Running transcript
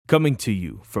Coming to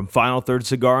you from Final Third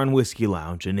Cigar and Whiskey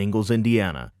Lounge in Ingalls,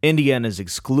 Indiana, Indiana's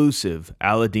exclusive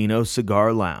Aladino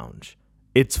Cigar Lounge.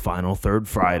 It's Final Third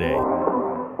Friday.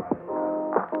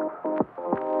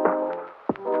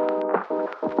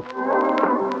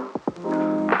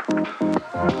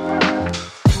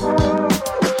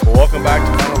 Welcome back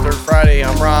to Final Third Friday.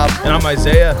 I'm Rob. And I'm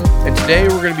Isaiah. And today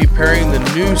we're going to be pairing the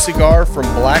new cigar from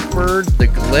Blackbird, the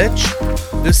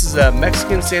Glitch. This is a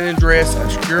Mexican San Andreas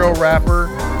Oscuro wrapper,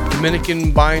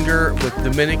 Dominican binder with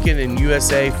Dominican and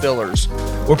USA fillers.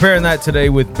 We're pairing that today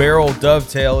with Barrel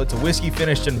Dovetail. It's a whiskey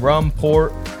finished in rum,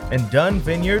 port, and Dunn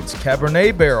Vineyards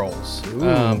Cabernet barrels.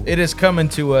 It is coming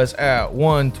to us at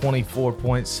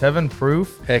 124.7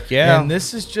 proof. Heck yeah. And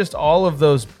this is just all of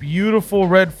those beautiful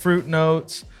red fruit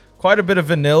notes. Quite a bit of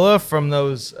vanilla from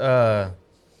those from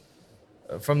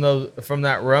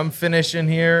that rum finish in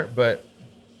here, but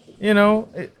you know,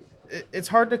 it's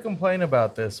hard to complain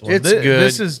about this one. It's good.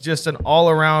 This is just an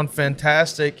all-around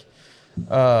fantastic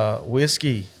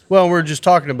whiskey. Well, we're just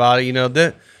talking about it. You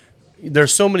know,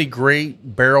 there's so many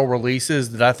great barrel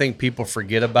releases that I think people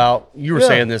forget about. You were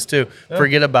saying this too. Yeah.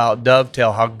 Forget about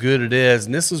Dovetail, how good it is.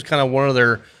 And this is kind of one of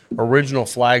their original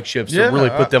flagships that really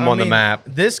put them on the map.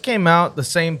 This came out the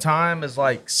same time as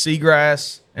like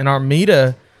Seagrass and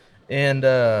Armida. And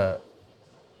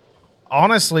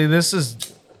honestly, this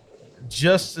is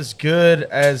just as good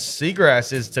as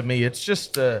Seagrass is to me. It's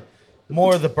just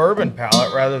more of the bourbon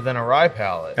palate rather than a rye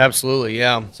palate. Absolutely,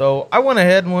 yeah. So I went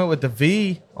ahead and went with the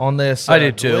V on this. I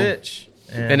did too. Glitch,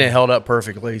 and it held up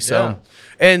perfectly. So,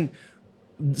 and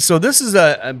so this is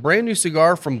a brand new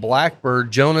cigar from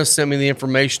Blackbird. Jonas sent me the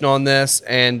information on this,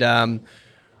 and I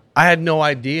had no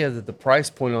idea that the price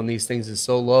point on these things is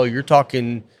so low. You're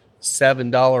talking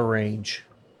 $7 range.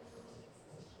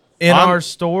 In our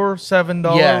store,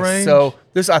 $7 range? So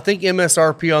this, I think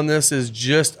MSRP on this is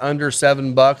just under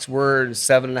 $7. We're at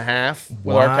 $7.50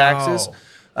 with our taxes.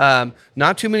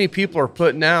 Not too many people are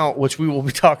putting out, which we will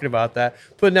be talking about that,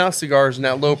 putting out cigars in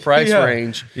that low price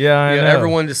range. Yeah, I know.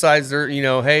 Everyone decides they're,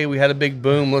 hey, we had a big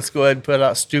boom. Let's go ahead and put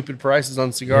out stupid prices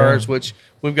on cigars, which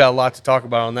we've got a lot to talk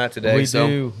about on that today. We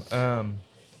do.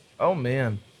 Oh,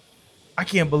 man. I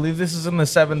can't believe this is in the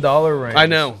 $7 range. I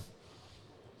know.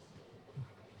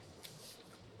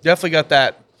 Definitely got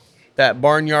that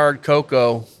barnyard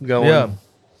cocoa going. Yeah.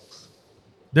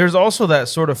 There's also that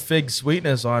sort of fig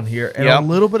sweetness on here and a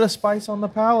little bit of spice on the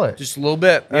palate. Just a little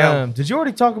bit. Yeah. Did you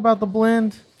already talk about the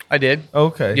blend? I did.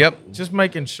 Okay. Yep. Just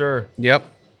making sure. Yep.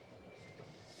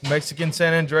 Mexican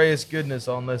San Andreas goodness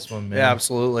on this one, man. Yeah,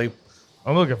 absolutely.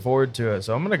 I'm looking forward to it.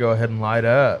 So I'm going to go ahead and light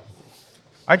up.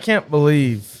 I can't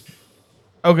believe.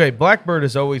 Okay, Blackbird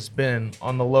has always been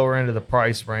on the lower end of the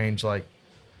price range. Like,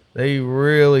 they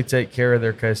really take care of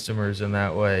their customers in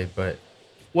that way. But,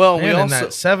 well, man, in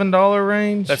that $7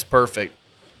 range. That's perfect.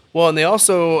 Well, and they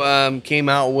also came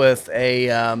out with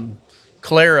a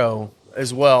Claro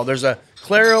as well. There's a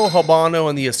Claro, Habano,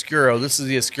 and the Oscuro. This is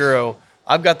the Oscuro.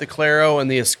 I've got the Claro and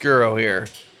the Oscuro here.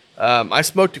 I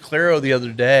smoked a Claro the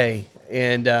other day,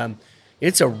 and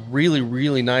it's a really,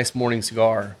 really nice morning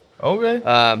cigar. Okay.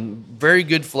 Very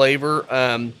good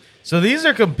flavor. So these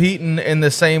are competing in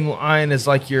the same line as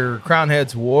like your Crown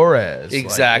Heads Juarez.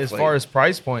 Exactly. Like, as far as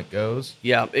price point goes.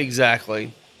 Yeah,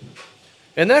 exactly.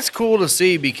 And that's cool to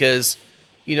see because,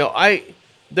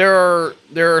 there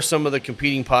are some of the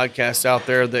competing podcasts out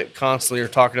there that constantly are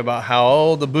talking about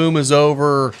how, the boom is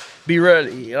over, be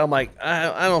ready. And I'm like,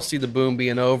 I don't see the boom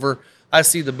being over. I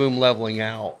see the boom leveling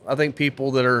out. I think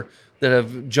people that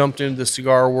have jumped into the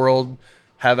cigar world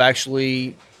have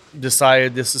actually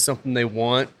decided this is something they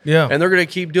want. Yeah. And they're going to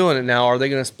keep doing it now. Are they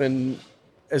going to spend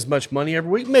as much money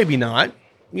every week? Maybe not.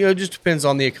 It just depends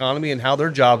on the economy and how their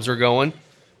jobs are going.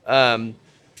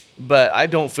 But I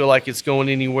don't feel like it's going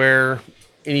anywhere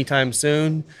anytime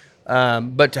soon.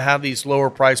 But to have these lower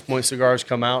price point cigars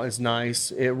come out is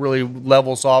nice. It really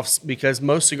levels off because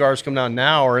most cigars coming out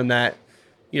now are in that,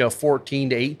 $14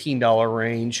 to $18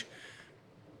 range,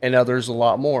 and others a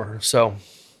lot more. So,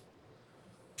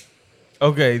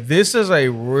 okay, this is a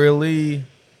really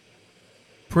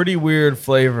pretty weird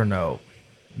flavor note,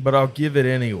 but I'll give it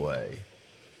anyway.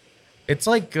 It's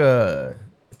like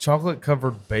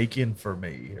chocolate-covered bacon for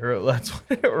me. Or that's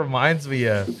what it reminds me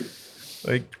of.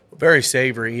 Like very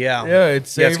savory, yeah. Yeah, it's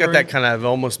savory. Yeah, it's got that kind of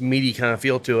almost meaty kind of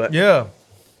feel to it. Yeah.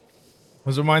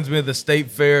 This reminds me of the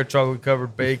State Fair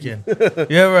chocolate-covered bacon.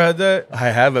 You ever had that? I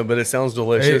haven't, but it sounds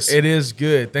delicious. It is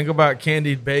good. Think about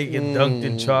candied bacon dunked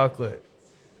in chocolate.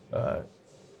 I'll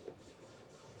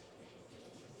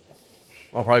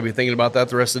probably be thinking about that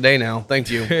the rest of the day now.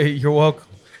 Thank you. You're welcome.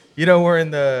 We're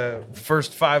in the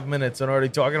first 5 minutes and already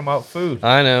talking about food.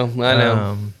 I know.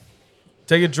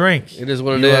 Take a drink. It is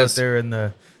what it You out is. there in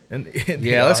the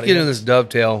Yeah, let's get into this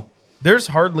dovetail. There's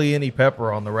hardly any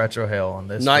pepper on the retro hail on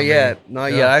this. Not for me. yet. Not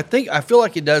yet. I feel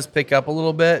like it does pick up a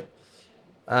little bit.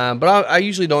 But I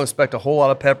usually don't expect a whole lot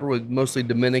of pepper with mostly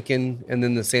Dominican and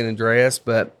then the San Andreas.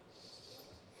 But,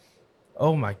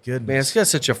 Oh my goodness. man, it's got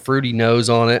such a fruity nose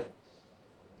on it.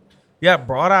 Yeah, it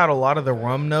brought out a lot of the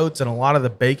rum notes and a lot of the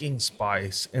baking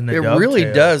spice in the It dovetail. really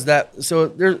does that. So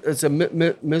it's a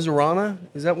Mizurana.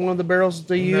 Is that one of the barrels that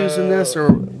they use in this? Or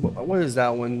what is that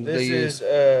one they use? This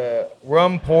is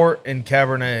rum, port, and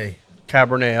Cabernet.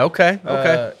 Cabernet.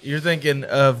 Okay. You're thinking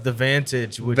of the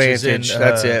Vantage, which Vantage, is in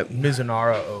that's it.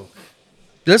 Mizunara oak.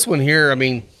 This one here, I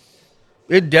mean,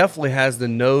 it definitely has the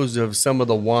nose of some of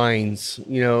the wines.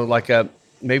 You know, like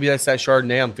maybe that's that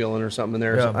Chardonnay I'm feeling or something in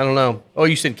there. Yeah. I don't know. Oh,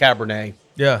 you said Cabernet.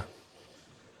 Yeah.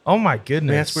 Oh my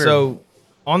goodness. That's weird. So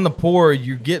on the pour,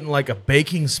 you're getting like a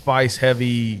baking spice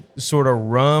heavy sort of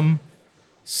rum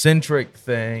centric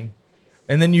thing.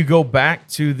 And then you go back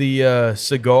to the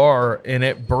cigar and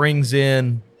it brings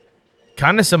in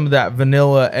kind of some of that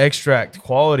vanilla extract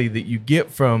quality that you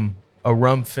get from a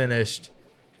rum finished.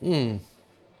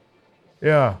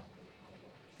 Yeah,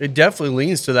 It definitely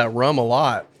leans to that rum a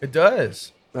lot. it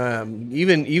does.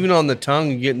 Even on the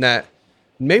tongue, you're getting that.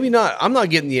 Maybe not. I'm not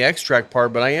getting the extract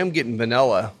part, but I am getting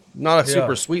vanilla. Not a Yeah.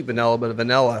 super sweet vanilla, but a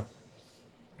vanilla.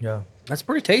 Yeah, That's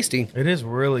pretty tasty. it is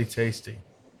really tasty.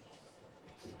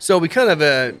 So we kind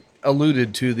of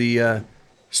alluded to the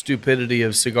stupidity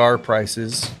of cigar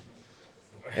prices,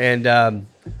 and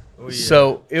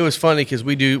so it was funny because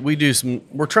we do some.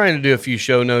 We're trying to do a few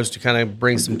show notes to kind of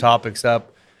bring some topics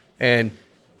up, and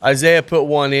Isaiah put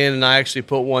one in, and I actually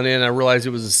put one in. I realized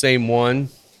it was the same one.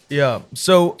 Yeah.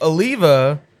 So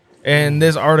Oliva, and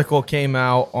this article came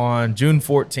out on June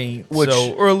 14th. Which-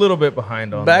 so we're a little bit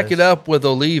behind on Back this. it up with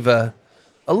Oliva.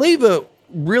 Oliva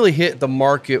really hit the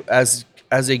market as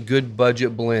a good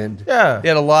budget blend. Yeah. They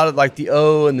had a lot of like the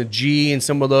O and the G, and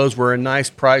some of those were a nice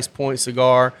price point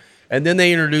cigar. And then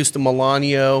they introduced the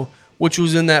Melanio, which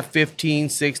was in that $15,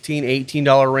 $16,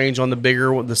 $18 range on the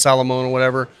bigger, the Salomon or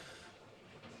whatever.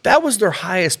 That was their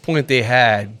highest point they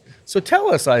had. So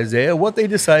tell us, Isaiah, what they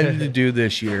decided to do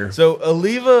this year. So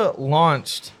Oliva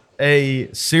launched a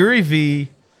Series V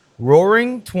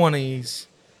Roaring 20s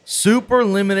super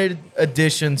limited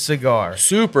edition cigar.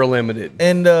 Super limited.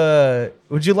 And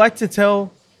would you like to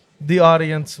tell the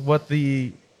audience what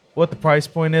the price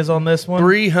point is on this one?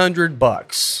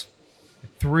 $300.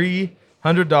 $300.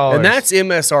 And that's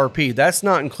MSRP. That's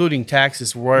not including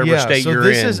taxes for whatever state so you're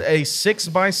this in. is a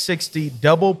 6x60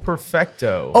 double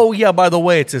perfecto. Oh, yeah, by the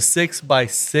way, it's a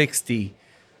 6x60.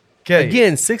 okay.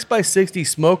 Again, 6x60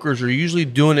 smokers are usually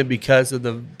doing it because of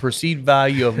the perceived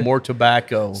value of more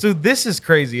tobacco. So this is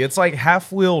crazy. It's like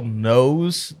Half Wheel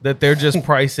knows that they're just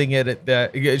pricing it at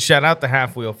that. Shout out to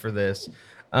Half Wheel for this.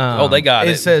 They got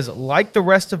it. It says, like the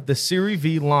rest of the Series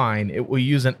V line, it will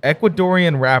use an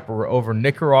Ecuadorian wrapper over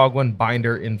Nicaraguan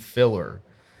binder and filler.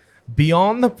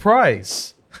 Beyond the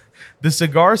price, the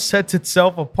cigar sets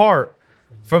itself apart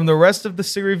from the rest of the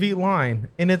Series V line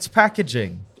in its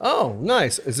packaging. Oh,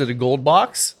 nice. Is it a gold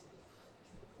box?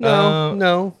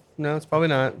 No, it's probably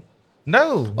not.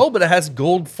 No. Oh, but it has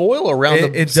gold foil around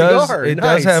the It cigar. does. It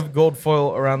Nice. does have gold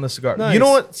foil around the cigar. Nice. You know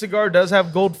what cigar does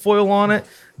have gold foil on it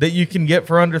that you can get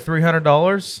for under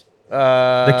 $300?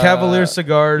 The Cavalier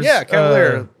cigars. yeah,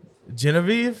 Cavalier.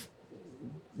 Genevieve.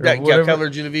 Or Yeah, whatever. Cavalier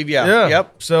Genevieve. Yeah. Yeah.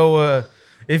 Yep. So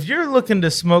if you're looking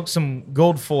to smoke some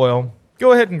gold foil,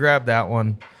 go ahead and grab that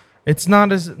one. It's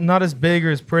not as big or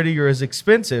as pretty or as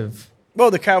expensive. Well,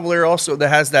 the Cavalier also that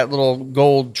has that little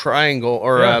gold triangle,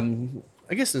 or Yeah.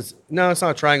 I guess it's not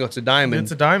a triangle; it's a diamond.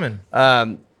 It's a diamond.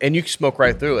 And you can smoke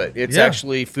right through it. It's Yeah.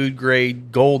 actually food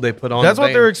grade gold they put on. That's the what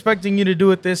band. they're expecting you to do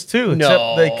with this too.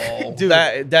 No, dude,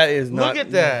 that is not. look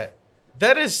at that.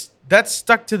 That's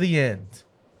stuck to the end.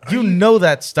 You know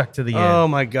that's stuck to the end. Oh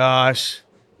my gosh,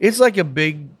 it's like a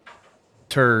big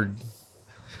turd.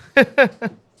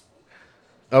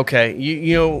 Okay,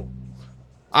 you know,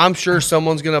 I'm sure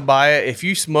someone's gonna buy it. If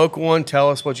you smoke one, tell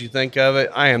us what you think of it.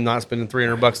 I am not spending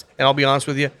 $300, and I'll be honest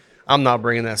with you, I'm not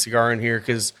bringing that cigar in here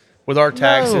because with our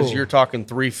taxes, No. you're talking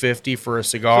 $350 for a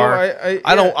cigar. So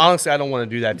I don't honestly, I don't want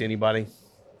to do that to anybody.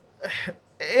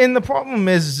 And the problem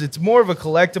is it's more of a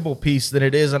collectible piece than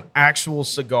it is an actual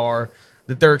cigar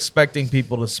that they're expecting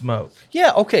people to smoke.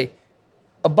 Yeah, okay,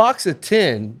 a box of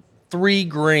 10,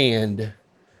 $3,000.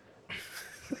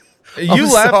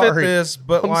 You laugh at sorry. this,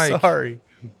 but I'm sorry.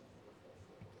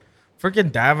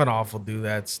 freaking Davidoff will do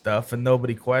that stuff and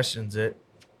nobody questions it.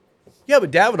 Yeah,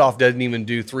 but Davidoff doesn't even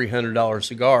do $300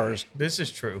 cigars. This is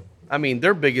true. I mean,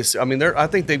 their biggest. I mean, I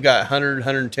think they've got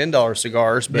 $110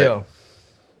 cigars, but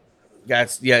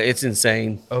it's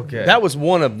insane. Okay. That was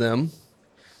one of them.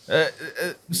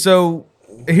 So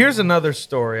here's another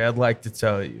story I'd like to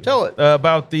tell you. Tell it.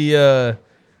 About the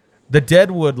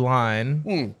Deadwood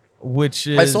line, which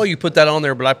is... I saw you put that on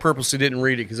there, but I purposely didn't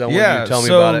read it because I wanted you to tell me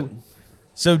about it.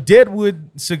 So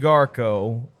Deadwood Cigar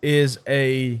Co.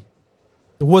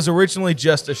 was originally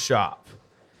just a shop,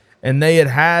 and they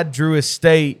had Drew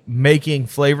Estate making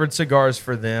flavored cigars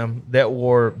for them that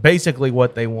were basically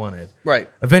what they wanted. Right.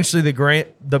 Eventually,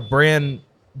 the brand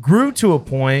grew to a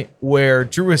point where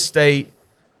Drew Estate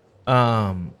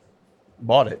bought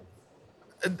it.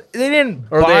 They didn't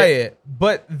buy it,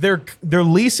 but they're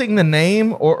leasing the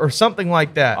name or something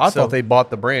like that. I thought they bought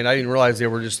the brand. I didn't realize they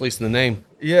were just leasing the name.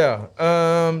 Yeah.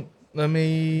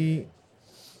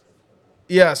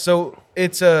 Yeah. So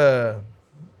it's a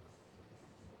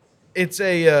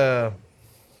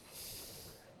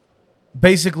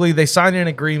basically they signed an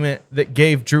agreement that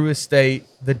gave Drew Estate,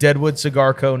 the Deadwood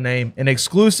Cigar Co. name, and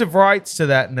exclusive rights to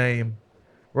that name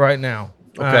right now.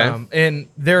 Okay. And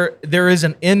there is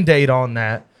an end date on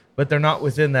that, but they're not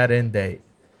within that end date.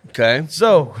 Okay.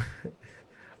 So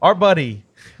our buddy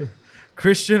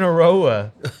Christian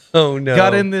Aroa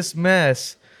got in this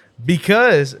mess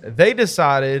because they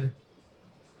decided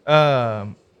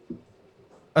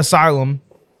Asylum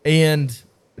and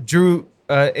Drew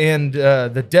and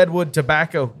the Deadwood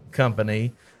Tobacco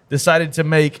Company decided to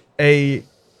make they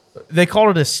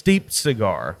called it a steeped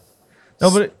cigar.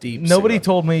 Nobody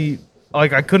told me,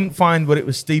 like, I couldn't find what it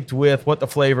was steeped with, what the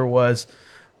flavor was.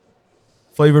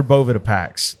 Flavored Boveda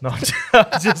packs. No,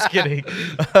 I'm just kidding.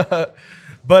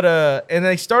 But and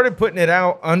they started putting it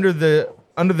out under the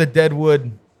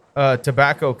Deadwood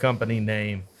Tobacco Company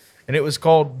name, and it was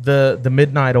called the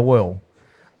Midnight Oil.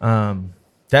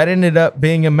 That ended up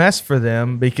being a mess for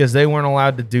them because they weren't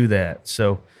allowed to do that.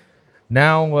 So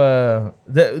now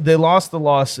they lost the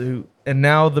lawsuit, and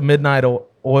now the Midnight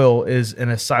Oil is an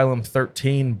Asylum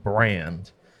 13 brand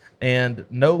and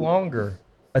no longer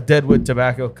a Deadwood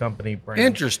Tobacco Company brand.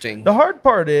 Interesting. The hard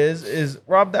part is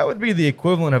Rob, that would be the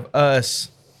equivalent of us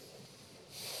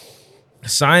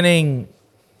signing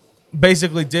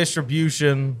basically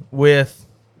distribution with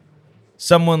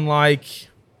someone like,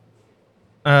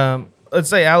 let's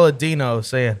say Aladino,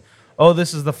 saying, oh,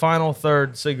 this is the final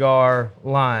third cigar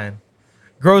line.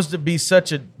 Grows to be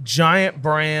such a giant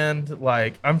brand.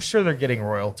 Like, I'm sure they're getting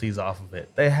royalties off of it.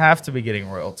 They have to be getting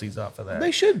royalties off of that. They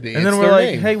should be. And then we're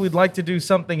like, hey, we'd like to do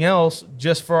something else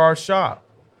just for our shop.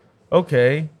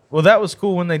 Okay. Well, that was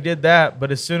cool when they did that.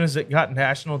 But as soon as it got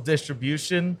national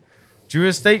distribution, Drew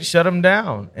Estate shut them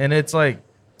down. And it's like,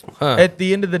 at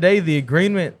the end of the day, the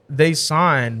agreement they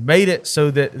signed made it so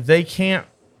that they can't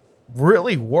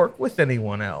really work with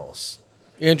anyone else.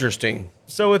 Interesting.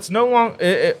 So it's no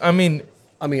longer, I mean,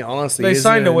 honestly, they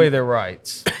signed away their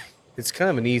rights. It's kind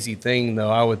of an easy thing,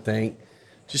 though, I would think.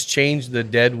 Just change the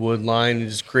Deadwood line and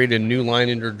just create a new line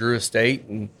under Drew Estate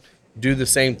and do the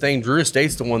same thing. Drew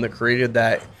Estate's the one that created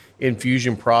that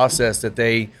infusion process that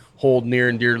they hold near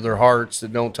and dear to their hearts,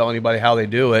 that don't tell anybody how they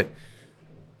do it.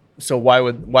 So why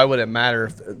would it matter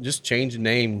if just change the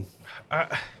name?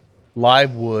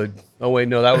 Live Wood. Oh wait,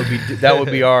 no, that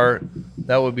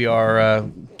would be our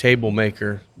table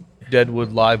maker.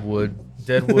 Deadwood Live Wood.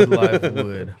 Deadwood Live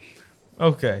Wood.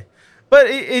 Okay. But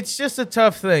it's just a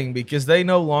tough thing because they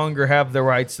no longer have the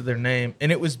rights to their name.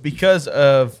 And it was because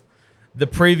of the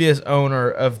previous owner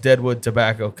of Deadwood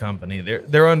Tobacco Company.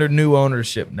 They're under new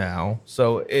ownership now.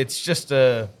 So it's just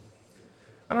I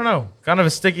don't know, kind of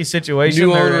a sticky situation.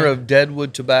 New owner of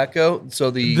Deadwood Tobacco. So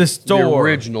the store. The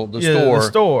original, store. The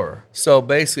store. So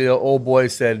basically, the old boy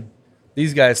said,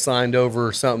 these guys signed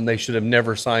over something they should have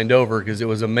never signed over because it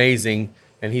was amazing.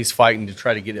 And he's fighting to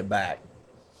try to get it back.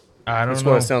 I don't know. That's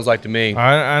what it sounds like to me.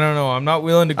 I don't know. I'm not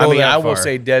willing to go that far. I will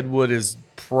say Deadwood is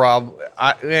probably...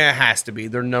 it has to be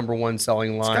their number one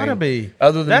selling line. It's got to be.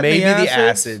 Other than maybe the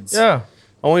acids. Yeah.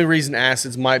 Only reason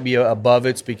acids might be above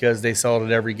it's because they sell it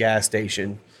at every gas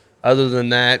station. Other than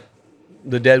that,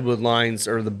 the Deadwood lines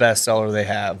are the best seller they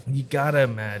have. You got to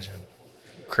imagine.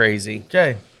 Crazy.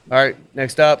 Okay. All right,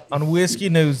 next up. On Whiskey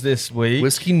News this week.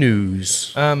 Whiskey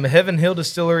News. Heaven Hill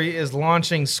Distillery is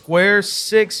launching Square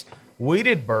 6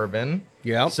 Wheated Bourbon.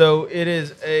 Yeah. So it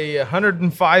is a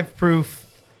 105 proof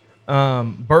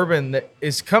bourbon that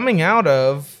is coming out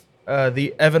of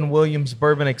the Evan Williams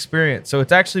Bourbon Experience. So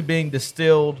it's actually being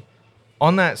distilled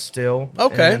on that still.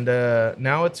 Okay. And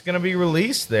now it's going to be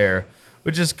released there,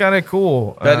 which is kind of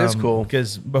cool. That is cool.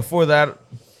 Because before that...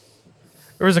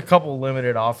 There was a couple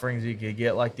limited offerings you could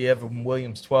get, like the Evan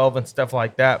Williams 12 and stuff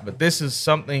like that. But this is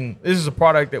a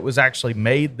product that was actually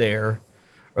made there,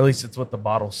 or at least it's what the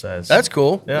bottle says. That's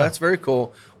cool. Yeah. That's very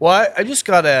cool. Well, I just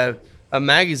got a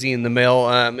magazine in the mail.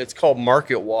 It's called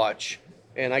Market Watch,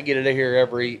 and I get it here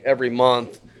every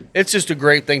month. It's just a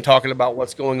great thing talking about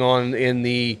what's going on in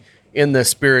the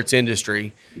spirits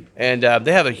industry. And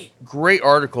they have a great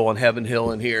article on Heaven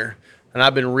Hill in here, and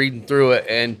I've been reading through it,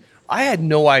 and I had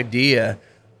no idea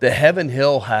that Heaven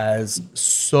Hill has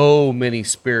so many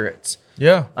spirits.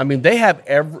 Yeah. I mean, they have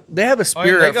a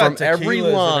spirit from every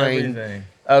line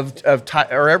of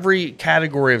every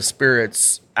category of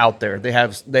spirits out there. They have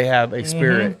a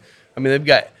spirit. I mean, they've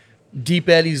got Deep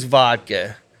Eddy's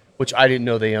vodka, which I didn't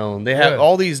know they owned. They have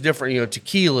all these different,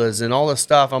 tequilas and all this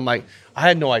stuff. I'm like, I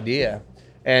had no idea.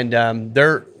 And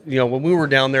they're, when we were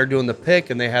down there doing the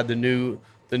pick, and they had the new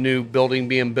building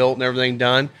being built and everything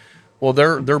done. Well,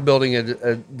 they're building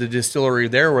the distillery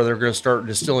there, where they're going to start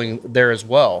distilling there as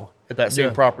well at that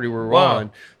same property we're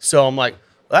on. So I'm like,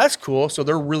 that's cool. So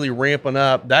they're really ramping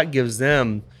up. That gives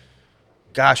them,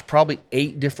 probably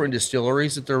 8 different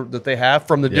distilleries that they have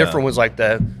from the different ones, like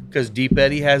because Deep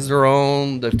Eddy has their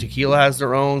own, the tequila has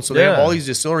their own. So they have all these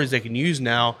distilleries they can use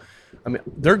now. I mean,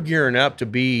 they're gearing up to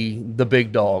be the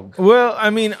big dog. Well, I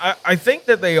mean, I think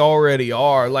that they already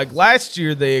are. Like last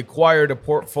year, they acquired a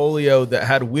portfolio that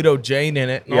had Widow Jane in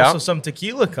it, and also some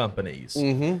tequila companies.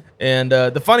 Mm-hmm. And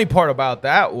the funny part about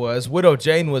that was Widow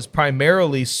Jane was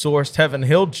primarily sourced Heaven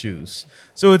Hill juice.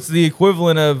 So it's the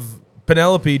equivalent of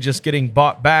Penelope just getting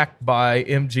bought back by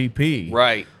MGP.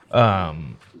 Right.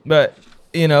 But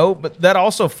that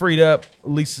also freed up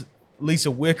Lisa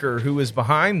Wicker, who was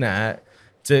behind that,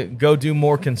 to go do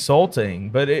more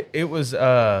consulting. But it was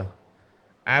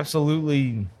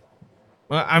absolutely,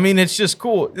 I mean, it's just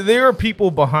cool. There are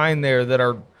people behind there that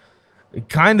are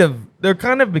kind of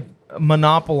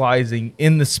monopolizing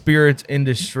in the spirits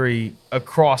industry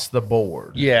across the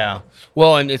board. Yeah.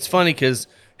 Well, and it's funny because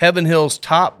Heaven Hill's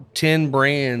top 10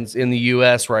 brands in the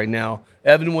U.S. right now,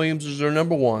 Evan Williams is their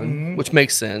number one, which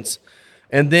makes sense.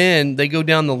 And then they go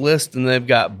down the list, and they've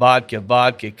got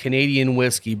vodka, Canadian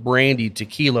whiskey, brandy,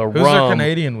 tequila, rum. Who's their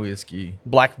Canadian whiskey?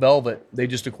 Black Velvet. They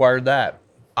just acquired that.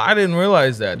 I didn't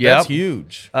realize that. Yep. That's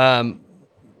huge. Rum,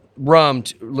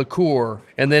 liqueur.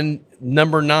 And then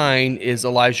number 9 is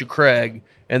Elijah Craig.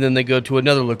 And then they go to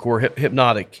another liqueur,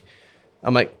 Hypnotic.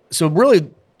 I'm like, so really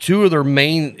 2 of their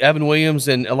main, Evan Williams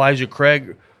and Elijah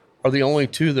Craig, are the only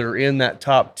 2 that are in that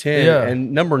top 10. Yeah.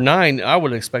 And number 9, I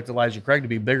would expect Elijah Craig to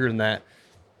be bigger than that.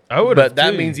 But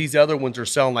that means these other ones are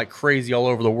selling like crazy all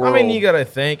over the world. I mean, you got to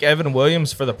think Evan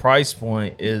Williams for the price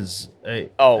point is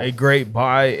a great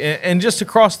buy. And just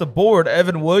across the board,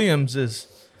 Evan Williams is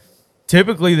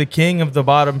typically the king of the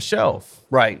bottom shelf.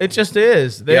 Right. It just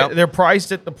is. They're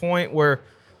priced at the point where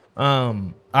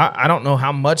I don't know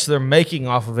how much they're making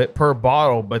off of it per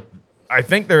bottle, but I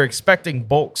think they're expecting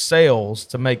bulk sales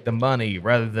to make the money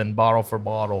rather than bottle for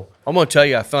bottle. I'm going to tell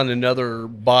you, I found another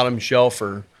bottom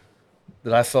shelfer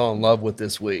that I fell in love with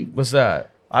this week. What's that?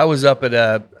 I was up at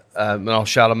and I'll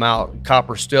shout them out,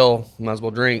 Copper Still. Might as well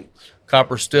drink.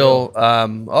 Copper Still.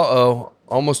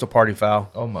 Almost a party foul.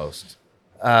 Almost.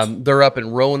 They're up in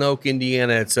Roanoke,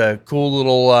 Indiana. It's a cool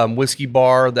little whiskey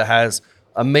bar that has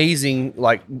amazing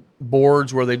like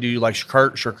boards where they do like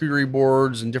charcuterie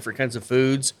boards and different kinds of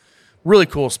foods. Really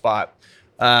cool spot.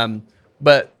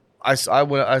 But I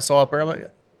saw up there, I'm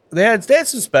like, they had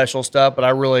some special stuff, but I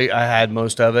had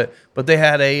most of it. But they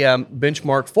had a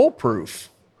Benchmark Foolproof.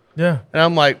 Yeah. And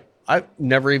I'm like, I've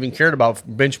never even cared about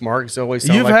Benchmark. It's always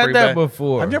sounded You've like had that bad.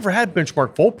 before. I've never had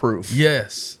Benchmark Foolproof.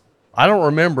 Yes. I don't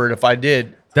remember it if I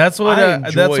did. That's what I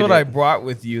I brought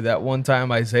with you that one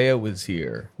time Isaiah was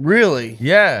here. Really?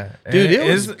 Yeah. Dude, it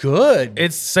was good.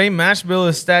 It's the same mash bill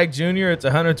as Stag Jr. It's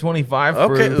 125 proof.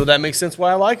 Okay, well, that makes sense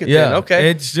why I like it then. Okay.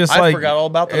 It's just I forgot all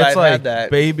about that. I had that.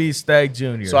 Baby Stag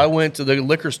Jr. So I went to the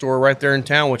liquor store right there in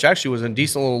town, which actually was a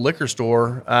decent little liquor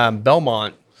store,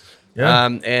 Belmont. Yeah.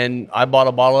 And I bought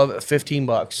a bottle of it,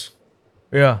 $15.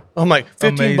 Yeah. I'm like,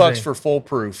 $15 Amazing. for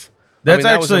Foolproof. That's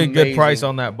that was actually a good amazing. price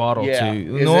on that bottle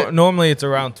too. Normally it's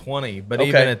around 20, but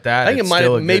even at that, I think it's it might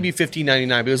still have maybe $15.99,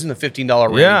 but it was in the $15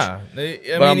 range. Yeah,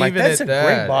 but I'm like, that's a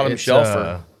great bottom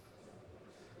shelfer.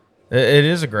 It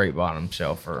is a great bottom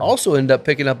shelfer. Also, ended up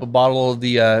picking up a bottle of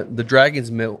the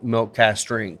Dragon's Milk Cask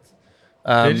Strength.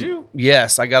 Did you?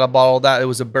 Yes, I got a bottle of that. It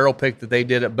was a barrel pick that they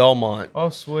did at Belmont. Oh,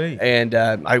 sweet. And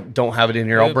I don't have it in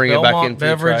here. I'll bring it back in.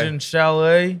 Beverage and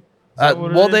Chalet.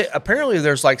 Apparently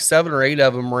there's like 7 or 8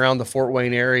 of them around the Fort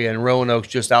Wayne area, and Roanoke's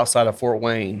just outside of Fort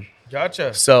Wayne.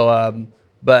 Gotcha. So,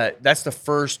 but that's the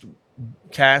first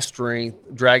cask strength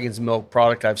dragon's milk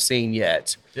product I've seen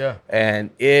yet. Yeah. And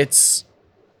it's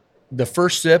the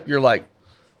first sip, you're like,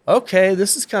 okay,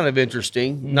 this is kind of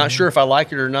interesting. Not sure if I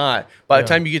like it or not. By the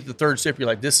time you get to the third sip, you're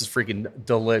like, this is freaking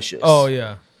delicious. Oh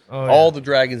yeah. Oh, All the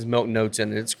dragon's milk notes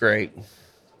in it. It's great.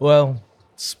 Well,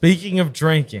 speaking of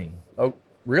drinking, Oh,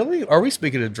 really? Are we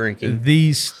speaking of drinking?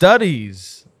 the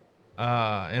studies,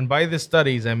 and by the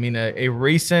studies, I mean a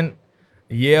recent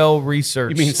Yale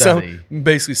research You mean study.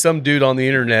 basically some dude on the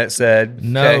internet said,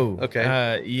 No.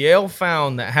 okay. Yale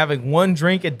found that having one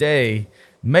drink a day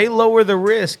may lower the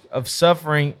risk of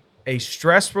suffering a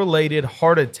stress-related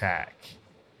heart attack.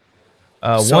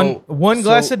 One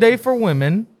glass a day for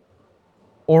women,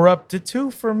 or up to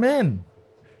 2 for men.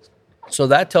 So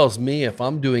that tells me if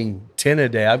I'm doing 10 a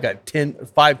day, I've got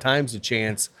 5 times the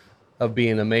chance of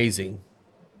being amazing.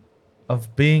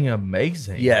 Of being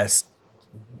amazing. Yes.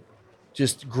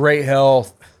 Just great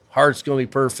health. Heart's going to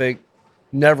be perfect.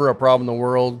 Never a problem in the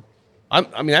world. I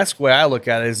mean, that's the way I look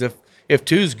at it is if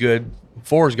 2's good,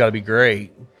 4's got to be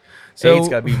great. So 8's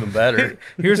got to be even better.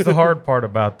 Here's the hard part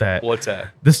about that. What's that?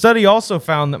 The study also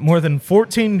found that more than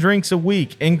 14 drinks a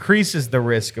week increases the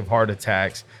risk of heart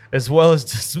attacks, as well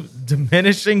as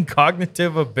diminishing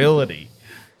cognitive ability.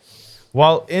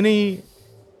 While any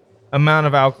amount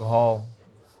of alcohol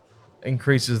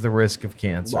increases the risk of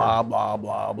cancer. Blah, blah,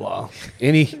 blah, blah.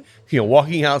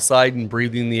 Walking outside and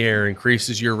breathing the air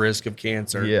increases your risk of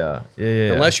cancer. Yeah.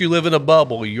 Unless you live in a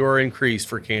bubble, you're increased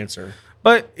for cancer.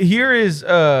 But here's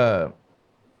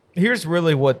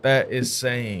really what that is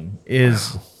saying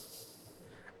is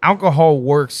alcohol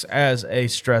works as a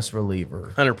stress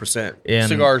reliever. 100%. And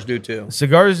cigars do too.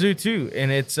 Cigars do too,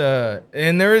 and it's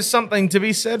and there is something to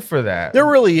be said for that. There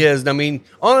really is. I mean,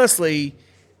 honestly,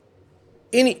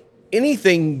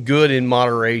 anything good in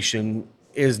moderation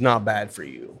is not bad for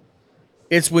you.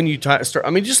 It's when you start. I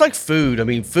mean, just like food. I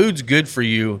mean, food's good for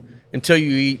you until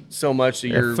you eat so much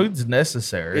that food's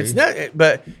necessary. It's not,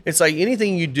 but it's like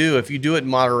anything you do. If you do it in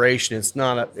moderation, it's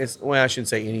not. Well, I shouldn't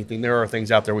say anything. There are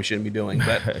things out there we shouldn't be doing,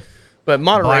 but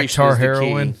moderation Black tar is the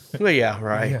heroin. key. Well, yeah,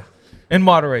 right. Yeah. In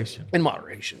moderation. In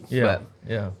moderation. Yeah.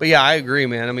 But yeah, I agree,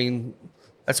 man. I mean,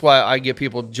 that's why I get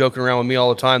people joking around with me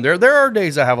all the time. There are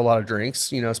days I have a lot of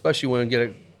drinks, especially when I get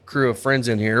a crew of friends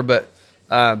in here. But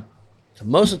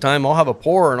most of the time, I'll have a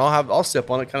pour and I'll sip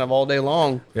on it kind of all day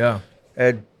long. Yeah.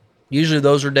 And usually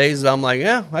those are days that I'm like,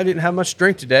 yeah, I didn't have much to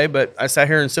drink today, but I sat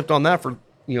here and sipped on that for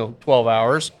 12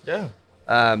 hours. Yeah.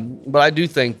 But I do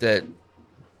think that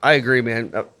I agree,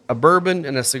 man. A bourbon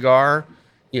and a cigar,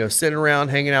 sitting around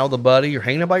hanging out with a buddy or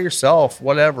hanging out by yourself,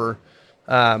 whatever.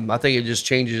 I think it just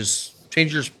changes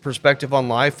your perspective on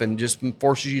life and just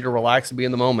forces you to relax and be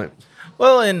in the moment.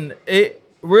 Well, and it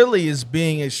really is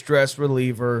being a stress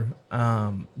reliever.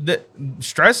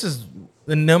 Stress is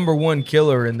the number one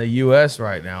killer in the U.S.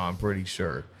 right now, I'm pretty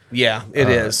sure. Yeah, it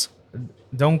is.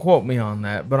 Don't quote me on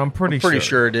that, but I'm pretty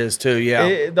sure it is too,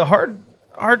 yeah. The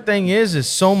hard thing is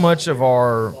so much of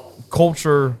our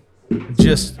culture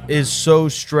just is so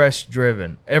stress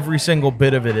driven. Every single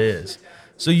bit of it is.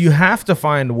 So you have to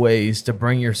find ways to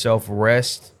bring yourself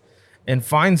rest and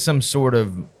find some sort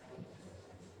of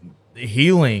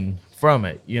healing from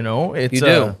it. It's you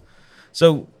do.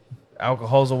 So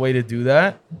alcohol's a way to do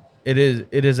that. It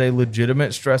is a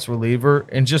legitimate stress reliever,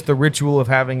 and just the ritual of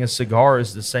having a cigar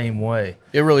is the same way.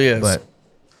 It really is. But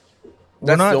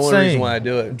that's not the only saying reason why I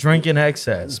do it. Drink in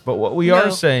excess, but what we are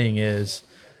saying is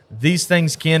these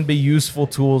things can be useful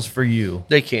tools for you.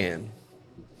 They can.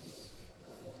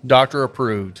 Doctor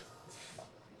approved.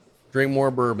 Drink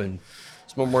more bourbon.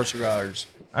 Smoke more cigars.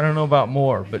 I don't know about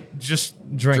more, but just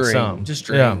drink some. Just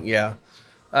drink, yeah.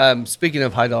 Speaking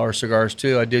of $high cigars,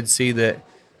 too, I did see that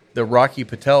the Rocky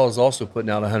Patel is also putting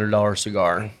out a $100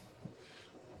 cigar.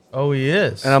 Oh, he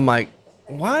is. And I'm like,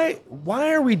 why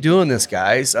are we doing this,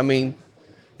 guys? I mean,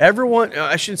 everyone,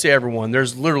 I shouldn't say everyone.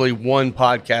 There's literally one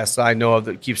podcast I know of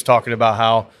that keeps talking about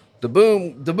how the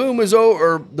boom is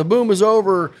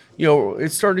over.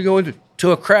 It's starting to go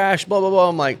into a crash, blah, blah, blah.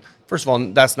 I'm like, first of all,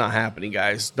 that's not happening,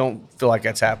 guys. Don't feel like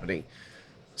that's happening.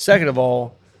 Second of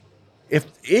all,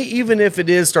 even if it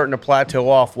is starting to plateau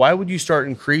off, why would you start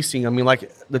increasing? I mean, like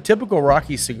the typical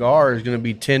Rocky cigar is going to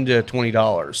be $10 to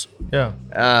 $20. Yeah.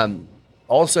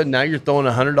 All of a sudden, now you're throwing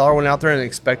a $100 one out there and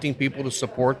expecting people to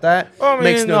support that. Well, I mean,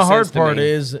 makes no the hard sense to part me.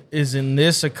 is in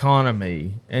this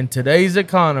economy, in today's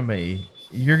economy,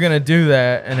 you're going to do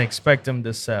that and expect them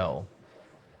to sell.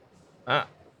 I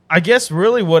guess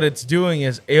really what it's doing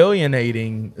is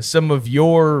alienating some of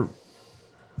your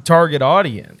target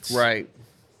audience. Right.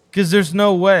 Because there's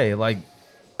no way. Like,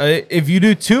 if you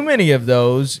do too many of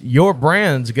those, your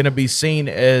brand's going to be seen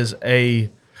as a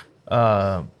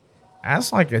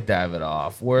That's like a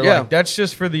Davidoff, where Yeah. like that's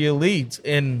just for the elites,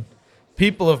 and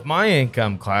people of my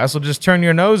income class will just turn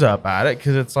your nose up at it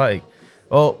because it's like,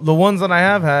 well, the ones that I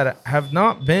have had have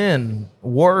not been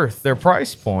worth their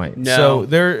price point. No. So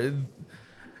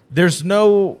there's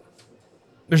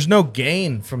no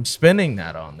gain from spending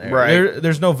that on there. Right.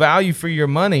 There's no value for your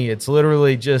money. It's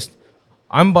literally just,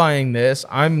 I'm buying this.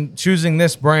 I'm choosing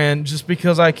this brand just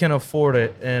because I can afford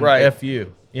it. And Right. F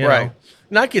you. You Right. know?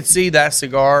 And I could see that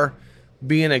cigar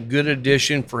being a good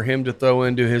addition for him to throw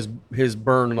into his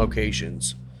burn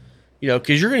locations. You know,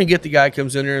 because you're going to get the guy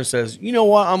comes in there and says, you know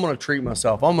what, I'm going to treat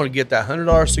myself. I'm going to get that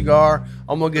 $100 cigar.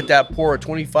 I'm going to get that pour a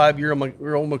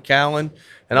 25-year-old Macallan,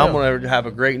 and I'm going to have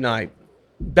a great night.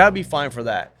 That'd be fine for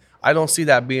that. I don't see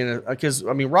that being because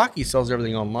I mean Rocky sells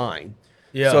everything online.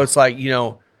 Yeah. So it's like, you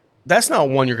know, that's not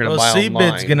one you're going to buy online.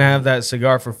 Seabit's going to have that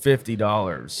cigar for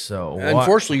 $50. So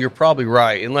Unfortunately, you're probably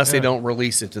right, unless they don't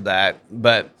release it to that.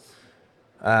 But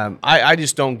I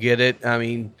just don't get it. I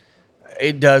mean,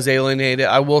 it does alienate it.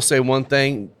 I will say one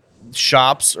thing.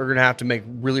 Shops are going to have to make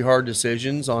really hard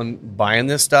decisions on buying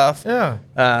this stuff. Yeah.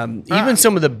 Even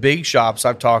some of the big shops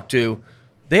I've talked to,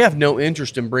 they have no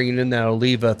interest in bringing in that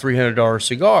Oliva $300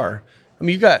 cigar. I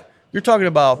mean, you're talking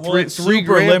about three super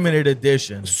grand, limited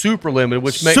edition. super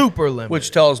limited, Super limited.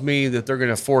 which tells me that they're going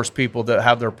to force people that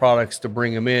have their products to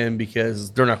bring them in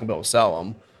because they're not going to be able to sell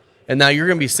them. And now you're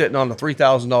going to be sitting on a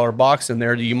 $3,000 box in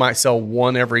there that you might sell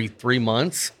one every 3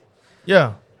 months.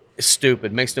 Yeah. It's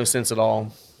stupid. Makes no sense at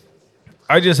all.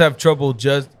 I just have trouble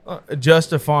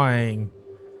justifying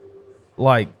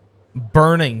like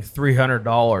burning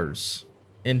 $300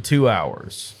 in 2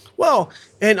 hours. Well,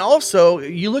 and also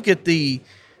you look at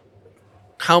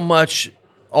how much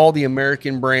all the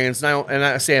American brands now, and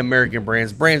I say American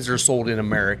brands that are sold in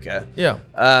America,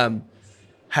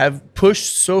 have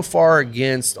pushed so far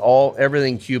against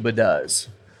everything Cuba does.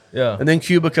 Yeah. And then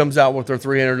Cuba comes out with their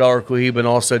 $300 Cohiba, and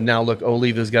all of a sudden now look,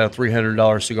 Oliva's got a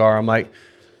 $300 cigar. I'm like,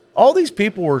 all these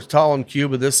people were telling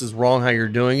Cuba this is wrong how you're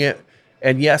doing it.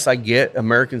 And yes, I get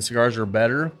American cigars are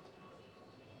better.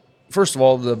 First of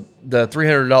all, the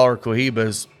 $300 Cohiba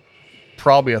is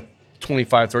probably a $25,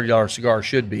 $30 cigar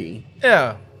should be.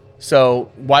 Yeah. So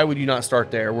why would you not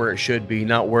start there where it should be,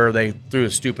 not where they threw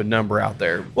a stupid number out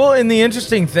there? Well, and the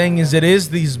interesting thing is it is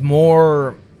these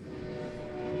more,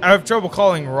 I have trouble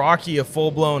calling Rocky a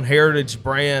full-blown heritage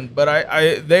brand,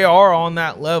 but they are on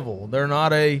that level. They're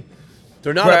not a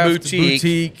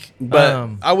boutique, but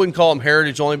I wouldn't call him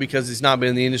heritage only because he's not been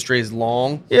in the industry as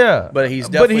long. Yeah, but he's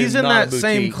definitely in not that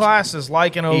same class as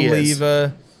like an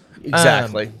Oliva.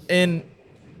 Exactly. And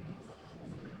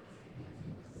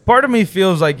part of me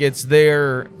feels like it's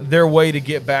their way to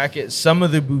get back at some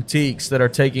of the boutiques that are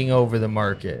taking over the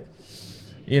market.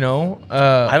 You know,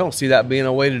 I don't see that being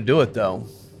a way to do it though.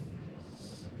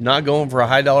 Not going for a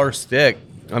high dollar stick.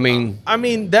 I mean,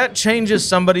 that changes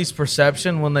somebody's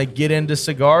perception when they get into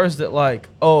cigars that like,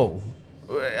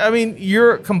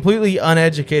 you're a completely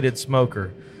uneducated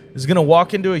smoker is going to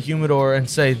walk into a humidor and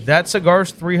say, that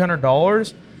cigar's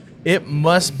 $300. It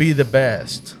must be the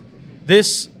best.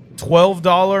 This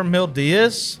 $12 Mil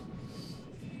Diaz,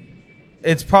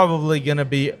 it's probably going to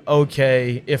be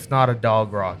okay, if not a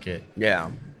dog rocket. Yeah.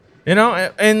 You know,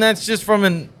 and that's just from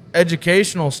an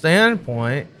educational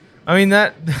standpoint. I mean,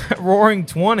 that Roaring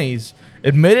 20s,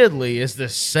 admittedly, is the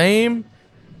same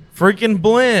freaking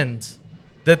blend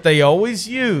that they always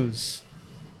use,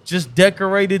 just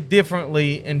decorated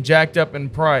differently and jacked up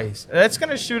in price. That's going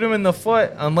to shoot them in the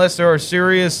foot unless there are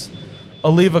serious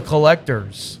Oliva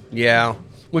collectors. Yeah,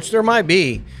 which there might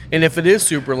be. And if it is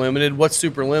super limited, what's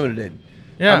super limited?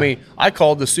 Yeah. I mean, I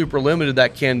called the super limited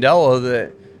that Candela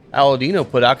that Aladino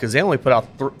put out because they only put out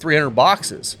 300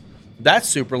 boxes. That's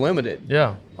super limited.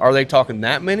 Yeah. Are they talking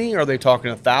that many? Are they talking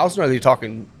 1,000? Are they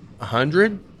talking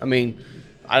 100? I mean,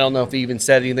 I don't know if he even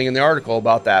said anything in the article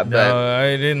about that. No,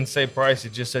 I didn't say price.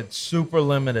 It just said super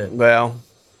limited. Well,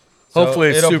 So hopefully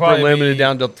it's it'll super probably limited be-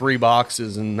 down to 3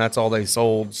 boxes, and that's all they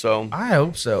sold. So I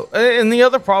hope so. And the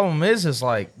other problem is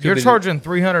like you're be- charging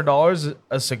 $300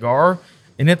 a cigar,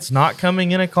 and it's not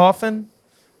coming in a coffin.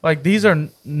 Like these are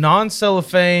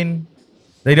non-cellophane.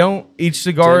 They don't. Each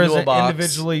cigar It's is into a box.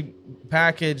 individually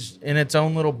packaged in its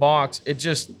own little box. It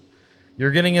just,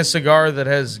 you're getting a cigar that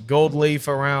has gold leaf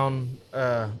around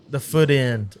the foot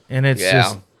end, and it's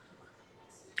just.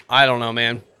 I don't know,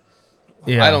 man.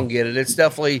 Yeah. I don't get it. It's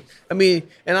definitely. I mean,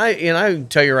 and I can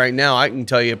tell you right now. I can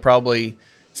tell you probably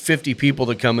 50 people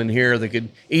that come in here that could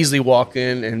easily walk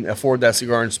in and afford that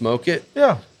cigar and smoke it.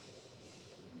 Yeah.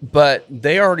 But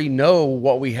they already know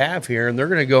what we have here, and they're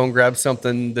going to go and grab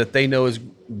something that they know is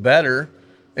better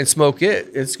and smoke it,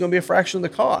 it's going to be a fraction of the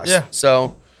cost. Yeah.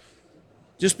 So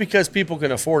just because people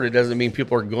can afford it doesn't mean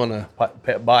people are going to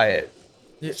buy it.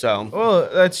 Yeah. So Well,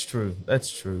 that's true.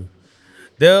 That's true.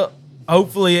 They'll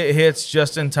hopefully it hits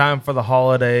just in time for the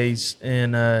holidays,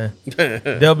 and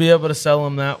they'll be able to sell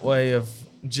them that way. Of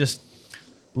just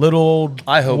little old.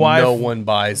 I hope wife. no one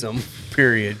buys them.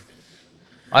 Period.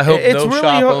 I hope It's no really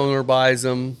shop hard- owner buys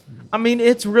them. I mean,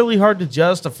 it's really hard to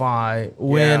justify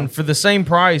when Yeah. for the same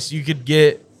price you could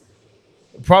get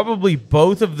probably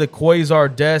both of the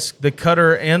Quasar desk, the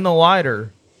cutter and the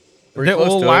lighter, Pretty that close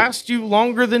will to it. last you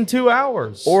longer than 2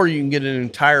 hours. Or you can get an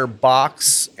entire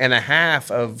box and a half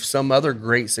of some other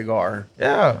great cigar.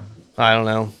 yeah, I don't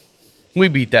know. We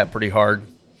beat that pretty hard.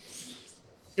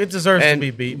 it deserves And to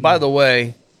be beaten. by the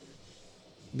way,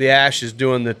 the ash is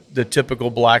doing the typical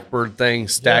Blackbird thing,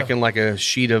 stacking like a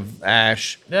sheet of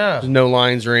ash. Yeah. There's no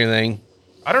lines or anything.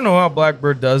 I don't know how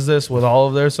Blackbird does this with all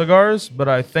of their cigars, but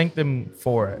I thank them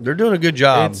for it. They're doing a good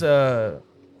job. It's a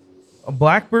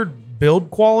Blackbird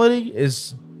build quality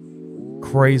is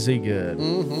crazy good.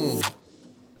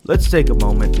 Let's take a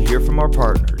moment to hear from our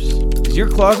partners. Is your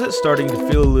closet starting to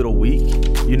feel a little weak?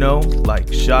 You know,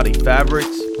 like shoddy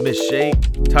fabrics,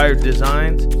 misshaped, tired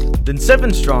designs? Then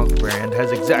 7 Strong brand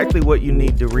has exactly what you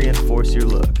need to reinforce your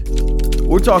look.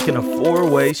 We're talking a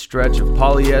 4-way stretch of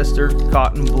polyester,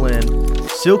 cotton blend,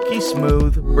 silky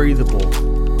smooth, breathable,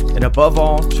 and above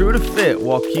all, true to fit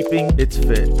while keeping its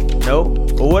fit. No?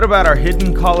 But what about our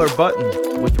hidden collar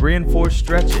button with reinforced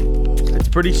stretching? It's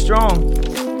pretty strong.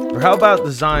 Or how about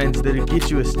designs that'll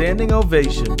get you a standing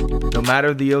ovation no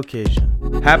matter the occasion?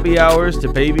 Happy hours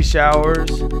to baby showers,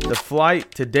 the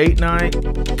flight to date night,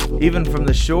 even from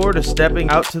the shore to stepping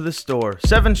out to the store.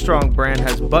 7 Strong brand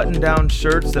has button-down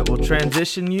shirts that will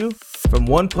transition you from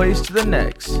one place to the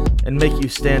next and make you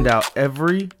stand out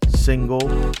every single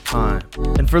time.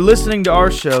 And for listening to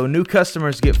our show, new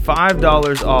customers get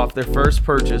 $5 off their first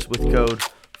purchase with code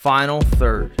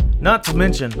FINAL3rd. Not to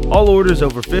mention, all orders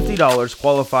over $50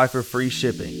 qualify for free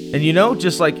shipping. And you know,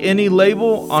 just like any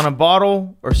label on a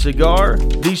bottle or cigar,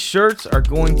 these shirts are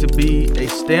going to be a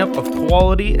stamp of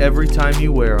quality every time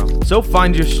you wear them. So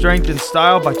find your strength and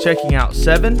style by checking out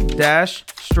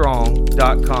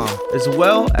 7-strong.com, as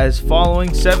well as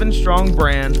following 7 Strong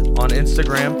brand on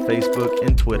Instagram, Facebook,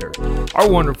 and Twitter. Our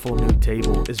wonderful new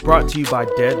table is brought to you by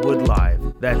Deadwood Live.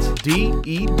 That's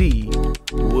D-E-D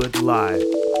Wood Live.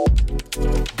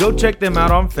 Go check them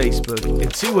out on Facebook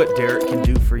and see what Derek can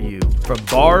do for you. From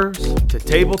bars to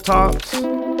tabletops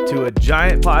to a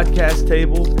giant podcast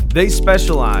table, they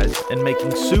specialize in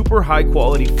making super high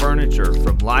quality furniture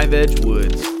from live edge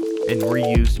woods and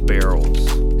reused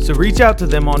barrels. So reach out to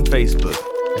them on Facebook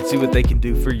and see what they can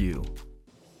do for you.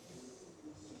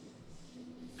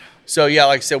 So yeah,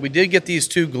 like I said, we did get these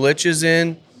 2 glitches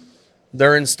in.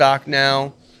 They're in stock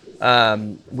now.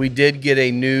 We did get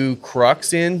a new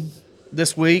crux in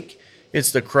this week.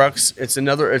 It's the crux. I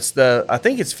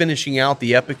think it's finishing out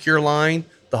the Epicure line,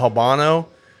 the Habano.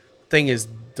 Thing is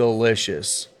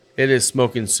delicious. It is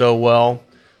smoking so well.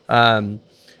 And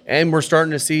we're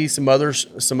starting to see some other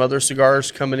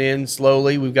cigars coming in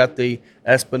slowly. We've got the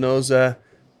Espinosa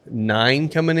 9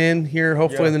 coming in here,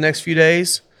 hopefully in the next few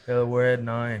days. Yeah, we're at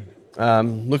 9.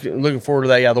 Looking forward to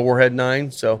that. Yeah, the Warhead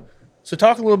 9. So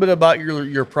talk a little bit about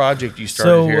your project you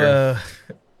started here.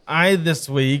 I this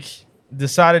week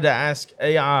decided to ask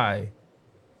AI,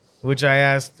 which I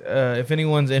asked if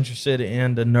anyone's interested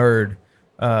in the nerd.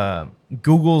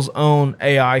 Google's own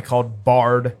AI called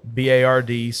Bard,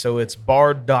 B-A-R-D. So it's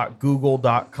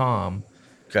bard.google.com.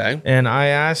 Okay. And I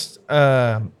asked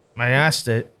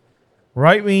it,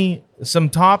 write me some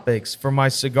topics for my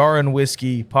cigar and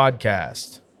whiskey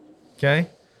podcast. Okay.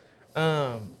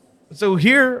 So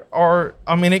here are,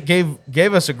 it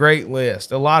gave us a great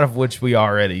list, a lot of which we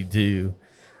already do.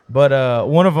 But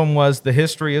one of them was the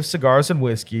history of cigars and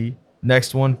whiskey.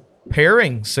 Next one,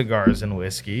 pairing cigars and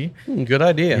whiskey. Good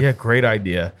idea. Yeah, great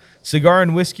idea. Cigar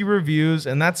and whiskey reviews,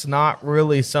 and that's not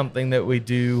really something that we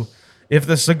do. If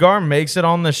the cigar makes it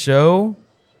on the show,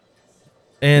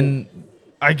 and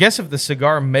I guess if the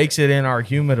cigar makes it in our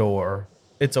humidor,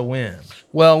 it's a win.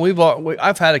 Well,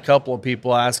 I've had a couple of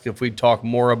people ask if we'd talk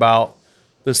more about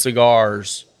the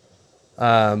cigars. We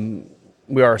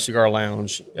are a cigar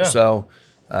lounge, Yeah. so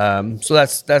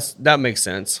that makes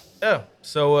sense. Yeah.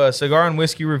 So cigar and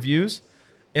whiskey reviews,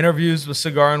 interviews with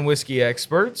cigar and whiskey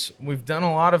experts. We've done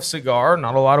a lot of cigar,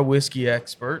 not a lot of whiskey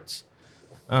experts.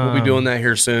 We'll be doing that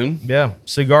here soon. Yeah.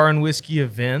 Cigar and whiskey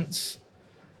events,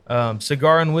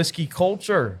 cigar and whiskey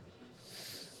culture.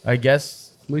 I guess.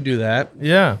 We do that.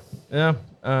 Yeah. Yeah.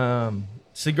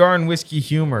 Cigar and whiskey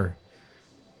humor.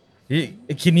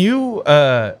 Can you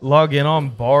log in on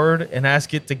Bard and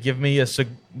ask it to give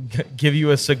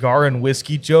you a cigar and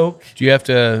whiskey joke? Do you have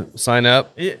to sign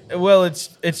up? Well, it's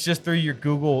just through your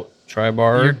Try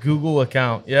bar. your Google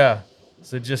account. Yeah.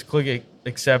 So just click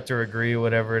accept or agree,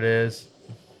 whatever it is.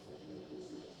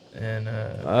 And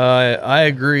I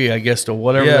agree, I guess, to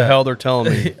whatever the Yeah. hell they're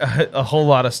telling me. a whole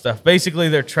lot of stuff. Basically,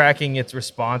 they're tracking its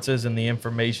responses and the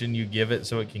information you give it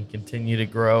so it can continue to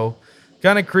grow.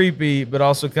 Kind of creepy, but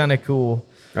also kind of cool.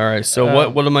 All right, so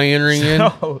what am I entering in?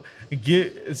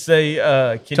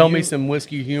 So, Tell me some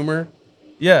whiskey humor.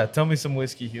 Yeah, tell me some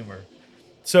whiskey humor.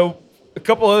 So, a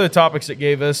couple other topics it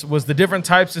gave us was the different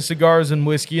types of cigars and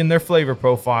whiskey and their flavor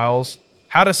profiles,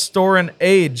 how to store and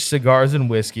age cigars and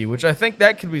whiskey, which I think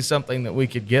that could be something that we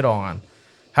could get on,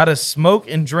 how to smoke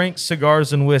and drink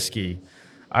cigars and whiskey.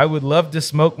 I would love to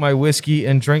smoke my whiskey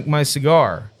and drink my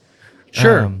cigar.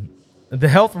 Sure. The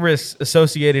health risks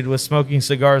associated with smoking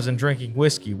cigars and drinking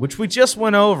whiskey, which we just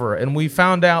went over, and we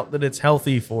found out that it's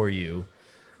healthy for you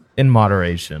in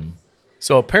moderation.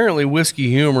 So apparently whiskey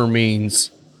humor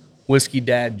means whiskey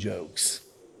dad jokes.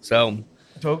 So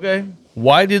Okay.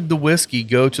 why did the whiskey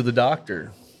go to the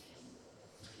doctor?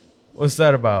 What's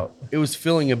that about? It was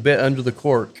feeling a bit under the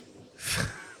cork.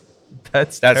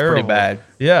 That's pretty terrible. bad.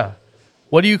 Yeah.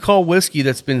 What do you call whiskey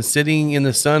that's been sitting in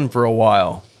the sun for a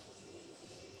while?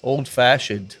 Old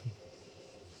fashioned.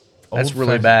 That's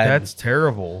really Old-fashioned- bad. That's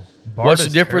terrible. Bard What's the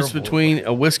is difference terrible. between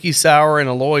a whiskey sour and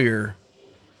a lawyer?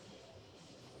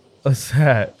 What's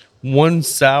that? One's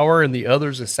sour and the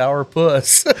other's a sour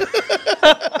puss.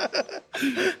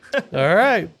 All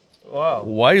right. Wow.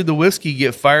 Why did the whiskey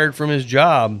get fired from his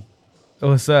job?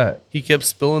 What's that? He kept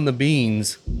spilling the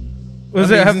beans. What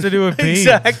does I it mean, have to do with beans?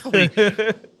 Exactly.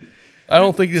 I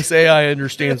don't think this AI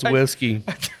understands whiskey.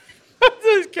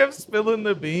 It kept spilling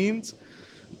the beans.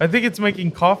 I think it's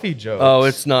making coffee jokes. Oh,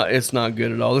 it's not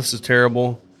good at all. This is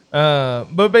terrible.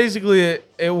 But basically,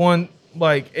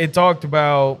 it talked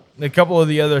about a couple of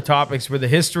the other topics were the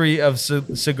history of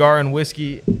cigar and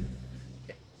whiskey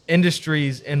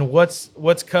industries and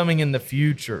what's coming in the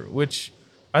future, which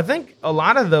I think a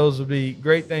lot of those would be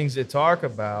great things to talk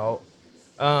about.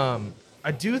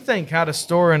 I do think how to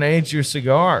store and age your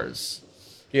cigars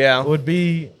Yeah. would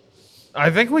be. I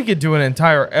think we could do an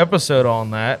entire episode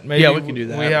on that. Maybe Yeah, we could do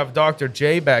that. We have Dr.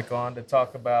 J back on to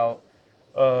talk about.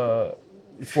 4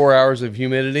 hours of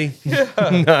humidity.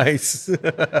 Nice.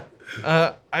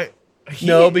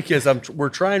 No, because we're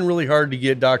trying really hard to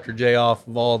get Dr. J off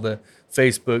of all the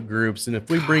Facebook groups, and if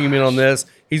we bring him in on this,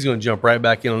 he's going to jump right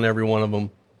back in on every one of them.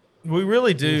 We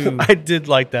really do. I did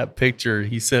like that picture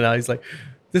he sent out. He's like,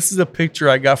 "This is a picture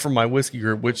I got from my whiskey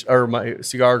group, or my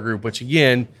cigar group." Which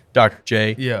again, Dr.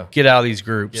 J, Yeah. get out of these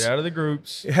groups. Get out of the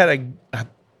groups. It had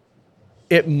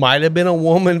it might have been a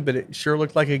woman, but it sure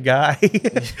looked like a guy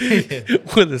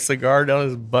with a cigar down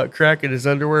his butt crack and his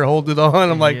underwear holding it on.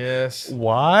 I'm like, yes,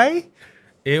 why?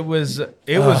 it was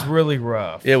really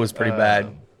rough. It was pretty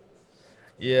bad.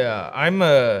 Yeah, I'm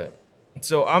gonna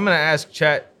ask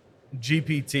Chat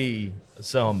GPT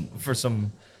for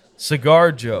some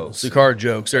cigar jokes. Cigar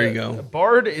jokes. There you go.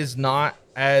 Bard is not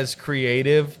as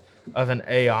creative of an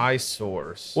AI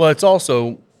source. Well, it's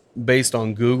also based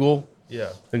on Google, Yeah.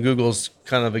 and Google's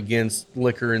kind of against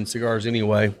liquor and cigars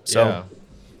anyway. So Yeah.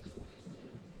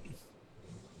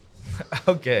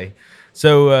 Okay.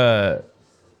 So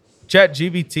Chat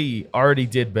GPT already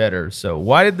did better. So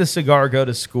why did the cigar go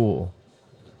to school?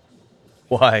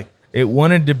 why? It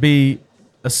wanted to be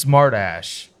a smart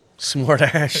ash. Smart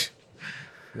ash.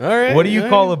 All right. What do you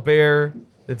call a bear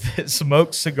that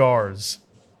smokes cigars?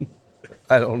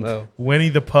 I don't know. Winnie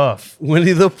the Puff.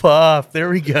 Winnie the Puff. There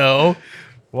we go.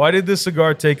 Why did the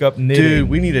cigar take up knitting? Dude,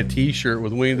 we need a T-shirt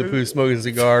with Winnie the Pooh smoking a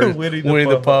cigar, Winnie Winnie,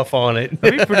 the the Puff on it.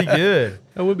 That'd be pretty good.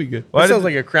 That would be good. Why That did sounds the-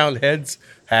 like a crowned head's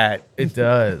hat. It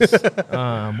does.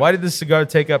 Why did the cigar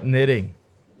take up knitting?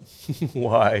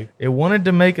 Why? It wanted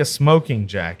to make a smoking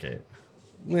jacket.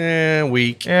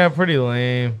 Weak. Yeah, pretty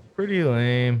lame. Pretty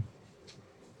lame.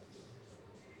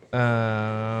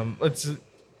 Let's.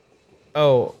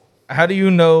 Oh, how do you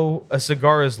know a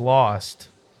cigar is lost?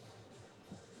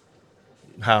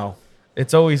 How?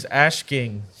 It's always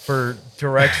asking for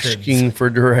directions. Asking for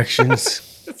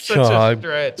directions. It's such a God.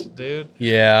 stretch, dude.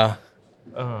 Yeah.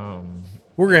 Um,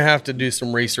 We're going to have to do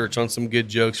some research on some good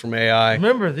jokes from AI.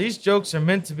 remember, these jokes are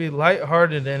meant to be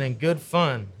lighthearted and in good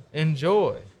fun.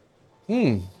 Enjoy.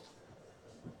 Well,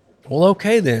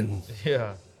 okay then.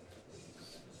 Yeah.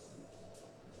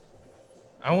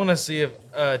 I want to see if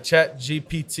Chat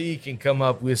GPT can come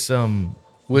up with some,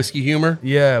 Whiskey humor?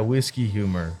 whiskey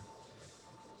humor.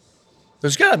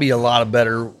 There's got to be a lot of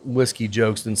better whiskey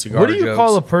jokes than cigar What do jokes. you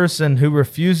call a person who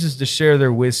refuses to share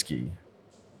their whiskey?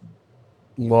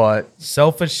 What?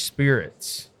 Selfish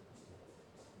spirits.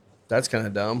 That's kind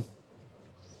of dumb.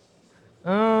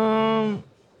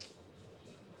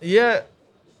 Yeah.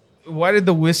 Why did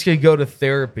the whiskey go to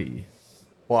therapy?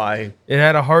 Why? It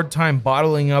had a hard time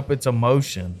bottling up its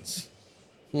emotions.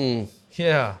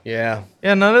 Yeah. Yeah,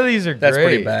 none of these are That's great.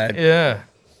 pretty bad. Yeah.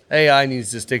 AI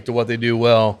needs to stick to what they do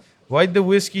well. Why'd the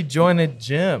whiskey join a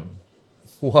gym?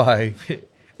 Why?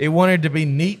 It wanted to be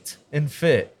neat and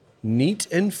fit. Neat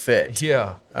and fit.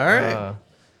 Yeah. All right.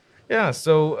 Yeah,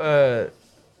 so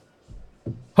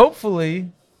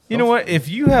hopefully, you know what? If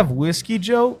you have whiskey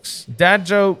jokes, dad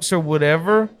jokes, or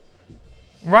whatever,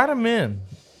 write them in.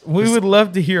 We would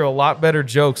love to hear a lot better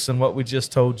jokes than what we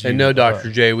just told you. And no,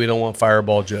 Dr. J, we don't want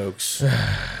fireball jokes.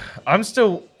 I'm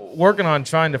still working on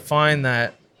trying to find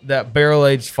that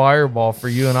barrel-aged fireball for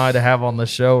you and I to have on the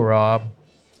show, Rob.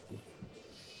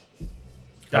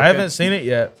 I haven't seen it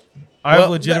yet.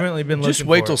 I've legitimately been looking for it. Just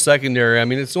wait till secondary. I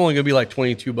mean, it's only going to be like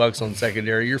 $22 on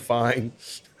secondary. You're fine.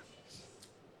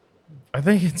 I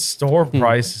think its store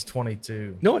price is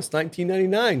 $22. No, it's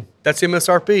 $19.99. That's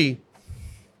MSRP.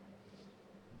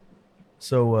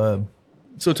 So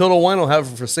Total Wine will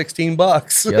have it for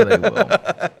 $16. yeah, they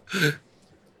will.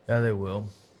 Yeah, they will.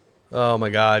 Oh my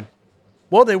God.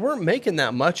 Well, they weren't making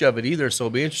that much of it either, so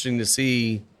it'll be interesting to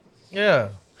see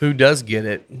who does get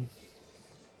it.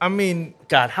 I mean,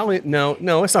 God, no,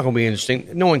 it's not going to be interesting.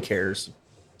 No one cares.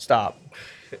 Stop.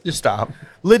 Just stop.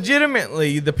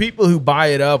 legitimately, the people who buy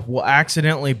it up will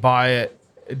accidentally buy it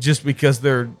just because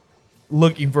they're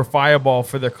looking for Fireball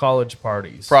for their college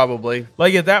parties. Probably.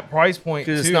 Like at that price point,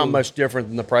 Because it's too, not much different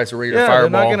than the price of regular Yeah, Fireball.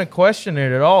 they're not going to question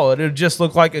it at all. It'll just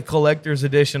look like a collector's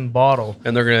edition bottle.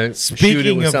 And they're going to shoot it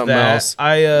Speaking with of something that, else.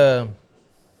 I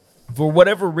for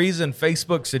whatever reason,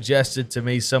 Facebook suggested to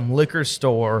me some liquor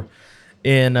store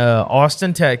in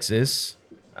Austin, Texas,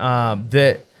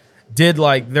 that did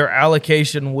like their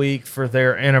allocation week for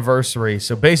their anniversary.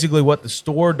 So basically, what the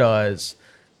store does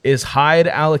is hide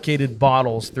allocated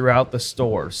bottles throughout the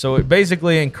store. So it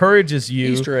basically encourages you.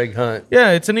 Easter egg hunt.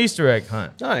 Yeah, it's an Easter egg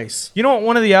hunt. Nice. You know what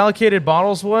one of the allocated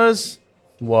bottles was?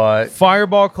 What?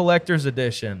 Fireball Collector's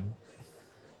Edition.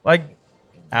 Like,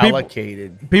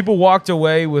 Allocated. people walked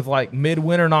away with like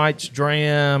Midwinter Nights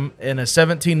Dram and a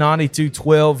 1792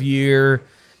 12 year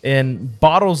and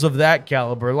bottles of that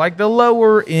caliber. Like the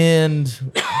lower end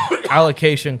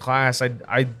allocation class,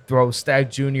 I'd throw Stag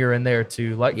Junior in there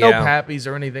too. Like no Yeah. Pappies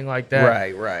or anything like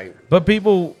that. Right. But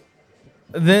people,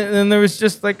 then there was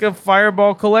just like a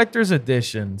Fireball Collector's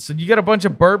Edition. So you got a bunch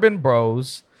of bourbon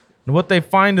bros, and what they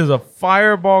find is a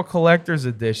Fireball Collector's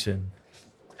Edition.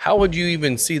 How would you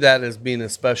even see that as being a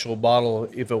special bottle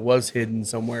if it was hidden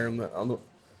somewhere?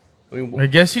 I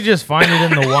guess you just find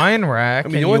it in the wine rack,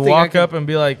 the and only you thing I walk could- up and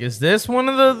be like, "Is this one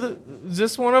of is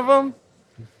this one of them?"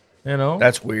 You know,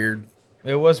 That's weird.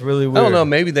 it was really weird. I don't know.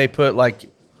 Maybe they put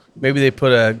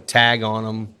a tag on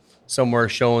them somewhere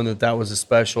showing that was a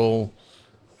special,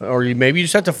 or maybe you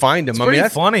just have to find them. It's pretty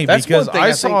funny that's because one thing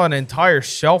I saw an entire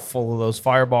shelf full of those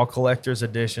Fireball Collector's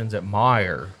Editions at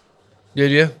Meijer.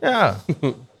 Did you? Yeah,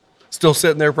 Still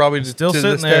sitting there, probably still to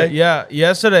sitting this there. day? Yeah,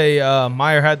 yesterday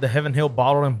Meijer had the Heaven Hill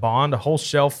Bottled and Bond, a whole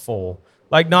shelf full,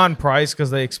 like non-price because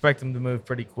they expect them to move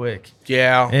pretty quick.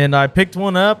 Yeah. And I picked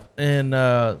one up and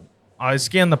I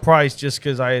scanned the price just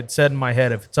because I had said in my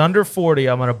head, if it's under 40,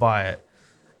 I'm going to buy it.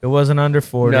 It wasn't under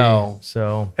 40. No.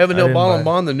 So Heaven I Hill didn't Bottle buy and it.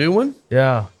 Bond, the new one?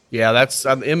 Yeah. Yeah, that's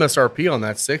MSRP on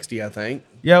that 60, I think.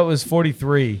 Yeah, it was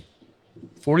 43.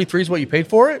 43 is what you paid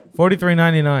for it?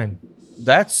 $43.99.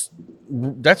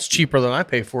 That's cheaper than I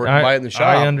pay for it to buy it in the shop.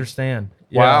 I understand.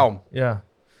 Yeah. Wow. Yeah.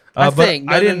 I but think.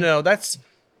 No, I didn't. No, that's.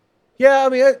 Yeah, I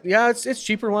mean, it's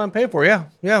cheaper than what I'm paying for. Yeah.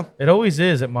 It always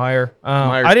is at Meijer.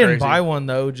 Meijer's I didn't crazy. buy one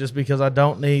though, just because I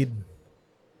don't need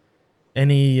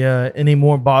any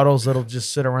more bottles that'll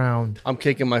just sit around. I'm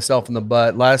kicking myself in the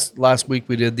butt. Last week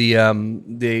we did the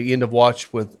end of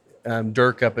watch with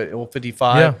Dirk up at Old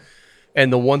 55, Yeah.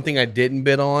 and the one thing I didn't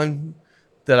bid on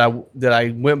that I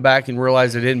went back and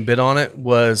realized I didn't bid on it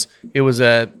was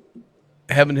a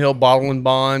Heaven Hill Bottle and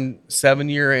Bond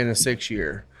 7-year and a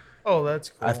 6-year. Oh, that's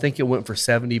cool. I think it went for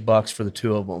 $70 for the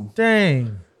two of them.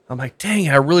 Dang. I'm like, dang,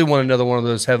 I really want another one of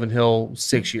those Heaven Hill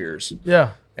 6 years.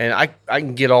 Yeah. And I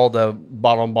can get all the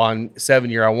Bottle and Bond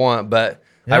 7-year I want, but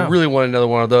I Yeah. really want another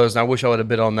one of those. And I wish I would have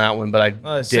bid on that one, but I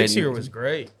didn't. 6-year was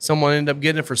great. Someone ended up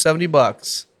getting it for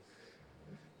 $70.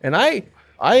 And I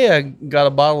got a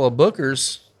bottle of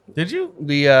Booker's, Did you?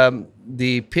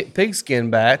 the pigskin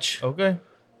batch. Okay.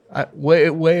 I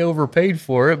way overpaid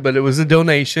for it, but it was a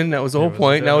donation. That was the whole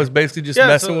point. And I was basically just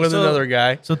messing with another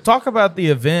guy. So talk about the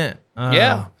event.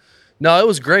 Yeah. No, it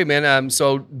was great, man.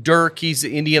 So Dirk, he's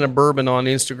the Indiana Bourbon on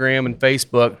Instagram and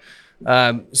Facebook.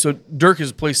 So Dirk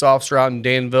is a police officer out in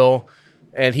Danville,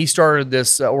 and he started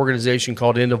this organization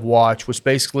called End of Watch, which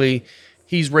basically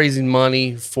he's raising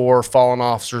money for fallen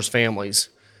officers' families.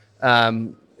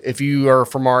 If you are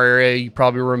from our area, you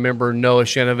probably remember Noah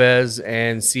Chenevez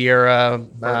and Sierra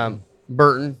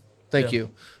Burton. Thank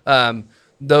you.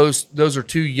 Those are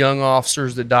two young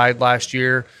officers that died last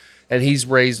year, and he's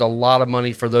raised a lot of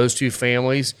money for those two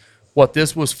families. What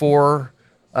this was for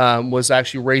was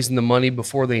actually raising the money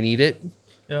before they need it.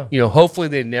 Yeah. You know, hopefully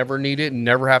they never need it and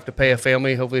never have to pay a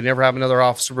family. Hopefully they never have another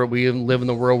officer, but we live in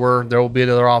the world where there will be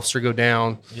another officer go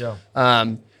down. Yeah.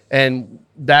 And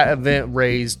that event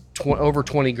raised over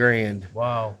 20 grand.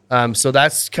 Wow. So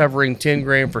that's covering 10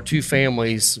 grand for two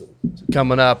families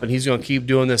coming up, and he's going to keep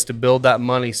doing this to build that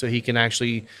money so he can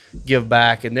actually give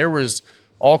back. And there was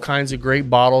all kinds of great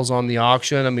bottles on the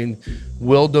auction. I mean,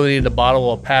 Will donated a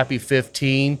bottle of Pappy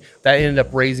 15 that ended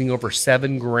up raising over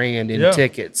 7 grand in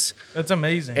tickets. That's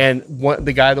amazing. And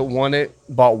the guy that won it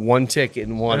bought one ticket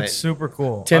and won That's it. super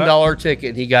cool. $10 ticket,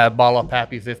 and he got a bottle of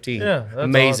Pappy 15. Yeah, that's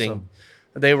amazing. Awesome.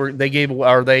 They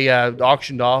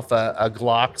auctioned off a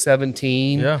Glock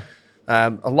 17. Yeah.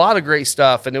 A lot of great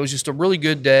stuff, and it was just a really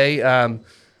good day.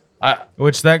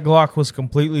 Which that Glock was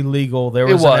completely legal. There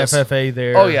was an FFA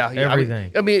there. Oh yeah,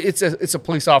 everything. I mean, it's a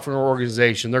police officer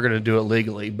organization. They're going to do it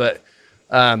legally, but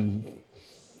I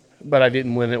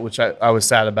didn't win it, which I was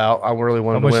sad about. I really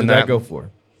wanted to win that. How much did that go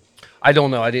for? I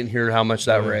don't know. I didn't hear how much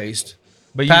that raised.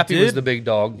 But Pappy was the big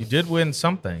dog. You did win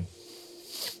something.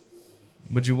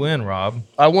 What'd you win, Rob?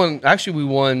 I won. Actually, we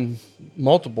won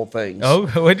multiple things. Oh,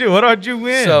 what did you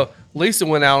win? So Lisa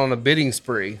went out on a bidding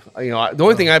spree. You know, the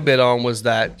only thing I bid on was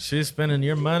that. She's spending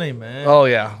your money, man. Oh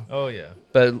yeah. Oh yeah.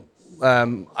 But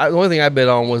the only thing I bid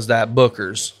on was that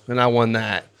Booker's, and I won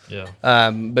that. Yeah.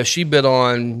 But she bid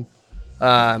on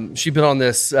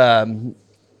this.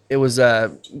 It was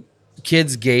a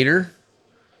kid's gator.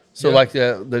 So like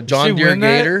the John Deere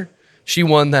Gator. She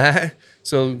won that.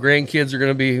 So grandkids are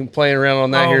going to be playing around on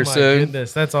that here soon. Oh my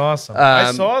goodness, that's awesome!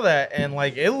 I saw that, and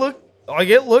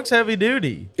it looks heavy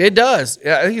duty. It does.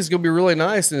 Yeah, I think it's going to be really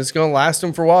nice, and it's going to last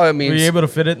them for a while. I mean, were you able to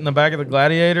fit it in the back of the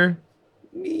Gladiator?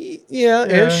 Yeah,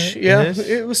 ish. Yeah, ish.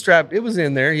 It was strapped. It was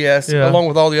in there. Yes, along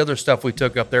with all the other stuff we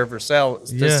took up there for sale.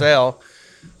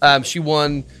 She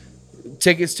won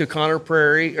tickets to Conner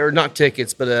Prairie, or not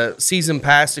tickets, but a season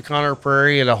pass to Conner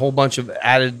Prairie and a whole bunch of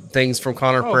added things from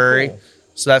Conner Prairie. Cool.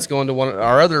 So that's going to one of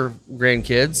our other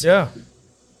grandkids. Yeah.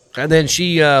 And then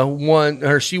she went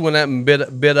up and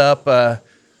bid up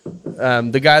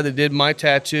the guy that did my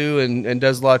tattoo and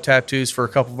does a lot of tattoos for a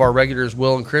couple of our regulars,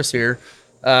 Will and Chris here.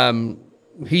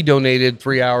 He donated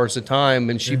 3 hours of time,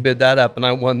 and she bid that up, and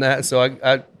I won that. So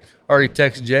I already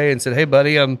texted Jay and said, "Hey,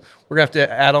 buddy, we're gonna have to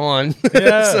add on."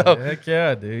 Yeah, heck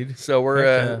yeah, dude.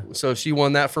 So so she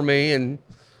won that for me, and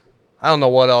I don't know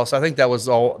what else. I think that was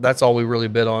all. That's all we really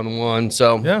bid on one.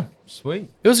 So yeah, sweet.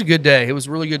 It was a good day. It was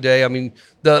a really good day. I mean,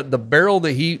 the barrel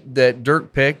that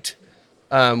Dirk picked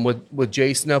with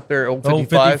Jason up there, old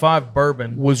 55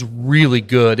 bourbon was really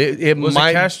good. It was it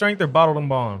cask strength or bottled and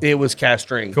bond? It was cask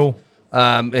strength. Cool.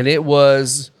 And it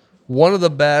was one of the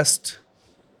best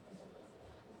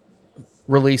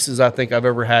releases I think I've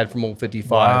ever had from Old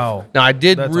 55. Wow. Now I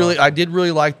did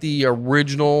really like the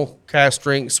original cask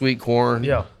strength sweet corn.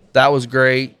 Yeah. That was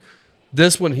great.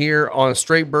 This one here on a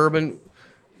straight bourbon,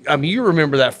 I mean, you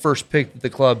remember that first pick that the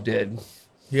club did.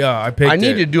 Yeah, I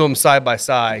need to do them side by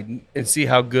side and see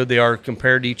how good they are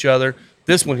compared to each other.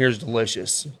 This one here is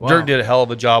delicious. Wow. Dirk did a hell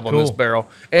of a job on this barrel.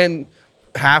 And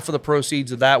half of the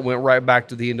proceeds of that went right back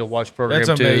to the End of Watch program.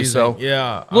 That's amazing. So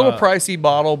yeah, a little pricey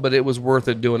bottle, but it was worth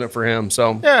it doing it for him.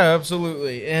 So yeah,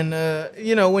 absolutely. And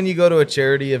when you go to a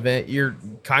charity event, you're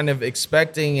kind of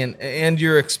expecting and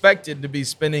you're expected to be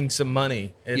spending some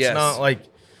money. It's not like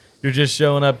you're just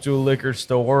showing up to a liquor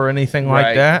store or anything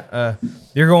like that.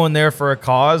 You're going there for a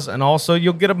cause, and also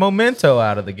you'll get a memento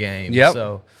out of the game. Yep.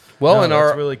 So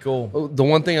that's really cool. The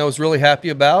one thing I was really happy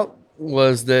about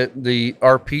was that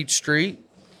our Peachtree,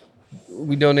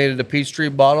 we donated a Peachtree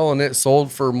bottle, and it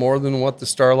sold for more than what the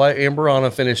Starlight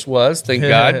Amberana finish was. Thank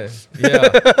God.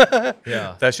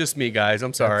 Yeah. That's just me, guys.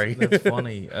 I'm sorry. That's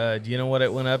funny. Do you know what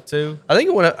it went up to? I think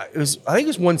it went up. I think it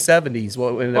was 170 is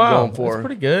what it ended up going for. That's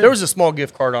pretty good. There was a small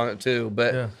gift card on it too,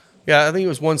 but I think it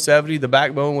was 170. The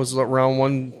backbone was around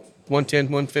 110,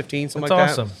 115, something like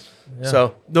that. That's awesome. Yeah.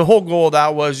 So the whole goal of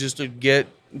that was just to get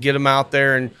him out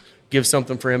there and give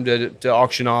something for him to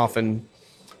auction off, and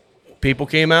people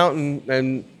came out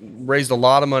and raised a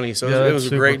lot of money. So Yeah, it that's was a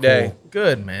super great day. cool.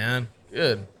 Good, man.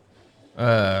 Good.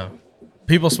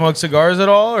 People smoke cigars at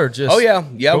all, or just? Oh yeah,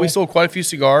 yeah. We Cool. sold quite a few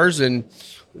cigars, and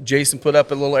Jason put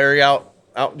up a little area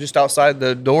out just outside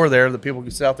the door there that people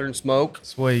could sit out there and smoke.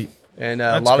 Sweet. And a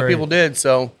That's lot great. of people did.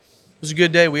 So it was a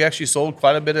good day. We actually sold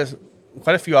quite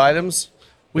a few items.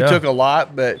 We Yeah. took a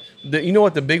lot, but you know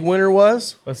what the big winner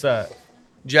was? What's that?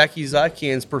 Jackie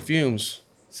Zycan's perfumes.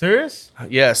 Serious?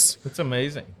 Yes. That's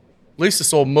amazing. Lisa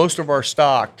sold most of our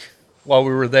stock while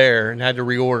we were there and had to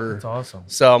reorder. That's awesome.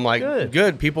 So I'm like, Good.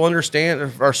 good. People are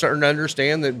starting to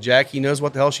understand that Jackie knows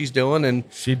what the hell she's doing, and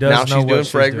She does now know she's what doing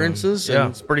she's doing. fragrances, Yeah.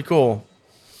 and it's pretty cool.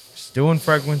 She's doing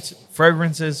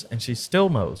fragrances, and she still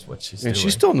knows what she's And doing.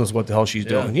 she still knows what the hell she's Yeah.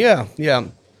 doing. Yeah, yeah.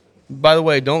 By the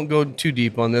way, don't go too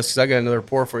deep on this because I got another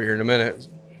pour for you here in a minute.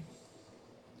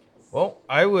 Well,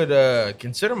 I would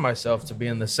consider myself to be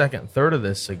in the second third of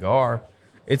this cigar.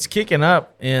 It's kicking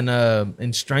up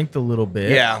in strength a little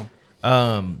bit. Yeah.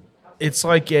 It's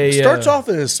like a Starts off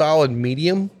as a solid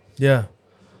medium, Yeah.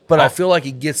 but I feel like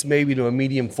it gets maybe to a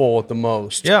medium full at the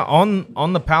most. Yeah,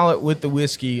 on the palate with the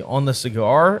whiskey on the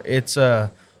cigar, it's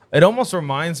it almost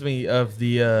reminds me of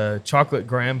the chocolate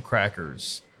graham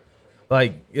crackers.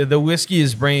 Like the whiskey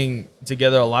is bringing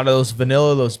together a lot of those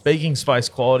vanilla, those baking spice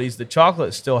qualities. The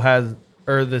chocolate still has,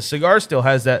 or the cigar still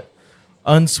has that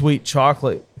unsweet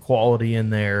chocolate quality in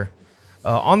there.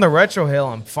 On the retrohale,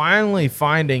 I'm finally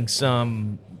finding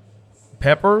some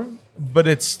pepper, but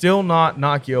it's still not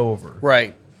knock you over.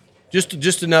 Right. Just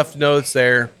enough to know it's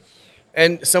there.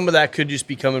 And some of that could just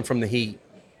be coming from the heat,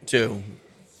 too.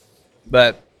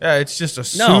 But, Yeah, it's just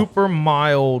a No. super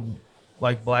mild,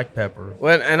 like black pepper.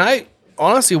 and I,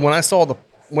 honestly,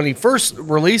 when he first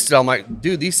released it, I'm like,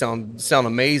 dude, these sound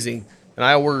amazing. And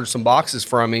I ordered some boxes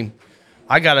from him.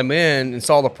 I got them in and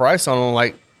saw the price on them. I'm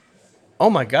like, oh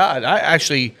my God. I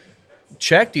actually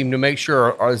checked him to make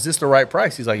sure, is this the right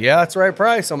price? He's like, yeah, that's the right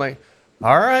price. I'm like,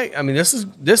 all right. I mean, this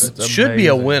That's should be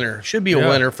a amazing. winner. Should be a Yeah.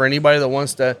 winner for anybody that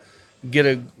wants to get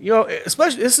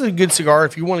especially this is a good cigar.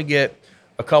 If you want to get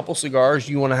a couple cigars,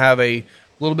 you want to have a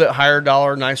little bit higher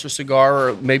dollar, nicer cigar,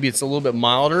 or maybe it's a little bit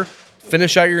milder.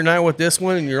 Finish out your night with this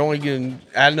one, and you're only going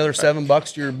to add another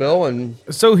 $7 to your bill. And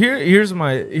So here's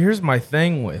my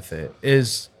thing with it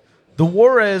is the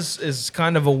Juarez is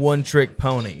kind of a one-trick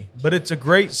pony, but it's a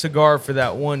great cigar for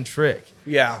that one trick.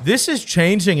 yeah, This is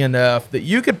changing enough that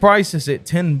you could price this at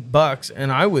 $10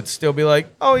 and I would still be like,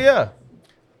 oh yeah.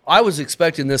 I was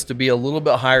expecting this to be a little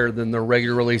bit higher than the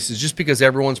regular releases, just because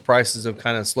everyone's prices have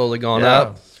kind of slowly gone Yeah.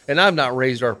 up. And I've not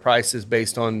raised our prices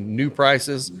based on new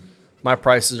prices. My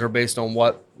prices are based on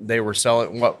what they were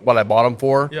selling, what I bought them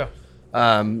for. Yeah.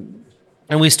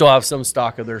 And we still have some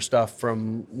stock of their stuff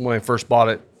from when I first bought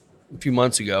it a few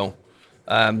months ago.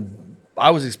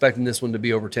 I was expecting this one to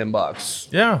be over $10.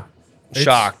 Yeah. It's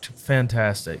Shocked.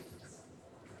 Fantastic.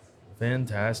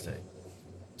 Fantastic.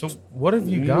 So what have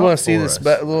you You got? want to see for this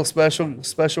us? little special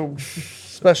for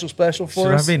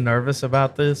Should us? I be nervous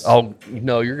about this? Oh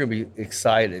no, you're gonna be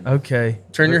excited. Okay.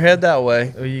 Turn your head that way.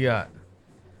 What you got?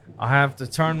 I have to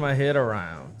turn my head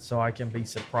around so I can be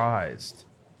surprised.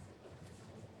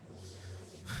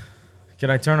 Can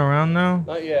I turn around now?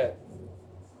 Not yet.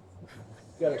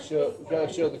 Gotta show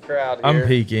the crowd here. I'm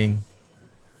peeking.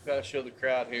 Gotta show the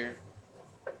crowd here.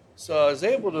 So I was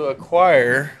able to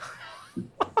acquire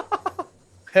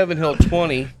Heaven Hill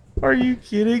 20 Are you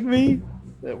kidding me?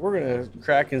 that we're gonna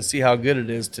crack and see how good it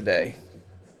is today.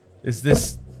 Is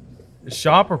this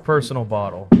shop or personal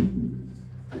bottle?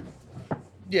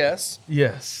 Yes.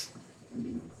 Yes.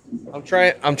 I'm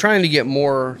trying to get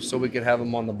more so we could have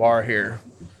them on the bar here.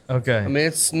 Okay. I mean,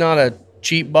 it's not a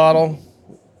cheap bottle.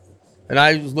 And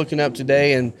I was looking up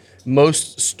today, and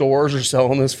most stores are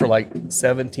selling this for like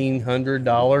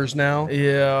 $1,700 now,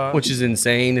 yeah. which is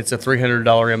insane. It's a $300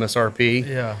 MSRP.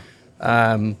 Yeah.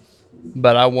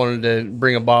 But I wanted to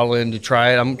bring a bottle in to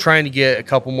try it. I'm trying to get a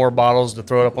couple more bottles to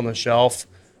throw it up on the shelf.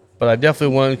 But I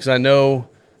definitely wanted, because I know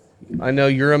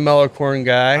you're a Mellocorn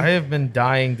guy. I have been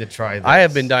dying to try this. I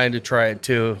have been dying to try it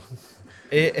too.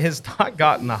 It has not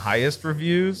gotten the highest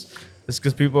reviews. It's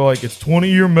because people are like, it's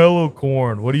 20-year mellow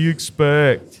corn. What do you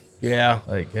expect? Yeah.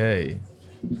 Like, hey.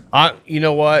 You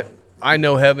know what? I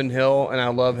know Heaven Hill, and I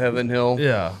love Heaven Hill.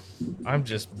 Yeah. I'm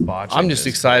just botching. I'm just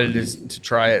this. excited to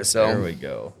try it. There So we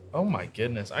go. Oh my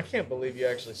goodness. I can't believe you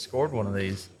actually scored one of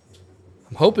these.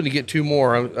 I'm hoping to get two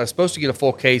more. I'm supposed to get a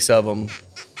full case of them.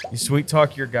 You sweet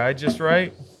talk your guy just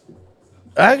right?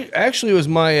 Actually, it was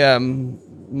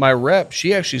my rep.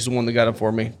 She actually is the one that got it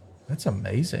for me. That's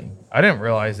amazing. I didn't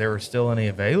realize there were still any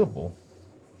available.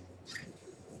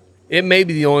 It may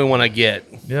be the only one I get.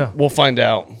 Yeah. We'll find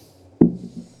out.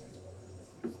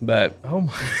 But Oh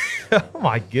my, oh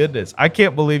my goodness! I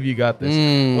can't believe you got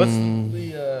this. What's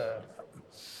the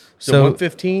so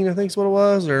 115, I think is what it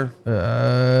was, or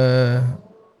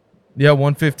yeah,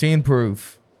 115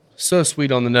 proof, so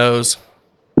sweet on the nose.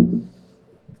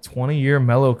 20-year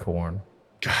mellow corn.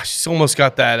 Gosh, it's almost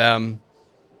got that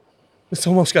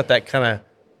kind of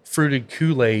fruited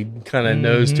Kool-Aid kind of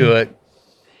nose to it.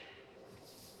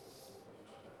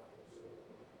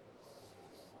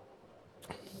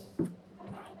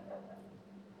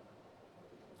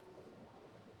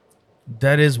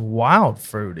 That is wild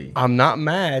fruity. I'm not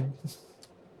mad.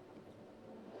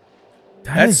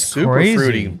 That's super crazy.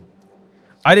 fruity.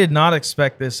 I did not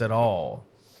expect this at all.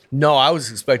 No, I was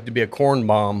expecting to be a corn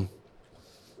bomb.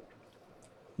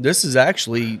 This is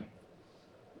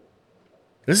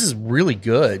really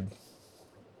good.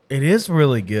 It is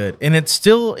really good, and it's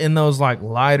still in those like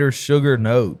lighter sugar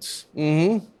notes.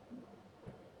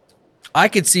 I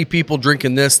could see people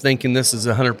drinking this thinking this is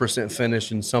 100%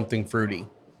 finished and something fruity.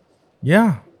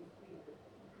 Yeah,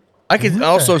 I could What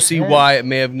also the see heck? why it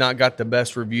may have not got the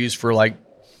best reviews for like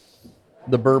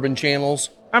the bourbon channels.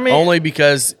 I mean, only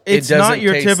because it's it doesn't not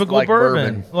your taste typical like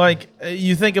bourbon. Like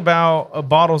you think about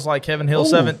bottles like Heaven Hill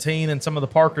 17 and some of the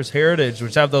Parker's Heritage,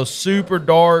 which have those super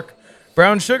dark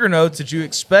brown sugar notes that you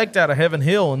expect out of Heaven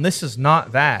Hill, and this is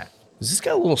not that. Does this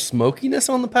got a little smokiness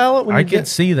on the palate? When I you can get?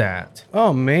 see that.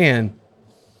 Oh man!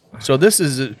 So this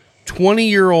is a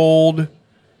 20-year-old,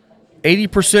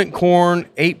 80% corn,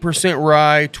 8%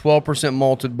 rye, 12%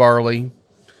 malted barley.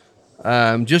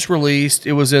 Just released.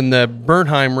 It was in the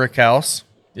Bernheim Rickhouse.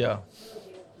 Yeah.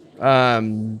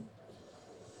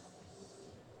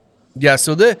 Yeah,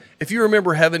 so if you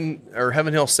remember Heaven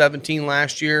Hill 17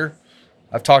 last year,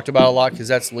 I've talked about it a lot because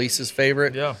that's Lisa's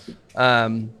favorite. Yeah.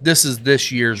 This is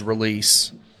this year's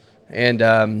release, and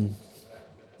I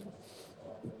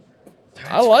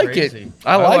like Crazy. it.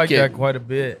 I like it. that quite a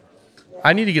bit.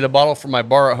 I need to get a bottle for my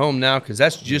bar at home now because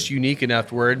that's just unique enough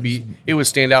to where it would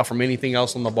stand out from anything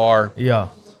else on the bar. Yeah.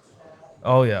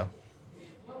 Oh yeah.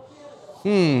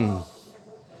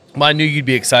 I knew you'd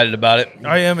be excited about it.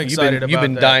 I am excited about You've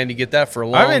been that. dying to get that for a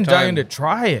long time. I've been dying to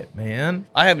try it, man.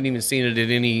 I haven't even seen it at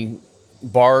any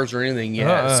bars or anything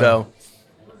yet.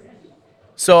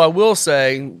 So I will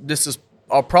say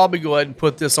I'll probably go ahead and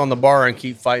put this on the bar and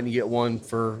keep fighting to get one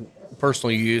for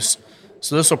personal use.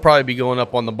 So this will probably be going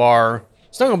up on the bar.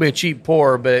 It's not going to be a cheap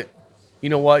pour, but you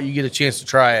know what? You get a chance to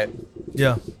try it.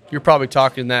 Yeah. You're probably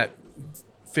talking that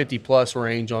 50 plus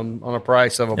range on a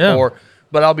price of a Yeah. pour.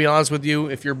 But I'll be honest with you,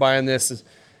 if you're buying this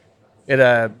at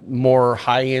a more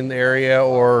high-end area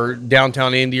or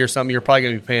downtown Indy or something, you're probably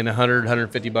going to be paying $100,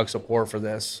 $150 a pour for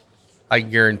this. I can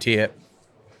guarantee it.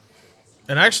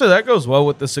 And actually that goes well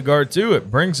with the cigar too. It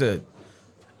brings a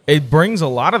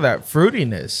lot of that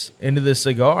fruitiness into the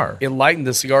cigar. It lightened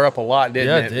the cigar up a lot,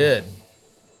 didn't it? It did.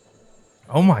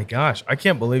 Oh my gosh. I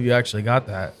can't believe you actually got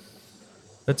that.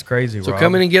 That's crazy, So Rob.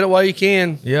 come in and get it while you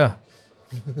can. Yeah.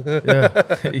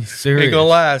 Yeah. He's serious. Ain't going to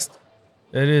last.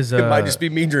 It is. It might just be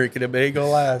me drinking it, but it ain't going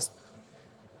to last.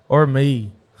 Or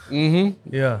me.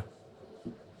 Mm-hmm. Yeah.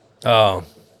 Oh,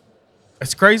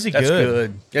 It's crazy that's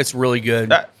good. good. It's really good.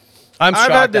 That- I'm I've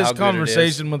shocked had at this how good it is.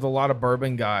 conversation with a lot of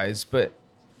bourbon guys, but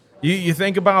you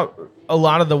think about a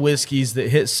lot of the whiskeys that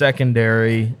hit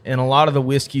secondary and a lot of the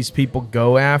whiskeys people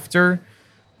go after.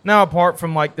 Now, apart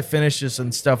from like the finishes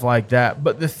and stuff like that,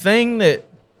 but the thing that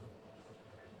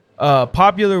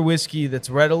popular whiskey that's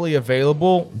readily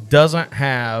available doesn't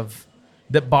have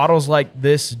that bottles like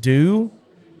this do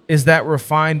is that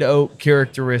refined oak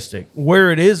characteristic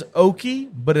where it is oaky,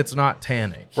 but it's not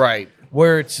tannic. Right.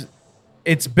 Where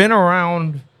it's been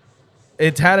around,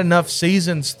 it's had enough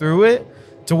seasons through it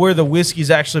to where the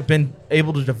whiskey's actually been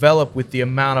able to develop with the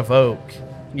amount of oak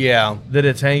Yeah. that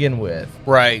it's hanging with.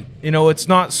 Right. You know, it's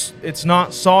not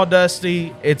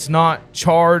sawdusty, it's not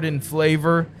charred in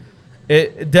flavor.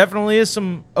 It definitely is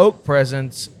some oak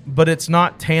presence, but it's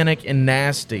not tannic and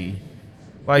nasty.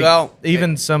 Like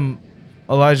even some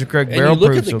Elijah Craig And barrel you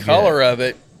look at proofs the will color get. of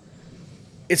it.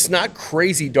 It's not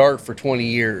crazy dark for 20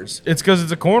 years, It's because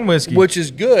it's a corn whiskey. which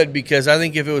is good because I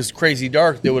think if it was crazy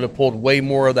dark, they would have pulled way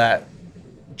more of that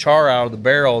char out of the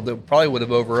barrel that probably would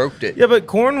have over oaked it. Yeah, but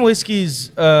corn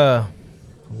whiskeys,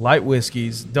 light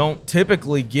whiskeys, don't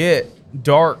typically get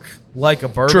dark like a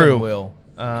bourbon True. will.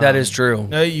 That is true.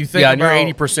 You think Yeah, and about,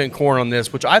 you're 80% corn on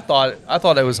this, which I thought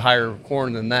it was higher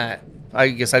corn than that. I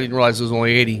guess I didn't realize it was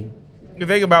only 80. You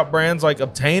think about brands like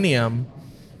Obtainium,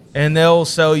 and they'll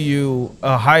sell you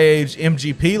a high-aged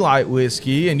MGP light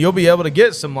whiskey, and you'll be able to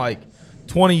get some like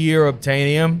 20-year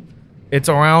Obtainium. It's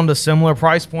around a similar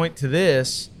price point to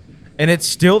this, and it's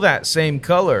still that same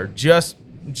color, just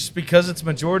just because it's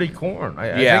majority corn.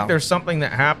 I Yeah. think there's something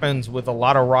that happens with a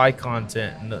lot of rye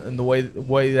content and the way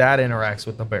that interacts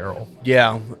with the barrel.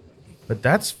 Yeah. But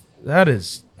that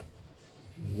is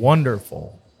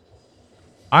wonderful.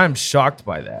 I'm shocked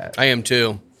by that. I am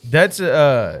too.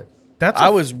 I I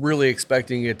was really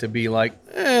expecting it to be like,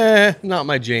 not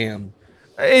my jam.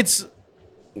 It's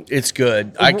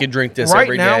good. I could drink this right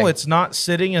every day. now. It's not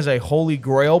sitting as a holy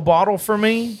grail bottle for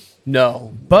me.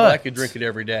 No, but I could drink it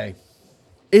every day.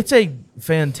 It's a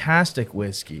fantastic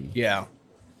whiskey. Yeah.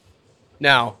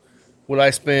 Now, would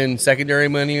I spend secondary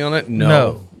money on it?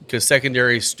 No. Because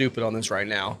secondary is stupid on this right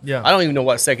now. Yeah. I don't even know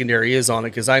what secondary is on it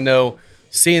because I know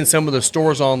seeing some of the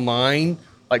stores online,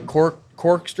 like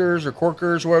Corksters or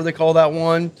Corkers, whatever they call that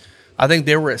one, I think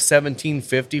they were at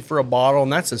 $17.50 for a bottle,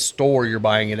 and that's a store you're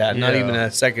buying it at, not even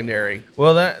a secondary.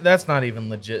 Well, that's not even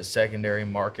legit secondary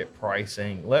market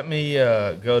pricing. Let me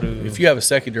go to... If you have a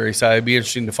secondary side, it'd be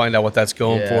interesting to find out what that's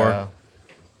going for.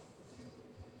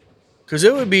 Because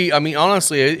it would be, I mean,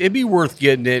 honestly, it'd be worth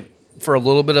getting it for a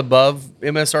little bit above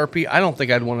MSRP. I don't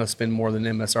think I'd want to spend more than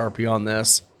MSRP on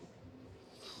this.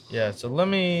 Yeah, so let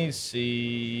me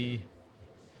see.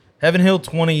 Heaven Hill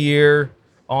 20-year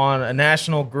on a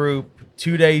national group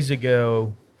 2 days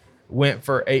ago went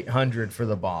for $800 for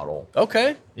the bottle.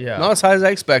 Okay. Yeah. Not as high as I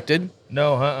expected.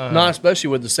 No, Not especially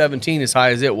with the 17 as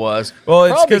high as it was. Well,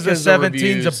 it's because the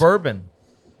 17's a bourbon.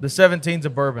 The 17's a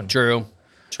bourbon. True.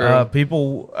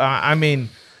 People, I mean,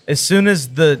 as soon as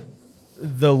the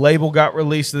label got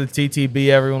released to the TTB,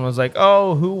 everyone was like,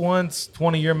 "Oh, who wants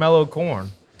 20-year mellow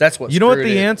corn?" That's what. You know what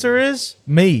the answer is?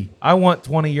 Me. I want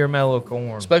 20-year mellow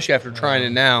corn, especially after trying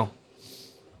it now.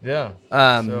 Yeah.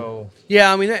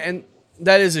 Yeah, I mean, and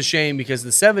that is a shame because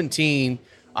the 17,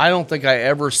 I don't think I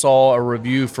ever saw a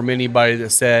review from anybody that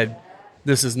said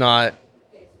this is not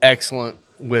excellent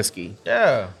whiskey.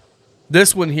 Yeah.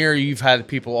 This one here, you've had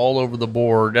people all over the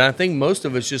board, and I think most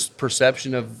of it's just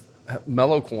perception of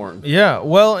mellow corn. Yeah.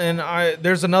 Well, and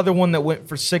there's another one that went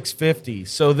for $650,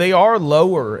 so they are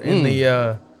lower in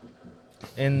the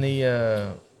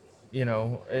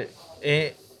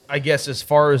I guess as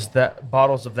far as that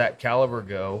bottles of that caliber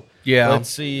go. Yeah. Let's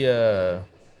see. Heaven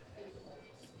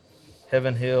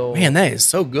Hill. Man, that is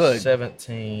so good.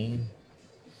 17.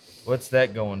 What's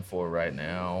that going for right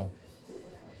now?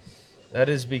 That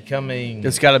is becoming.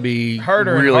 It's got to be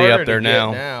harder really and harder up there to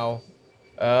now.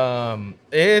 Get now.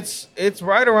 It's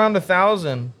right around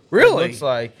 1,000. Really? It looks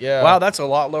like, yeah. Wow, that's a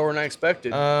lot lower than I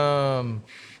expected.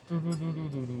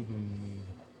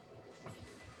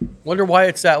 Wonder why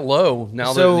it's that low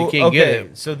now that you can't get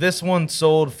it. So this one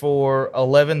sold for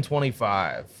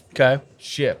 $11.25. Okay.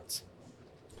 Shipped.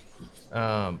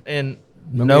 And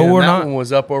we're not. That one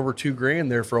was up over $2,000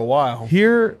 there for a while.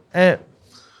 Here at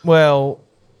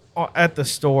the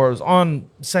stores on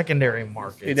secondary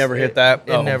markets. It never hit that?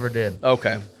 It never did.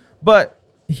 Okay. But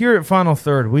here at Final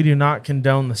Third, we do not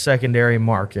condone the secondary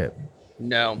market.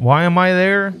 No. Why am I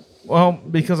there? Well,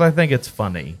 because I think it's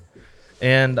funny.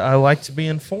 And I like to be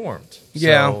informed.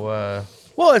 Yeah. So,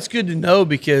 well, it's good to know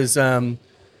because, when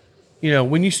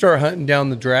you start hunting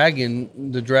down the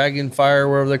dragon fire,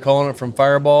 whatever they're calling it, from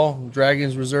Fireball,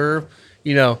 Dragon's Reserve,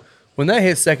 when that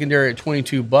hits secondary at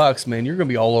 $22, man, you're going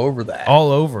to be all over that.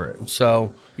 All over it.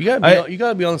 So you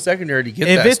gotta be on the secondary to get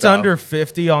that. If it's stuff. under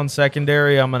 50 on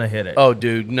secondary, I'm going to hit it. Oh,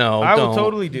 dude, no. I will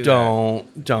totally do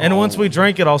that. Don't. And once we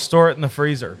drink it, I'll store it in the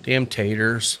freezer. Damn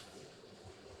taters.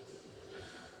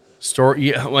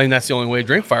 Yeah, well, and that's the only way to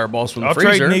drink Fireballs from the freezer.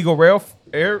 I'll trade an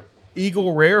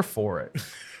Eagle Rare for it.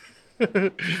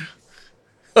 I'm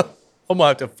gonna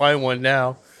have to find one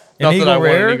now. An Eagle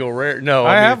Rare? Want an Eagle Rare. No,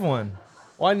 I have one.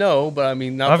 Well, I know, but I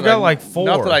mean, I've got like 4.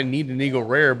 Not that I need an Eagle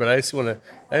Rare, but I just want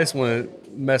to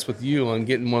mess with you on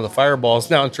getting one of the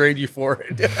Fireballs now and trade you for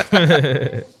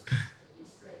it.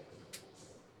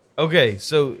 Okay,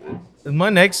 so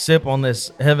my next sip on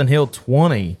this Heaven Hill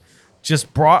 20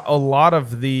 just brought a lot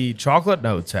of the chocolate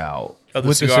notes out of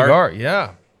with the cigar.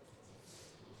 Yeah,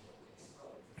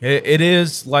 it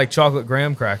is like chocolate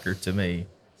graham cracker to me.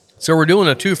 So we're doing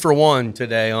a 2-for-1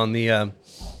 today on the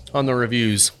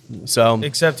reviews. So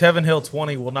except Heaven Hill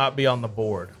 20 will not be on the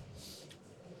board.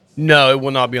 No, it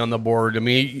will not be on the board. I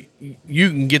mean, you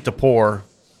can get the pour,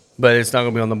 but it's not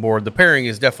going to be on the board. The pairing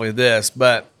is definitely this,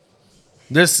 but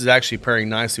this is actually pairing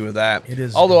nicely with that. It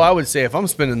is. Although I would say if I'm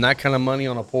spending that kind of money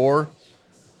on a pour,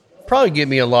 probably get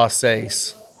me a Los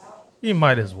Seis. You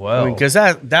might as well. Because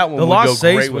that one would go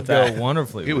great with that. Go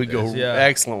wonderfully. It would go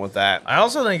excellent with that. I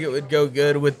also think it would go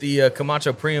good with the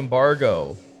Camacho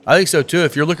pre-embargo. I think so too.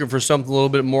 If you're looking for something a little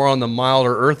bit more on the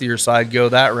milder, earthier side, go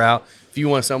that route. If you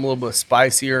want something a little bit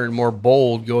spicier and more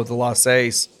bold, go with the Los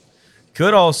Seis.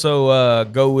 Could also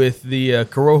go with the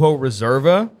Corojo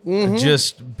Reserva.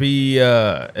 Just be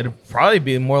it'd probably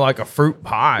be more like a fruit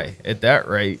pie at that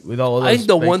rate with all of those. I think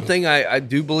the one bacon. thing I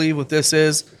do believe with this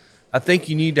is, I think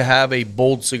you need to have a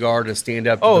bold cigar to stand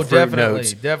up to the fruit definitely,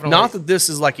 notes. definitely. Not that this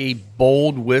is like a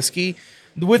bold whiskey,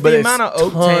 with but the it's amount of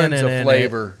oak tons tannin of in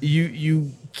flavor. it,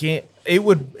 you can't. It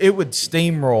would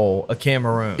steamroll a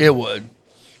Cameroon. It would,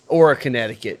 or a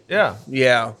Connecticut. Yeah.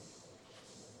 Yeah.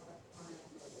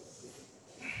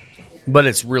 But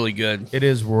it's really good. It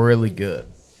is really good.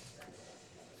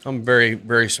 I'm very,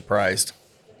 very surprised.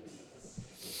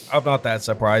 I'm not that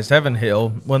surprised. Heaven Hill,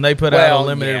 when they put out a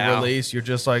limited release, you're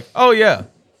just like, oh yeah,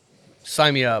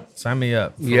 Sign me up. sign me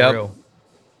up for Yep. real.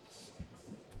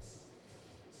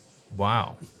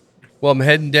 Wow. Well, I'm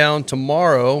heading down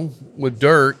tomorrow with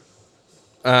Dirk.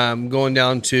 Going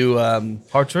down to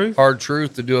Hard truth. Hard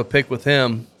Truth to do a pick with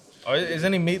him.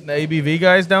 Isn't he meeting the ABV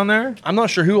guys down there? I'm not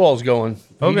sure who all's going.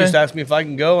 He Okay. just asked me if I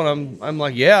can go, and I'm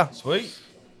like, yeah. Sweet.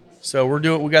 So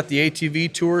we got the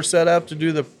ATV tour set up to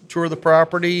do the tour of the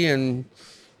property, and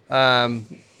gonna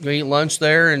eat lunch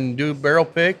there and do a barrel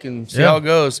pick and see how it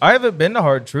goes. I haven't been to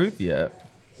Hard Truth yet.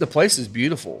 The place is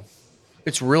beautiful.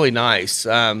 It's really nice.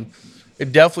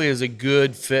 It definitely is a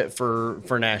good fit for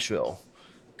Nashville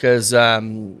because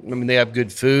they have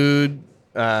good food.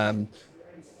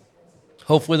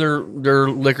 Hopefully their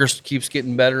liquor keeps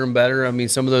getting better and better. I mean,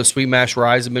 some of those sweet mash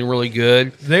ryes have been really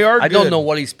good. They are. I don't good. know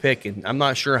what he's picking. I'm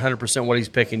not sure 100% what he's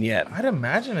picking yet. I'd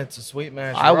imagine it's a sweet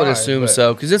mash. I would rye, assume but-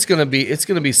 so because it's gonna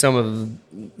be some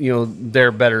of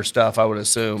their better stuff. I would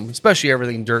assume, especially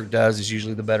everything Dirk does is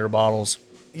usually the better bottles.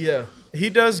 Yeah, he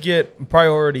does get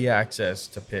priority access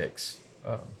to picks.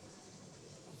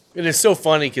 It is so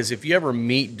funny because if you ever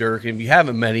meet Dirk and if you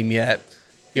haven't met him yet,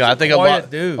 I think a quiet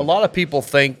dude. lot of people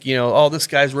think oh, this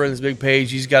guy's running this big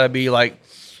page. He's got to be like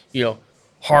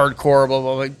hardcore. Blah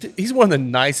blah blah. He's one of the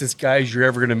nicest guys you're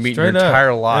ever going to meet in Straight your up.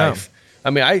 entire life. I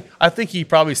mean, I think he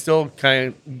probably still kind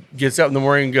of gets up in the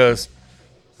morning and goes,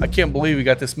 I can't believe we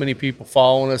got this many people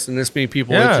following us and this many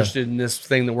people interested in this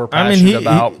thing that we're passionate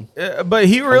about. But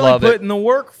he really love put it. in the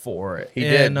work for it. He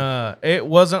did. And it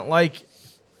wasn't like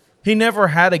he never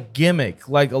had a gimmick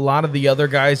like a lot of the other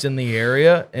guys in the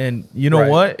area. And you know Right.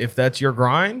 what? If that's your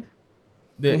grind,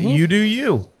 then you do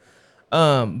you.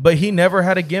 But he never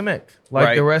had a gimmick like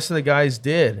Right. the rest of the guys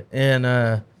did.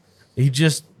 And he's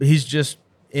just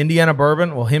Indiana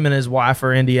bourbon. Well, him and his wife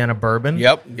are Indiana bourbon.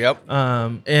 Yep.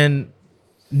 And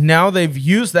now they've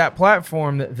used that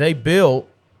platform that they built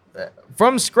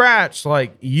from scratch,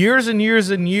 like years and years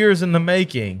and years in the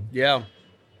making, Yeah.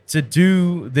 to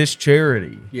do this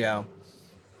charity. Yeah.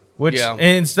 Which Yeah. and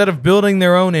instead of building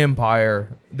their own empire,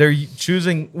 they're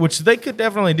choosing, which they could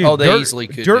definitely do. Oh, they easily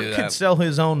could Dirk do that. could sell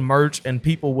his own merch and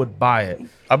people would buy it.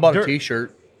 I bought Dirk- a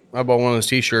T-shirt. I bought one of those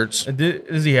T-shirts.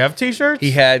 Does he have T-shirts?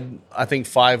 He had, I think,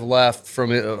 5 left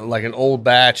from like an old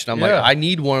batch, and I'm like, Yeah. I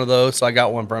need one of those, so I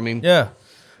got one from him. Yeah.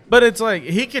 But it's like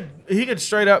he could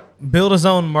straight up build his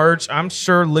own merch. I'm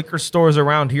sure liquor stores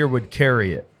around here would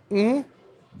carry it. Mm-hmm.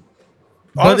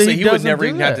 But Honestly, he would doesn't never do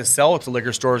even have that. to sell it to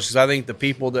liquor stores because I think the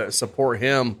people that support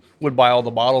him would buy all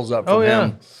the bottles up from Oh, yeah.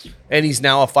 him. And he's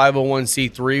now a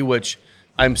 501c3, which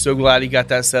I'm so glad he got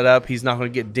that set up. He's not going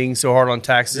to get dinged so hard on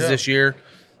taxes Yeah. this year.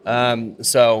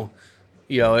 So,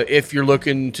 if you're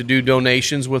looking to do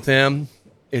donations with him,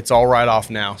 it's all right off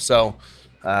now. So,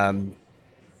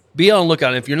 be on the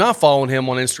lookout. If you're not following him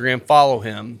on Instagram, follow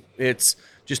him. It's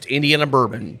just Indiana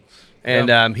Bourbon.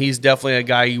 And he's definitely a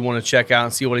guy you want to check out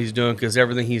and see what he's doing because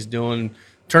everything he's doing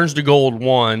turns to gold,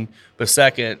 one. But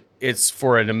second, it's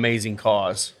for an amazing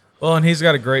cause. Well, and he's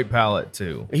got a great palate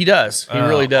too. He does. He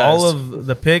really does. All of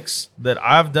the picks that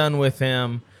I've done with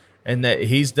him and that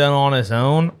he's done on his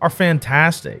own are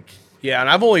fantastic. Yeah, and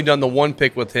I've only done the one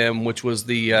pick with him, which was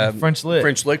the French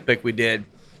lick pick we did.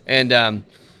 And,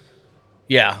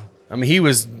 he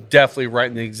was definitely right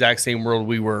in the exact same world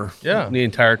we were the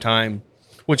entire time,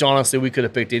 which honestly, we could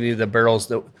have picked any of the barrels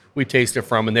that we tasted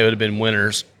from, and they would have been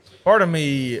winners. Part of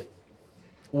me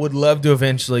would love to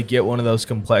eventually get one of those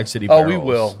complexity Oh, barrels. we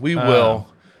will. We will.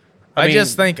 I mean,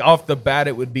 just think off the bat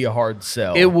it would be a hard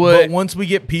sell. It would. But once we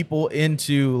get people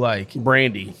into like,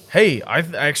 brandy. hey, I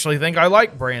actually think I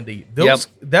like brandy.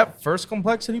 That first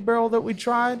complexity barrel that we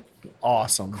tried,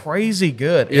 Awesome. crazy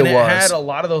good. It And it was. had a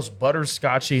lot of those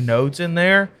butterscotchy notes in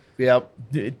there. Yep.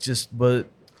 But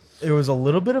there was a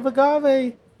little bit of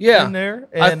agave Yeah. in there.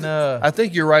 And I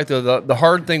think you're right, though. The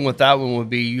hard thing with that one would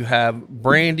be you have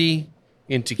brandy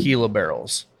and tequila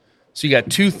barrels. So you got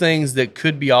two things that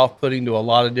could be off-putting to a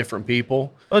lot of different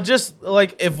people. well, just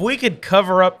like if we could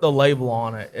cover up the label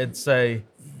on it and say,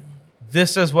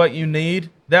 this is what you need,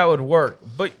 that would work.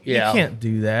 But Yeah. you can't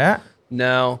do that.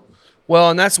 No. Well,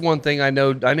 and that's one thing I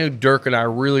know Dirk and I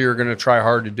really are going to try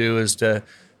hard to do is to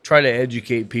try to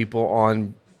educate people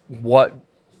on what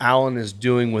Alan is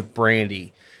doing with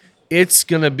brandy. It's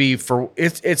going to be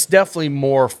it's definitely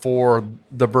more for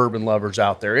the bourbon lovers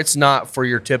out there. It's not for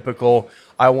your typical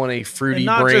I want a fruity And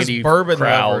not brandy just bourbon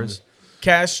crowd. lovers,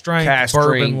 cash strength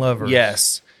bourbon lovers.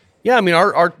 Yes. Yeah, I mean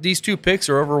our these two picks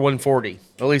are over 140.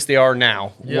 At least they are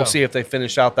now. Yeah. We'll see if they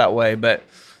finish out that way, but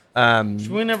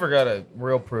We never got a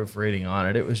real proofreading on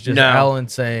it. It was just No. Alan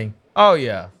saying, "Oh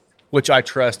yeah, which I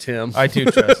trust him. I do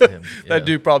trust him." Yeah. That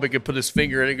dude probably could put his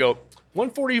finger in and go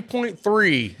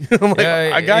 140.3. I'm like,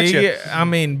 Yeah, I got you. I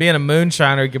mean, being a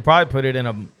moonshiner, you could probably put it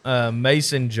in a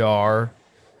mason jar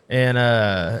and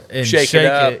Shake it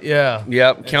up. Yeah.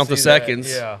 Yep. And Count the see that.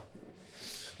 seconds. Yeah.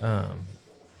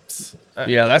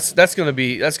 Yeah, that's gonna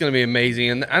be amazing.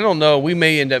 And I don't know, we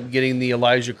may end up getting the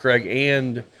Elijah Craig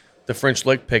and the French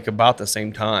Lick pick about the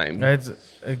same time. That's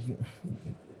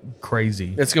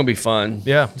crazy. It's gonna be fun.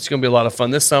 Yeah. It's gonna be a lot of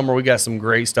fun. This summer we got some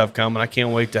great stuff coming. I can't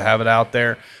wait to have it out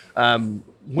there.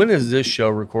 When is this show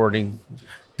recording?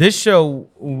 This show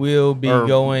will be Or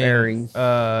going airing.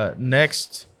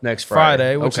 Next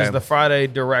Friday. which Okay. is the Friday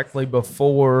directly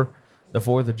before the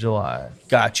 4th of July.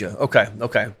 Gotcha. Okay.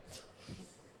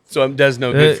 So it does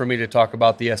no good for me to talk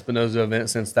about the Espinosa event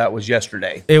since that was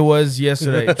yesterday. It was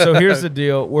yesterday. So here's the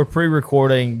deal. We're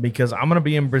pre-recording because I'm going to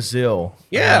be in Brazil.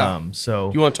 Yeah.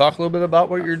 So You want to talk a little bit about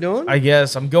what you're doing? I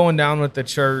guess I'm going down with the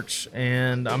church,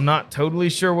 and I'm not totally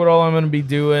sure what all I'm going to be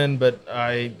doing, but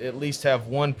I at least have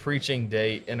one preaching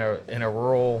date in a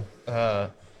rural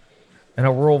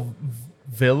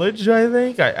village. I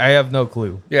think I have no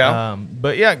clue. Yeah.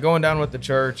 But yeah, going down with the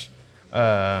church,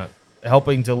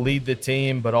 helping to lead the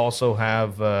team, but also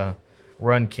have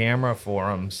run camera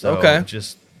for them. So Okay.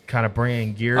 just kind of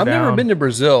bringing gear I've down. never been to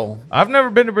Brazil. I've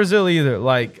never been to Brazil either.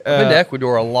 Like I've been to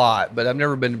Ecuador a lot, but I've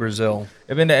never been to Brazil.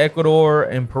 I've been to Ecuador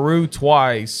and Peru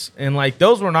twice, and like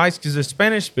those were nice because they're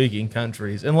Spanish-speaking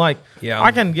countries, and like Yeah.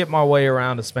 I can get my way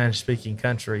around a Spanish-speaking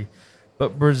country,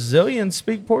 but Brazilians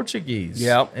speak Portuguese.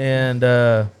 Yep. and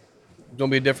It's gonna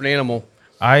be a different animal.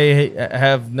 I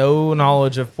have no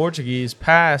knowledge of Portuguese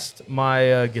past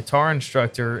my guitar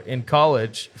instructor in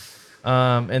college,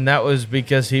 and that was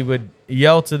because he would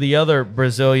yell to the other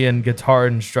Brazilian guitar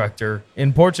instructor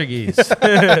in Portuguese.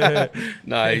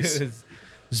 Nice. It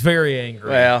was very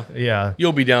angry. Well, yeah.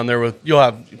 You'll be down there you'll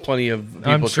have plenty of people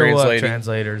I'm sure we'll have translating.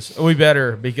 translators. We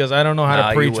better, because I don't know how Nah,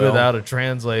 to you preach will. without a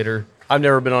translator. I've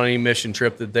never been on any mission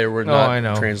trip that they were Oh, not I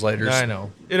know. translators. I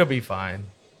know. It'll be fine.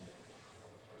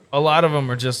 A lot of them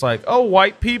are just like, oh,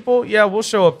 white people? Yeah, we'll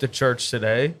show up to church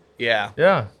today. Yeah.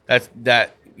 Yeah.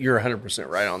 That you're 100%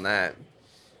 right on that.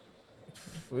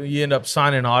 You end up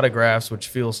signing autographs, which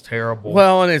feels terrible.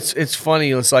 Well, and it's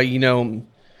funny. It's like,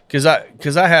 because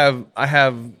I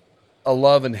have a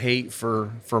love and hate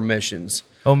for missions.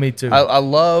 Oh, me too. I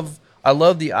love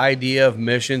the idea of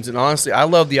missions, and honestly, I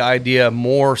love the idea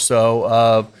more so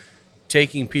of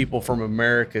taking people from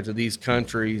America to these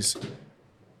countries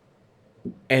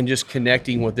and just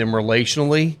connecting with them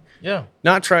relationally. yeah.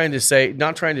 Not trying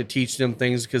to teach them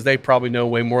things, because they probably know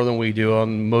way more than we do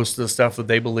on most of the stuff that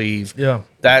they believe. Yeah.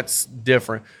 That's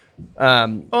different. Oh,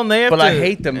 and they have But to, I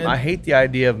hate them. and- I hate the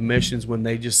idea of missions when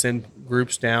they just send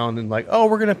groups down and like, oh,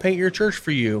 we're going to paint your church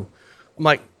for you. I'm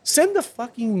like, send the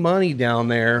fucking money down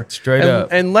there Straight up.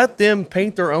 and let them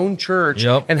paint their own church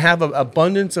Yep. and have an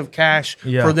abundance of cash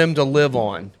Yeah. for them to live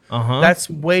on. Uh-huh. That's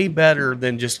way better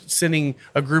than just sending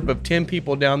a group of 10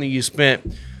 people down that you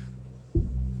spent,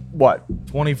 what,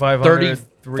 2,500,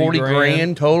 30, 40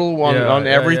 grand total on, Yeah, on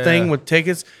yeah, everything yeah. with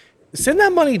tickets. Send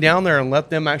that money down there and let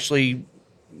them actually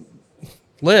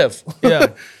live. Yeah.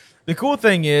 The cool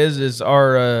thing is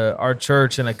our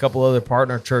church and a couple other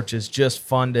partner churches just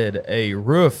funded a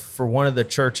roof for one of the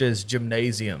church's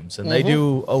gymnasiums, and they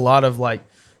do a lot of like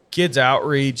kids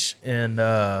outreach and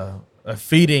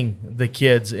feeding the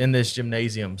kids in this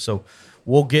gymnasium. So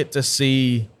we'll get to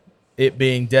see it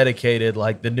being dedicated,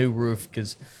 like the new roof,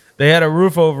 because they had a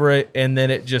roof over it and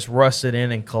then it just rusted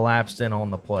in and collapsed in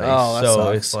on the place. Oh, that so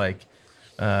sucks. it's like.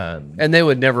 And they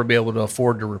would never be able to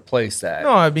afford to replace that. No,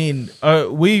 I mean,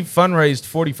 we fundraised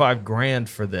 45 grand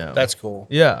for them. That's cool.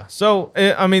 Yeah. So,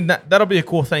 I mean, that'll be a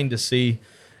cool thing to see.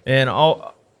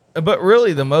 But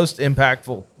really the most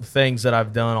impactful things that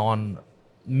I've done on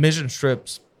mission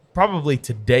trips probably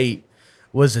to date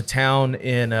was a town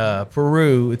in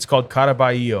Peru. It's called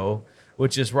Caraballo,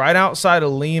 which is right outside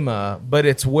of Lima, but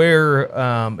it's where,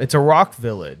 it's a rock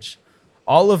village.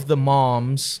 all of the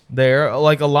moms there,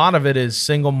 like a lot of it is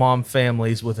single mom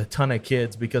families with a ton of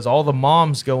kids because all the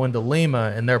moms go into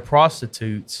Lima and they're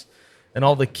prostitutes, and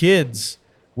all the kids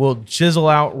will chisel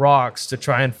out rocks to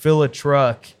try and fill a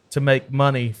truck to make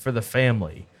money for the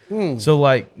family. So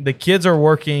like the kids are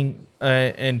working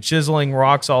and chiseling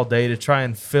rocks all day to try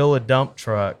and fill a dump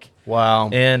truck. Wow.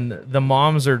 And the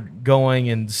moms are going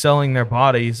and selling their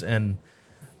bodies and,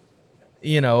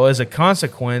 as a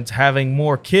consequence, having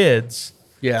more kids.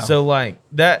 Yeah. So like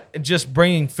that, just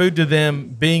bringing food to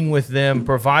them, being with them,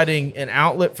 providing an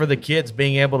outlet for the kids,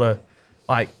 being able to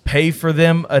like pay for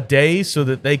them a day so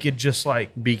that they could just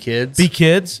like be kids.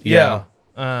 Yeah.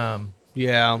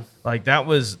 Yeah. Like that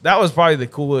was probably the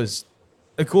coolest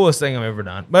thing I've ever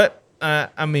done. But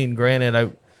I mean,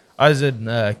 granted, I was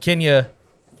in Kenya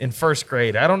in first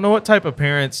grade. I don't know what type of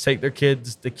parents take their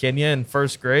kids to Kenya in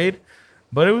first grade,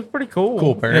 but it was pretty cool.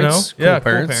 Cool parents. Cool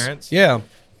parents. Yeah.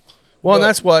 Well, and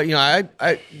that's what I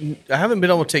haven't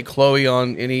been able to take Chloe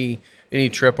on any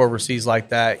trip overseas like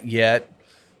that yet.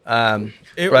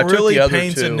 It really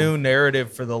paints a new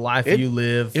narrative for the life you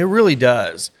live. It really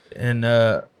does. And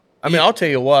I mean, I'll tell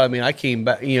you what. I mean, I came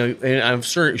back, and I'm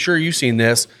sure you've seen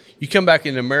this. You come back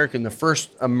in America, and the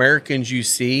first Americans you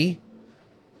see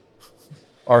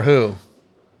are who?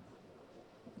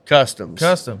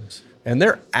 Customs. And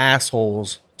they're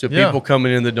assholes to people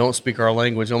coming in that don't speak our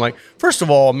language. I'm like, first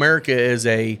of all, America is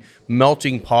a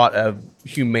melting pot of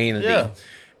humanity. Yeah.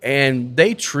 And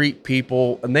they treat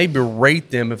people and they berate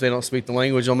them if they don't speak the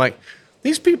language. I'm like,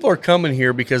 these people are coming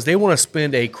here because they want to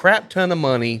spend a crap ton of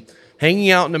money hanging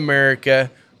out in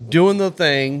America, doing the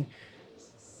thing,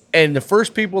 and the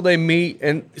first people they meet,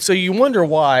 and so you wonder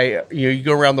why, you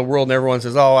go around the world and everyone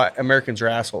says, oh, Americans are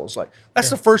assholes. Like, that's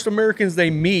the first Americans they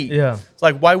meet. Yeah. It's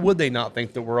like, why would they not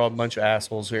think that we're all a bunch of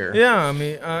assholes here? Yeah, I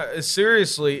mean,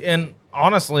 seriously, and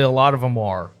honestly, a lot of them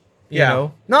are. You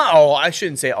know? Not all. I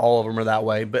shouldn't say all of them are that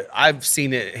way, but I've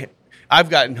seen it. I've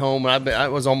gotten home and I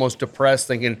was almost depressed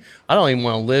thinking, I don't even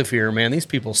want to live here, man. These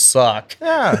people suck.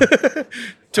 Yeah.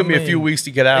 Took me a few weeks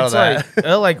to get out of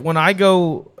that. Like when I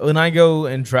go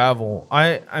and travel,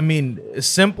 I mean,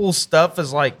 simple stuff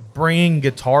is like bringing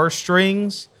guitar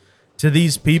strings to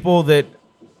these people that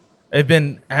have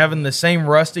been having the same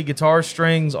rusty guitar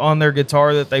strings on their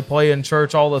guitar that they play in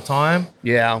church all the time.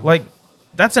 Yeah. Like,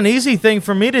 that's an easy thing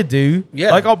for me to do.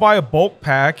 Yeah. Like, I'll buy a bulk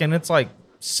pack and it's like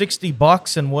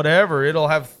 $60 and whatever. It'll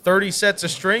have 30 sets of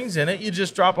strings in it. You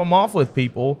just drop them off with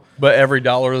people. But every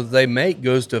dollar that they make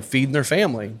goes to feeding their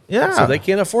family. Yeah. So they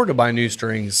can't afford to buy new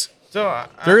strings. So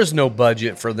there is no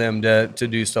budget for them to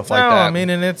do stuff like that. I mean,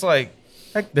 and it's like,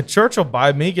 heck, the church will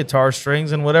buy me guitar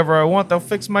strings and whatever I want, they'll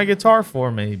fix my guitar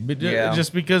for me.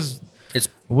 Just because it's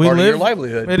part of your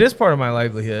livelihood. It is part of my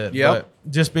livelihood. Yep.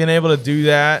 But just being able to do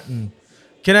that and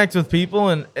connect with people,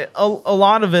 and a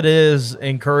lot of it is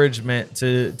encouragement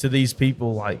to these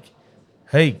people, like,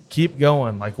 hey, keep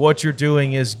going, like what you're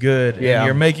doing is good, and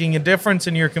you're making a difference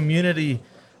in your community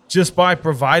just by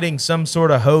providing some sort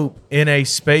of hope in a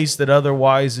space that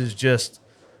otherwise is just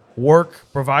work,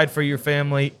 provide for your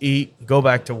family, eat, go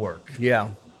back to work.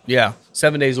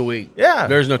 7 days a week.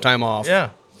 There's no time off.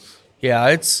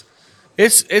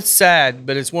 It's sad,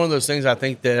 but it's one of those things I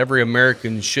think that every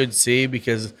American should see,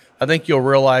 because I think you'll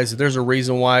realize that there's a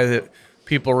reason why that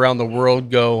people around the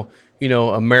world go,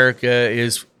 America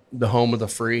is the home of the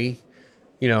free.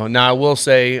 Now I will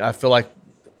say, I feel like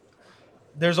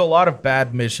there's a lot of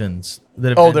bad missions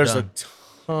that have been done. A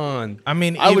ton. I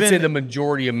mean, I would say the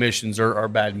majority of missions are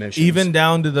bad missions. Even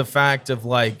down to the fact of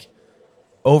like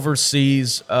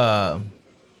overseas,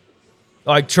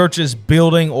 like churches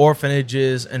building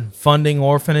orphanages and funding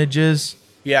orphanages.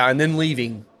 Yeah, and then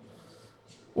leaving.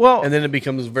 Well, and then it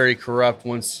becomes very corrupt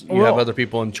once you have other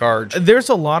people in charge. There's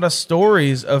a lot of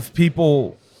stories of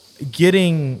people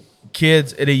getting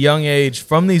kids at a young age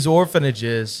from these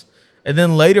orphanages, and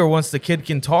then later, once the kid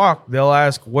can talk, they'll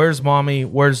ask, where's mommy,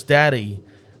 where's daddy?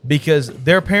 Because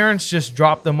their parents just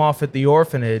dropped them off at the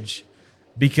orphanage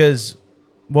because,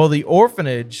 well, the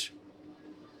orphanage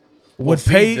would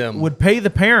pay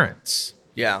the parents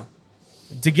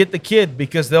to get the kid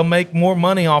because they'll make more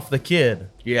money off the kid.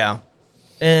 Yeah.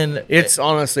 And it's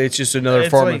honestly, it's just another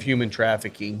form of human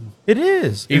trafficking. It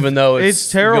is. Even though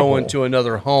it's terrible. Going to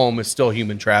another home, it's still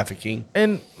human trafficking.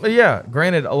 And yeah,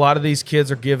 granted, a lot of these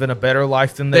kids are given a better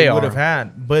life than they would have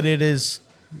had, but it is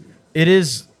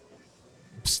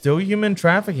still human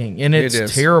trafficking, and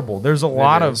it's terrible. There's a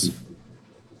lot of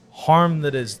harm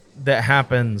that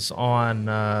happens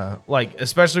on like,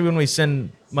 especially when we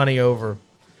send money over.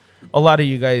 a lot of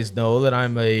you guys know that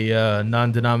I'm a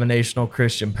non-denominational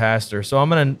Christian pastor, so I'm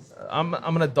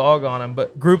gonna dog on them.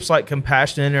 But groups like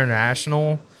Compassion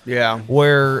International, Yeah.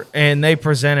 and they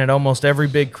present at almost every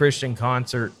big Christian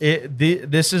concert.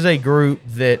 This is a group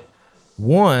that,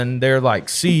 one, they're like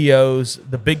CEOs,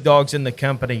 the big dogs in the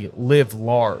company live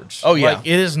large. Oh, yeah. Like,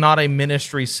 it is not a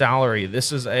ministry salary.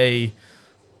 This is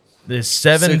this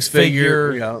seven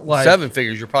figure, Yeah. like, 7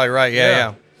 figures. You're probably right. Yeah.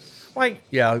 Yeah. like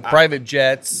Yeah. Private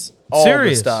jets. All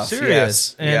serious the stuff. serious,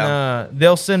 Yes. and Yeah.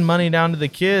 they'll send money down to the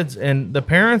kids, and the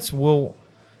parents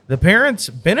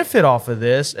benefit off of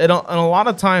this, and a lot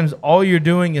of times all you're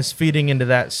doing is feeding into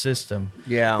that system.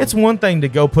 Yeah. It's one thing to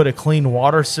go put a clean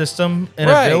water system in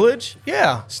Right. a village,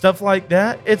 Yeah. stuff like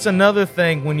that. It's another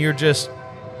thing when you're just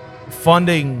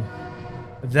funding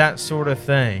that sort of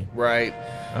thing. Right.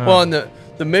 Well, and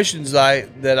the missions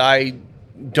that I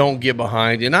don't get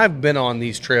behind, and I've been on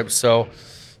these trips, so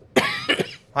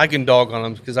I can dog on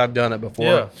them because I've done it before.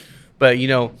 Yeah. But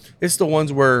it's the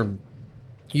ones where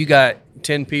you got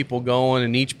 10 people going,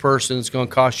 and each person's going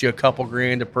to cost you a couple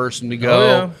grand a person to go. Oh,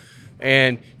 yeah.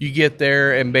 And you get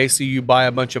there, and basically you buy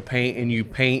a bunch of paint, and you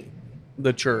paint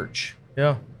the church,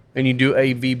 Yeah. and you do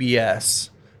a VBS,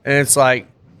 and it's like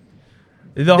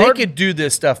The they hard, could do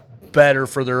this stuff better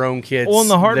for their own kids. well, and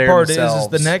the hard part is themselves.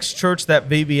 the next church that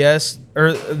VBS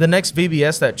or the next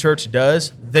VBS that church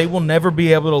does, they will never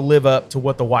be able to live up to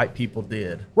what the white people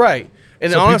did. Right.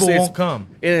 And So honestly, people it's- won't come.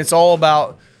 And it's all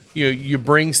about, you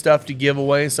bring stuff to give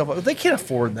away and stuff like that. They can't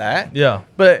afford that. Yeah.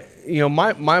 But,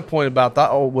 my point about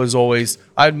that was always,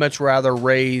 I'd much rather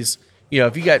raise,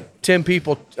 if you got 10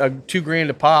 people, $2,000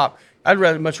 a pop, I'd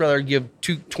much rather give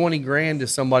 20 grand to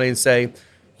somebody and say,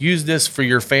 use this for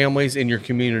your families and your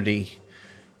community.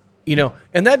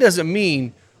 And that doesn't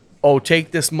mean,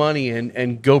 take this money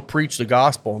and go preach the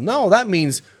gospel. No, that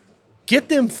means get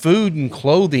them food and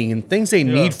clothing and things they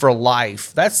need for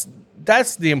life. That's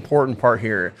the important part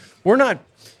here. We're not,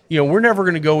 we're never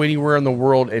going to go anywhere in the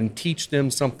world and teach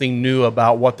them something new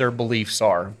about what their beliefs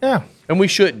are. Yeah. And we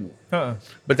shouldn't. Uh-uh.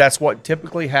 But that's what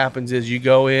typically happens is you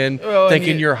go in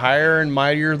thinking you're higher and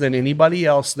mightier than anybody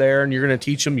else there, and you're going to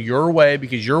teach them your way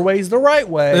because your way is the right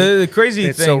way. The crazy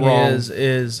It's so thing wrong.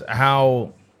 is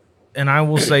how, and I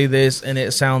will say this, and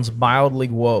it sounds mildly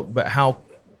woke, but how,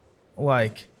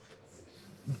 like,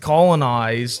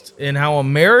 colonized and how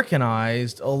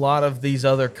Americanized a lot of these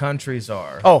other countries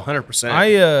are. Oh, 100%.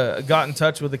 I got in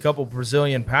touch with a couple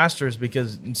Brazilian pastors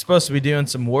because I'm supposed to be doing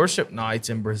some worship nights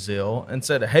in Brazil, and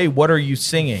said, "Hey, what are you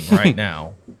singing right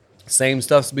now?" Same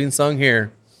stuff's being sung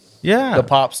here. Yeah. The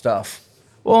pop stuff.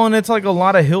 Well, and it's like a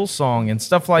lot of Hillsong and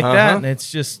stuff like that, Uh-huh. and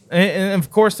it's just, and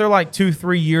of course they're like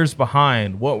 2-3 years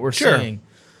behind what we're Sure. seeing,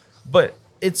 but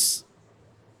it's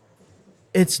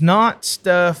not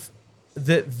stuff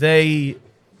that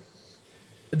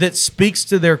speaks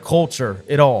to their culture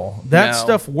at all. That No.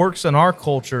 stuff works in our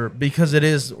culture because it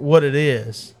is what it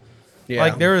is. Yeah.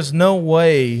 Like, there is no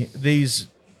way these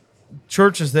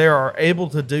churches there are able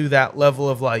to do that level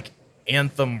of like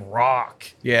anthem rock.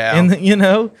 Yeah. And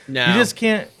No. you just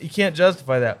can't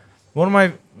justify that. One of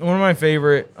my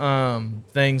favorite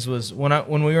things was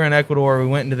when we were in Ecuador, we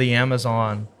went into the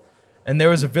Amazon, and there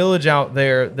was a village out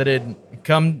there that had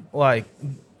come, like,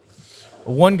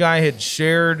 one guy had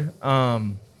shared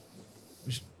the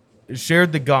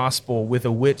gospel with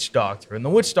a witch doctor, and the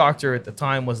witch doctor at the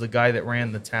time was the guy that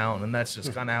ran the town, and that's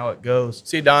just kind of how it goes.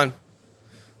 See, Don.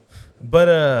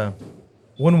 But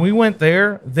when we went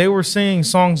there, they were singing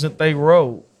songs that they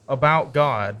wrote about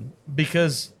God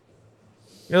because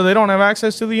they don't have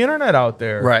access to the internet out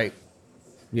there. Right.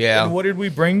 Yeah. And what did we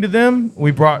bring to them?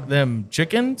 We brought them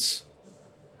chickens,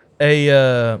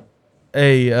 a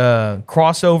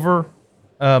crossover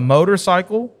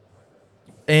motorcycle,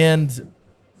 and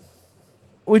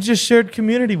we just shared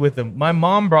community with them. My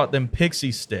mom brought them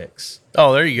pixie sticks.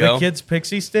 Oh, there you go. The kids'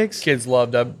 pixie sticks. Kids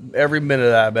loved every minute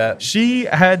of that, I bet. She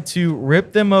had to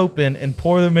rip them open and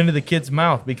pour them into the kid's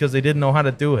mouth because they didn't know how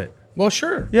to do it. Well,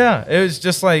 sure. Yeah, it was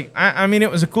just like, I mean,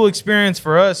 it was a cool experience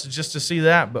for us just to see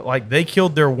that. But like, they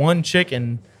killed their one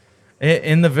chicken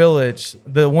in the village,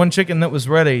 the one chicken that was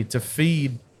ready to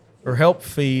feed or help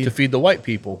feed To feed the white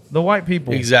people. the white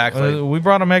people. Exactly. We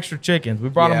brought them extra chickens. We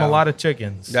brought them Yeah. a lot of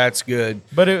chickens. That's good.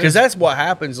 But it was- because that's what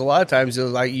happens a lot of times is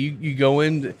like you go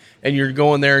in and you're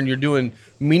going there and you're doing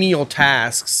menial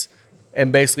tasks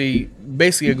and basically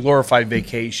a glorified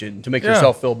vacation to make Yeah.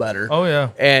 yourself feel better. Oh, yeah.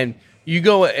 And you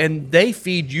go and they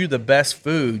feed you the best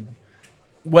food,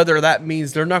 whether that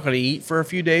means they're not going to eat for a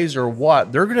few days or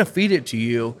what. They're going to feed it to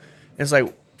you. And it's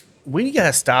like, we got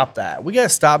to stop that. We got to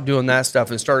stop doing that stuff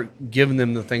and start giving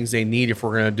them the things they need if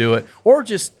we're going to do it. Or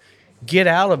just, get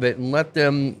out of it and let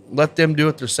them do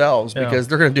it themselves, Yeah. because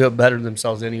they're going to do it better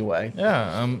themselves anyway.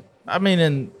 Yeah. I mean,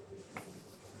 and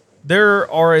there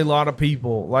are a lot of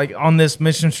people like on this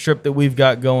mission trip that we've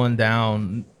got going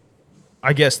down.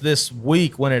 I guess this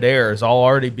week when it airs, I'll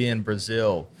already be in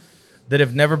Brazil, that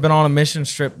have never been on a mission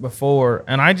trip before.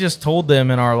 And I just told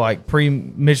them in our like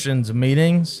pre-missions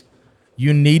meetings,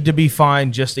 you need to be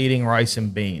fine just eating rice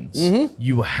and beans.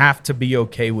 You have to be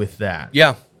okay with that.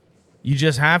 Yeah. You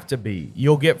just have to be.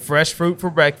 You'll get fresh fruit for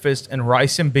breakfast and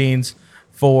rice and beans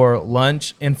for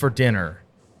lunch and for dinner.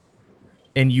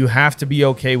 And you have to be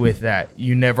okay with that.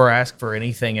 You never ask for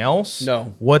anything else.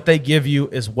 No. What they give you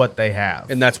is what they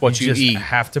have. And that's what you just eat.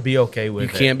 have to be okay with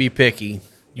You it. can't be picky.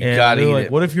 You And got to they're eat like,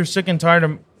 it. what if you're sick and tired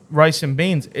of rice and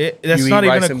beans? That's You not eat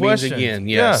even rice a and question. beans again,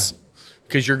 yes.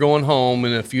 Because you're going home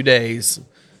in a few days.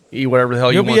 Eat whatever the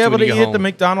hell You'll you want be able when to you eat get at the home.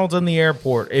 McDonald's in the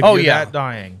airport if Oh, you're yeah. that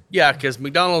dying. Yeah, because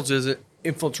McDonald's is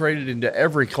infiltrated into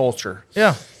every culture.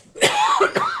 Yeah.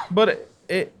 But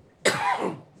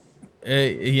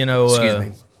you know, Excuse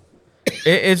me.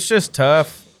 it's just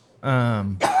tough.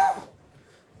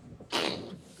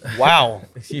 Wow.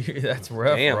 That's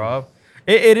rough, Damn. Rob.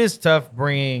 It is tough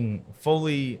bringing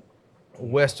fully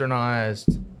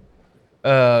westernized,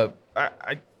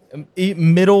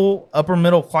 upper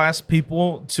middle class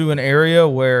people to an area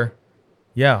where,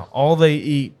 yeah, all they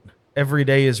eat every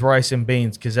day is rice and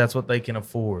beans because that's what they can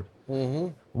afford. Mm-hmm.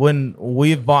 When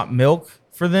we've bought milk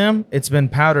for them, it's been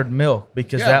powdered milk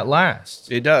because Yeah. that lasts.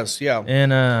 It does, yeah.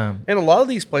 And And a lot of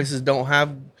these places don't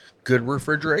have good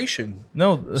refrigeration.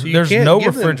 no, So you there's can't no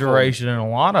give them refrigeration in a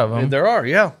lot of them. And there are,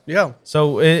 yeah, yeah.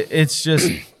 So it's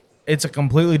just it's a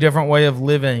completely different way of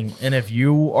living. And if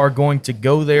you are going to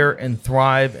go there and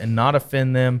thrive and not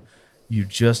offend them, you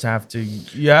just have to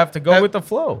go with the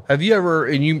flow. Have you ever,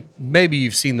 and maybe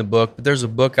you've seen the book, but there's a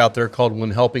book out there called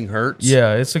When Helping Hurts.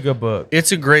 Yeah, it's a good book.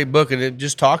 It's a great book, and it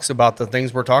just talks about the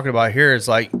things we're talking about here. It's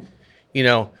like, you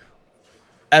know,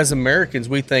 as Americans,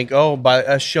 we think, oh, by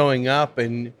us showing up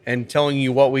and telling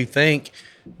you what we think,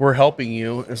 we're helping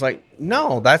you. It's like,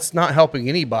 no, that's not helping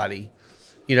anybody.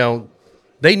 You know,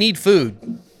 they need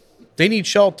food. They need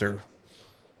shelter.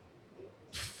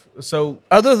 So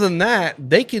Other than that,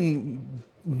 they can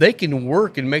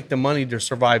work and make the money to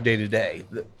survive day to day.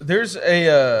 there's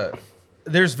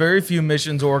very few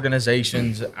missions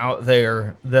organizations out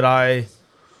there that I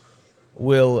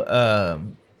will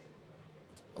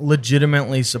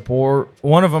legitimately support.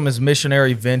 One of them is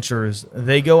Missionary Ventures.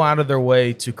 They go out of their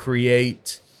way to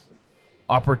create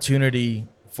opportunity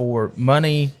for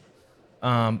money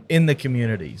in the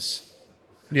communities.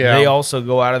 Yeah. They also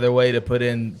go out of their way to put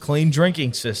in clean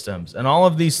drinking systems and all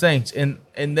of these things. And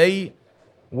they,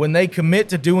 when they commit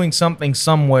to doing something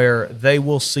somewhere, they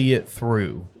will see it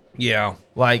through. Yeah.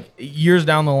 Like years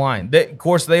down the line. Of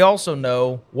course, they also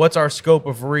know what's our scope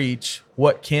of reach.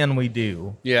 What can we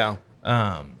do? Yeah.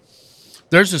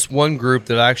 There's this one group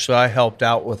that actually I helped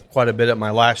out with quite a bit at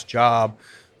my last job.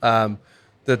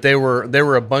 That they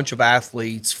were a bunch of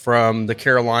athletes from the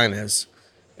Carolinas,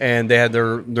 and they had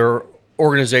their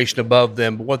organization above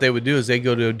them. But what they would do is they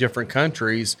go to different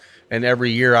countries, and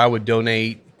every year I would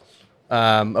donate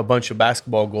a bunch of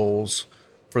basketball goals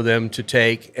for them to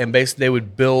take, and basically they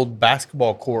would build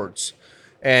basketball courts.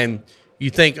 And you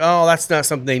think, oh, that's not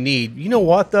something they need. You know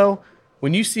what though?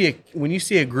 When you see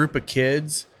a group of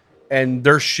kids and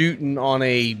they're shooting on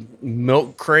a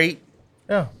milk crate,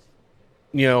 Yeah.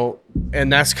 you know,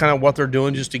 and that's kind of what they're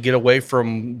doing just to get away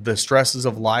from the stresses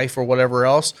of life or whatever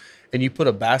else, and you put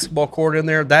a basketball court in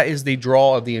there, that is the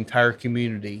draw of the entire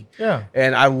community. Yeah.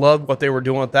 And I loved what they were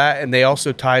doing with that. And they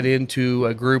also tied into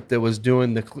a group that was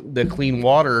doing the clean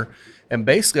water. And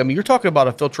basically, I mean, you're talking about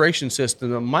a filtration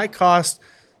system that might cost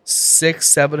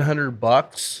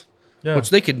 $600-700, Yeah. which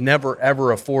they could never,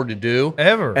 ever afford to do.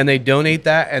 Ever. And they donate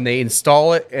that and they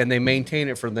install it and they maintain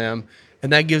it for them.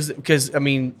 And that gives, because, I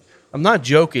mean, I'm not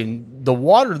joking. The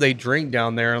water they drink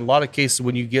down there, in a lot of cases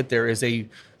when you get there, is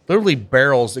literally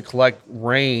barrels that collect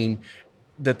rain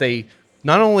that they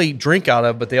not only drink out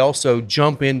of, but they also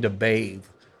jump in to bathe.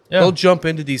 Yeah. They'll jump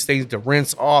into these things to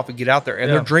rinse off and get out there, and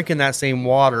Yeah. they're drinking that same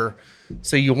water.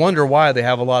 So you wonder why they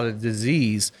have a lot of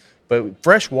disease. But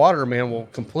fresh water, man, will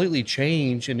completely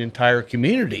change an entire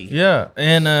community. Yeah.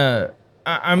 And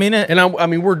I mean, I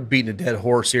mean, we're beating a dead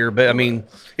horse here, but I mean,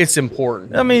 it's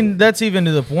important. I mean, that's even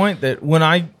to the point that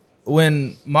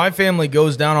when my family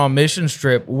goes down on mission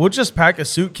trip, we'll just pack a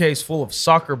suitcase full of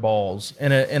soccer balls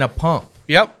in a pump.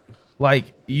 Yep.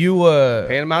 Like you Hand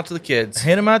them out to the kids.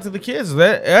 hand them out to the kids.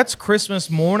 That's Christmas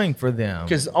morning for them.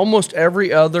 Because almost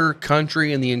every other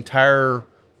country in the entire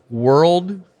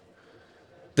world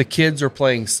the kids are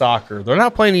playing soccer. They're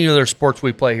not playing any of their sports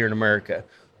we play here in America.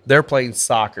 They're playing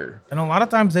soccer. And a lot of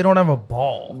times they don't have a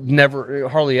ball. Never,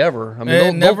 hardly ever. I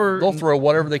mean, they'll throw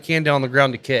whatever they can down the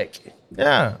ground to kick.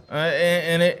 Yeah,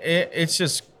 and it's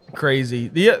just crazy.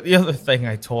 The other thing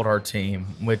I told our team,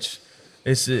 which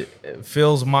it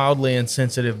feels mildly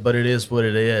insensitive, but it is what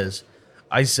it is.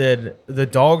 I said the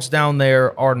dogs down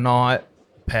there are not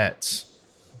pets.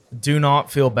 Do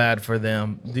not feel bad for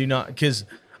them. Do not, because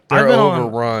They're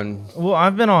overrun.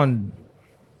 I've been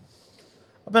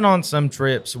on some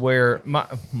trips where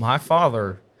my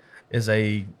father is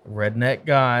a redneck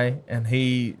guy, and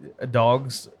he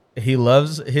loves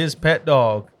his pet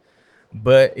dog,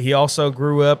 but he also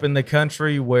grew up in the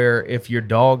country where if your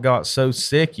dog got so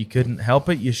sick you couldn't help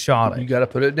it, you shot it. You got to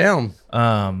put it down.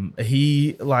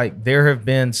 There have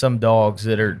been some dogs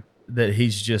that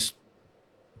he's just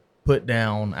put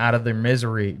down out of their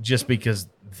misery just because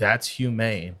that's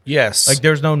humane. Yes. Like,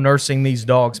 there's no nursing these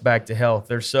dogs back to health.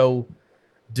 They're so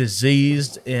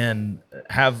diseased and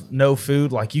have no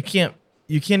food. Like, you can't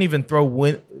even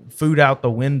throw food out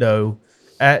the window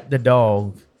at the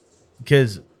dog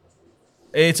because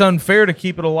it's unfair to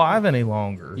keep it alive any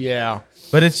longer. Yeah.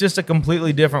 But it's just a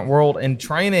completely different world, and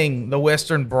training the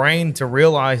Western brain to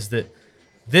realize that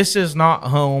this is not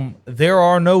home. There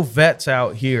are no vets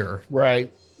out here.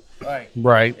 Right.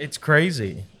 Right. It's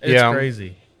crazy. It's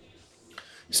crazy.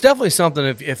 It's definitely something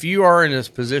if you are in this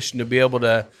position to be able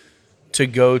to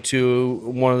go to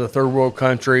one of the third world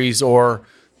countries or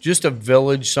just a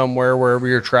village somewhere, wherever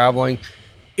you're traveling,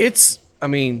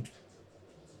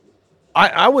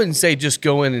 I wouldn't say just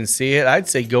go in and see it. I'd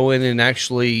say go in and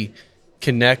actually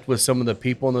connect with some of the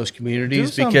people in those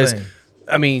communities, because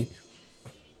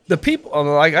the people,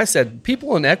 like I said,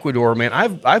 people in Ecuador, man,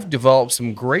 I've developed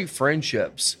some great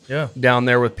friendships down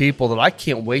there with people that I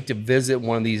can't wait to visit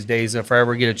one of these days if I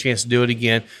ever get a chance to do it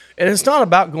again. And it's not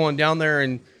about going down there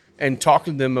and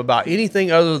talking to them about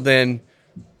anything other than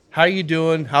how you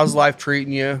doing, how's life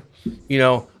treating you. You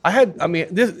know,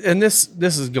 this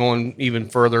is going even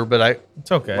further, but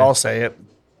it's okay. I'll say it.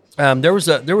 There was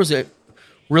a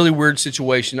really weird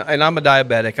situation, and I'm a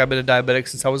diabetic. I've been a diabetic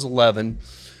since I was 11,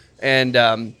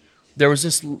 and there was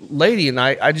this lady, and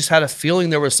I just had a feeling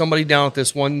there was somebody down at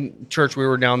this one church. We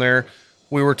were down there,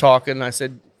 we were talking, and I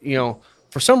said, you know,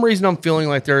 for some reason I'm feeling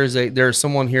like there's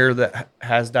someone here that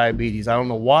has diabetes. I don't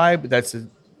know why, but it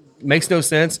makes no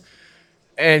sense.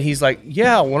 And he's like,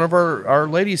 yeah, one of our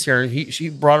ladies here. And she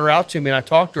brought her out to me, and I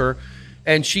talked to her.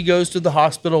 And she goes to the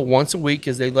hospital once a week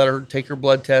because they let her take her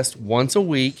blood test once a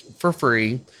week for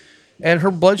free. And her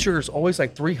blood sugar is always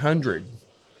like 300.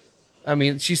 I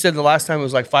mean, she said the last time it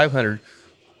was like 500.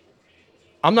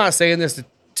 I'm not saying this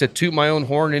to toot my own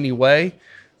horn in any way.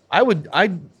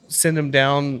 I'd send them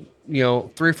down, you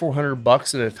know, $300 or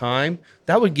 $400 at a time.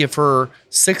 That would give her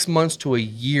 6 months to a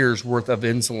year's worth of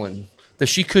insulin that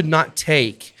she could not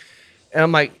take. And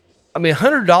I'm like,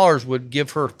 $100 would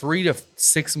give her 3 to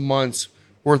 6 months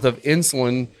worth of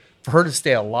insulin for her to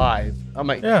stay alive. I'm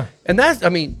like, yeah. And that's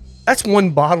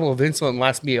one bottle of insulin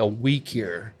lasts me a week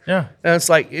here. Yeah. And it's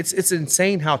like, it's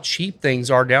insane how cheap things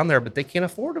are down there, but they can't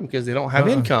afford them because they don't have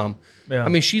income. Yeah. I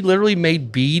mean, she literally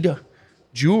made bead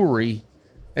jewelry,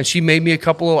 and she made me a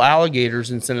couple of alligators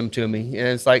and sent them to me. And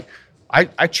it's like,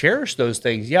 I cherish those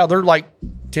things. Yeah, they're like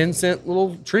 10-cent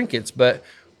little trinkets, but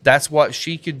that's what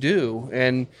she could do.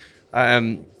 And I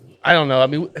don't know. I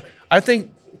mean, I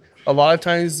think a lot of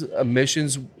times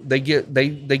missions, they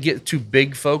get too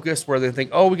big focused where they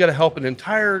think, oh, we got to help an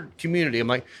entire community. I'm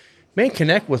like, man,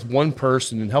 connect with one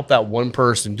person and help that one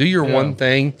person. Do your one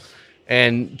thing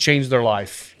and change their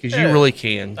life, because you really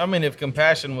can. I mean, if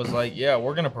compassion was like, yeah,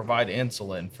 we're going to provide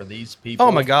insulin for these people.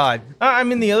 Oh, my God. I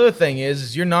mean, the other thing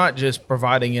is you're not just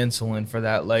providing insulin for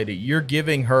that lady. You're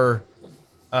giving her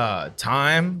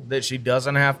time that she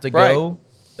doesn't have to go,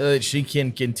 that she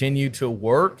can continue to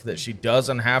work, that she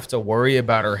doesn't have to worry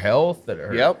about her health, that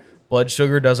her blood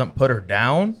sugar doesn't put her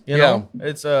down. You know,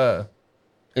 it's And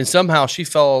somehow she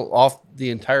fell off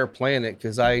the entire planet,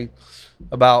 because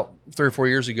about 3 or 4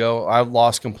 years ago, I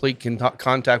lost complete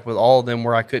contact with all of them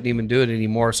where I couldn't even do it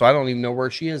anymore. So I don't even know where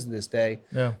she is this day.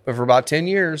 Yeah. But for about 10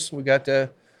 years, we got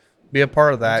to be a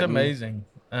part of that. It's amazing.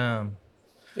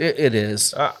 It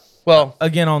is. Well,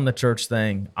 again, on the church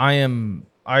thing, I am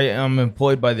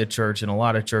employed by the church, and a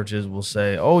lot of churches will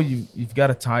say, oh, you've got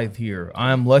to tithe here.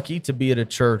 I am lucky to be at a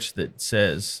church that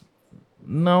says,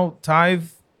 no, tithe,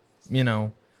 you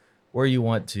know, where you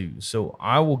want to. So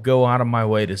I will go out of my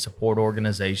way to support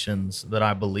organizations that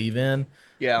I believe in.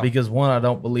 Yeah. Because one, I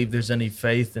don't believe there's any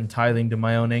faith in tithing to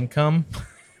my own income.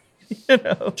 you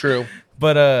know. True.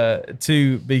 But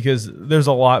because there's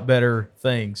a lot better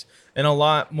things and a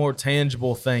lot more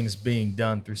tangible things being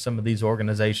done through some of these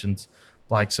organizations,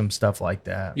 like some stuff like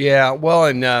that. Yeah, well,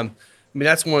 and I mean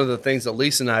that's one of the things that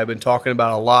Lisa and I have been talking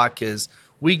about a lot because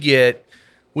we get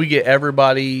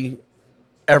everybody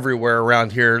everywhere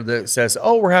around here that says,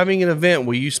 "Oh, we're having an event.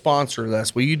 Will you sponsor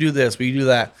this? Will you do this? Will you do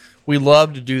that?" We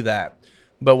love to do that,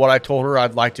 but what I told her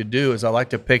I'd like to do is I'd like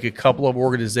to pick a couple of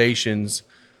organizations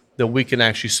that we can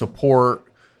actually support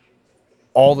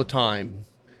all the time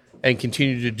and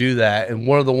continue to do that. And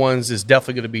one of the ones is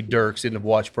definitely going to be Dirk's End of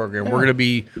Watch program. We're going to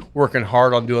be working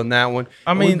hard on doing that one.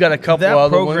 I mean, we've got a couple that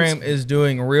other program ones. is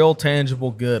doing real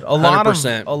tangible good.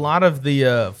 100%. A lot of the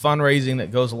fundraising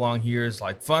that goes along here is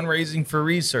like fundraising for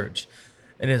research.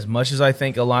 And as much as I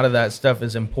think a lot of that stuff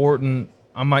is important,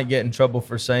 I might get in trouble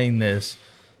for saying this.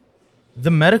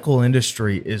 The medical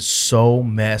industry is so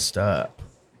messed up.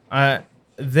 I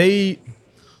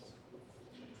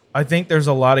think there's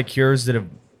a lot of cures that have.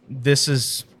 This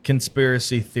is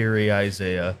conspiracy theory,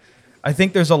 Isaiah. I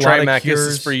think there's a lot of Mac, cures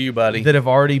this is for you, buddy. that have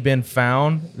already been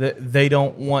found that they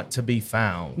don't want to be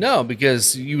found. No,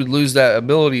 because you would lose that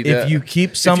ability. If you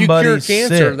keep somebody if you cure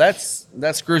cancer, sick,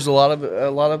 that screws a lot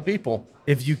of people.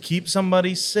 if you keep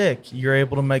somebody sick, you're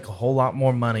able to make a whole lot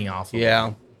more money off of it.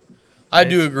 Yeah, I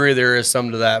do agree. There is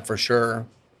some to that for sure.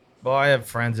 Well, I have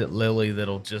friends at Lilly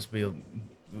that'll just be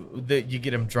that you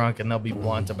get them drunk and they'll be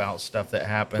blunt about stuff that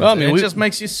happens. Well, I mean, and it just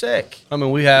makes you sick. I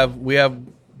mean, we have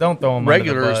Don't throw them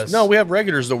regulars. Under the bus. No, we have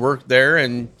regulars that work there,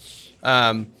 and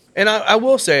I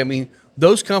will say, I mean,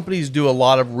 those companies do a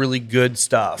lot of really good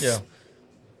stuff. Yeah.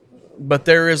 But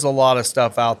there is a lot of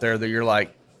stuff out there that you're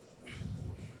like,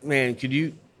 man, could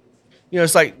you? You know,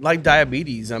 it's like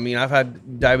diabetes. I mean, I've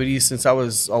had diabetes since I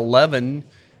was 11,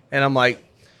 and I'm like,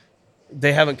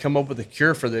 they haven't come up with a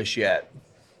cure for this yet.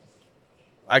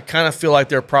 I kind of feel like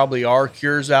there probably are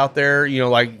cures out there, you know,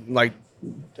 we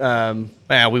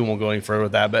won't go any further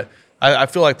with that, but I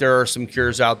feel like there are some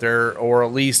cures out there, or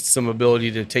at least some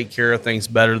ability to take care of things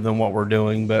better than what we're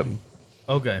doing. But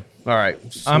Okay. all right,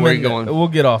 so where are you going? We'll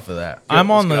get off of that.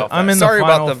 I'm I'm in Sorry the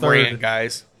final about the third. rant,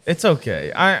 guys. It's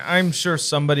okay. I'm sure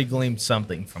somebody gleaned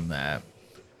something from that.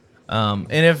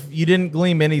 And if you didn't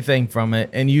glean anything from it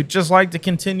and you'd just like to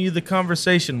continue the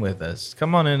conversation with us,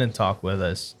 come on in and talk with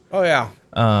us. Oh yeah,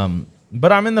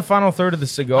 But I'm in the final third of the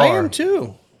cigar. I am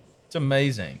too. It's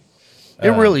amazing. It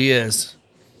really is.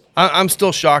 I'm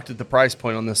still shocked at the price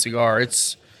point on this cigar.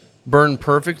 It's burned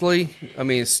perfectly. I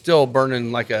mean, it's still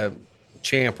burning like a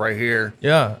champ right here.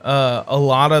 Yeah. A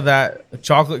lot of that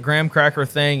chocolate graham cracker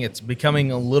thing, it's becoming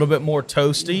a little bit more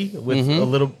toasty with a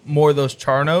little more of those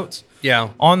char notes. Yeah.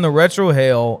 On the retro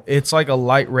hail, it's like a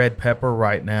light red pepper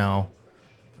right now.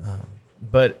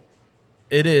 But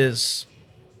it is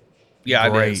Yeah,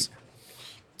 great. it is.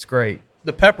 It's great.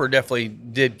 The pepper definitely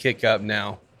did kick up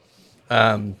now,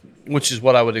 which is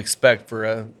what I would expect for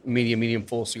a medium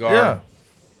full cigar. Yeah.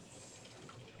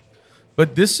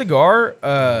 But this cigar,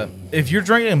 if you're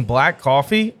drinking black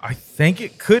coffee, I think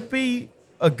it could be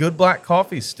a good black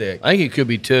coffee stick. I think it could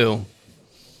be too.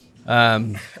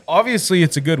 Obviously,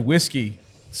 it's a good whiskey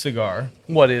cigar.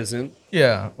 What isn't?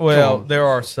 Yeah. Well, on. there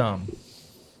are some.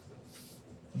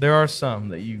 There are some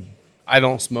that you... I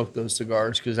don't smoke those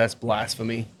cigars because that's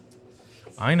blasphemy.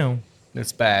 I know.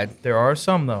 It's bad. There are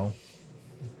some, though.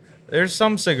 There's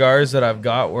some cigars that I've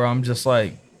got where I'm just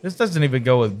like, this doesn't even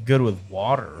go good with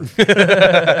water.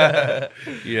 Yep.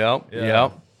 Yeah.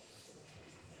 Yep.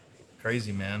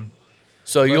 Crazy, man.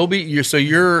 So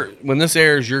you're when this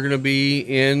airs, you're gonna be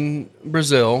in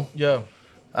Brazil. Yeah.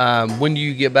 When do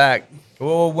you get back?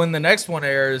 Well, when the next one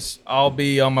airs, I'll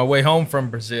be on my way home from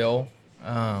Brazil.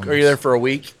 Are you there for a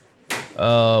week?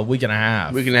 Week and a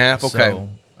half. Week and a half? Okay. So,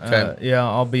 Okay. yeah,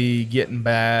 I'll be getting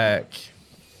back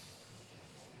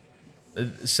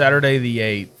Saturday the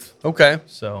 8th. Okay.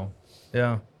 So,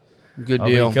 yeah. Good I'll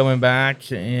deal. be coming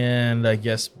back and I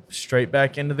guess straight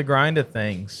back into the grind of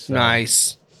things. So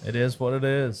Nice. It is what it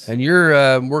is. And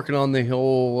you're working on the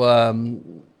whole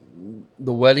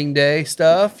the wedding day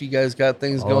stuff. You guys got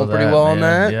things All going of pretty that, well on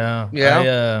man. that. Yeah.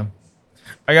 Yeah.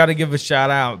 I got to give a shout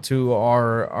out to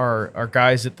our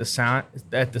guys at the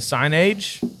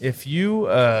signage. If you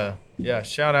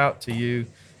shout out to you.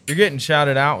 You're getting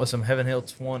shouted out with some Heaven Hill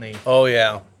 20 Oh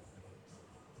yeah.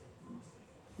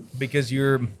 because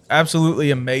you're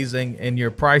absolutely amazing and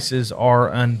your prices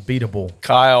are unbeatable.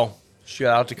 Kyle.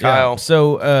 Shout out to Kyle. Yeah.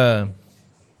 So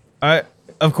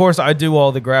of course I do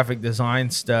all the graphic design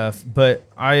stuff, but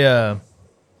I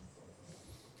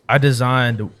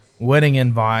designed wedding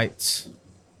invites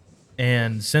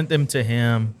and sent them to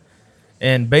him,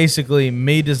 And basically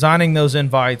me designing those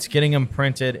invites, getting them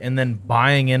printed, and then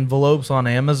buying envelopes on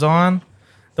Amazon.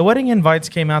 The wedding invites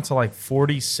came out to like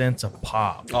 40 cents a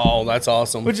pop. Oh, that's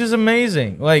awesome. Which is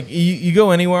amazing. Like you go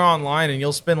anywhere online and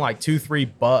you'll spend like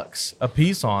 $2-3 a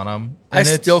piece on them. I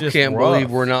still can't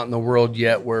believe we're not in the world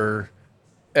yet where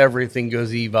everything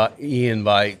goes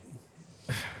e-invite.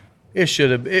 It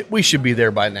should have. We should be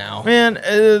there by now. Man,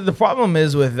 the problem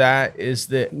is with that is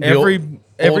that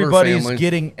everybody's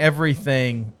getting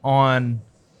everything on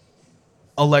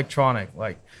electronic.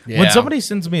 Like when somebody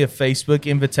sends me a Facebook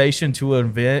invitation to an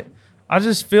event, I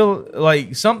just feel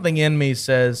like something in me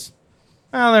says,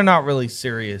 "Oh, they're not really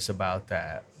serious about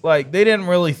that." Like they didn't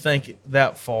really think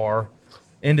that far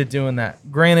into doing that.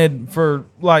 Granted, for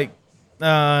like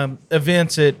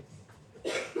events at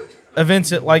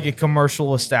like a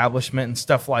commercial establishment and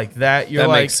stuff like that, you're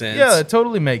like, makes sense. Yeah, it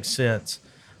totally makes sense.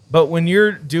 But when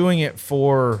you're doing it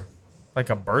for like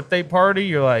a birthday party,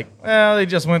 you're like, well, they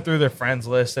just went through their friends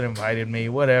list and invited me,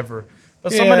 whatever.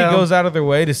 But somebody goes out of their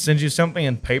way to send you something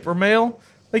in paper mail,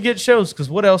 they get shows. Because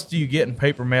what else do you get in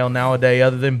paper mail nowadays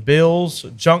other than bills,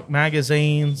 junk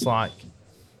magazines, like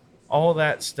all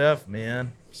that stuff,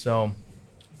 man? So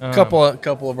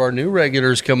couple of our new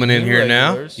regulars coming in here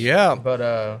now. Yeah.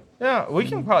 But yeah, we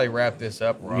can probably wrap this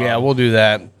up, Rob. Yeah, we'll do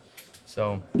that.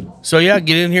 So yeah,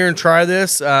 get in here and try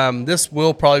this. This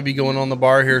will probably be going on the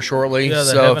bar here shortly. Yeah,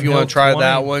 so if you want to try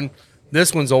that one,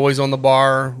 this one's always on the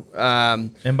bar.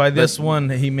 And by this one,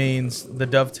 he means the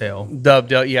dovetail.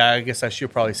 Dovetail. Yeah, I guess I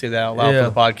should probably say that out loud for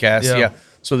the podcast. Yeah.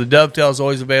 So the dovetail is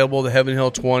always available. The Heaven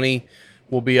Hill 20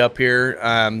 will be up here.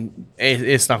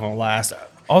 It's not going to last.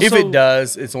 Also, if it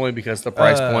does, it's only because of the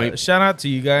price point. Shout out to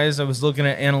you guys. I was looking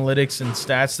at analytics and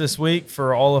stats this week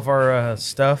for all of our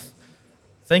stuff.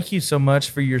 Thank you so much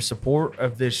for your support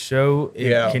of this show.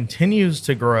 It continues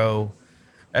to grow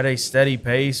at a steady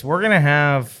pace. We're going to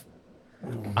have,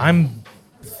 I'm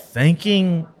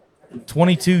thinking,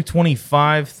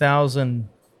 25,000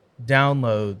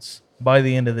 downloads by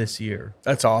the end of this year.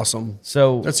 That's awesome.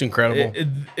 So that's incredible.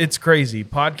 It's crazy.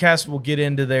 Podcasts will get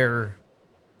into their...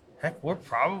 Heck, we're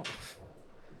probably...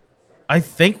 I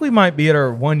think we might be at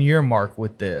our 1 year mark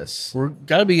with this. We're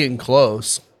got to be getting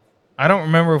close. I don't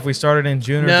remember if we started in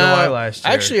June or July last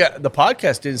year. Actually, the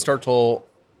podcast didn't start till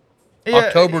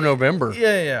October, November.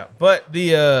 Yeah. But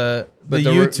the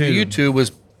YouTube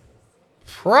was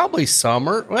probably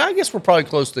summer. Well, I guess we're probably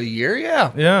close to a year.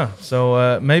 Yeah. Yeah.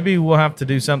 So maybe we'll have to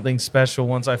do something special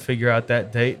once I figure out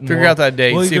that date.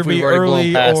 We'll see if we've already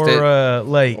blown past it.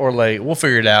 Late. Or late. We'll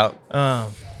figure it out.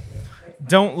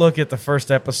 Don't look at the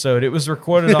first episode. It was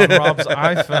recorded on Rob's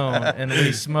iPhone, and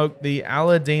we smoked the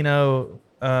Aladino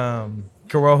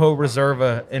Corojo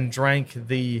Reserva and drank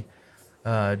the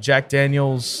Jack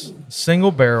Daniel's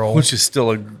single barrel, which is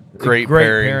still a great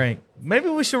pairing. Maybe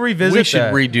we should revisit. We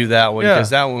should redo that one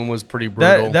because that one was pretty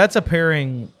brutal. That's a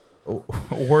pairing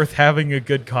worth having a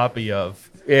good copy of.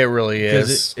 It really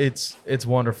is. It's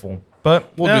wonderful.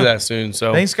 But we'll do that soon.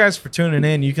 So thanks, guys, for tuning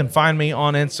in. You can find me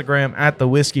on Instagram at the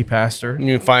Whiskey Pastor.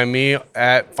 You can find me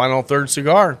at Final Third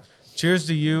Cigar. Cheers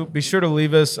to you. Be sure to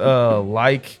leave us a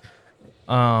like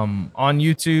on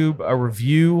YouTube, a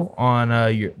review on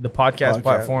the podcast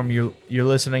platform you're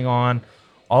listening on.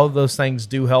 All of those things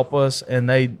do help us, and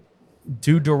they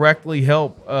do directly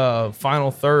help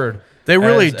Final Third. They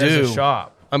really do. As a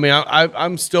shop. I mean,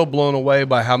 I'm still blown away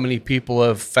by how many people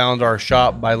have found our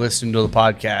shop by listening to the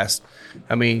podcast.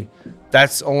 I mean,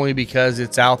 that's only because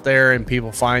it's out there and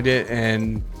people find it.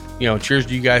 And, cheers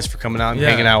to you guys for coming out and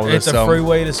hanging out with us. It's a free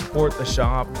way to support the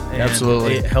shop. And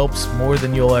absolutely. It helps more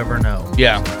than you'll ever know.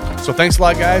 Yeah. So thanks a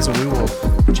lot, guys, and we will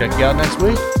check you out next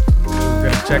week. We're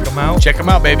going to check them out. Check them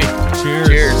out, baby. Cheers.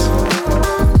 Cheers.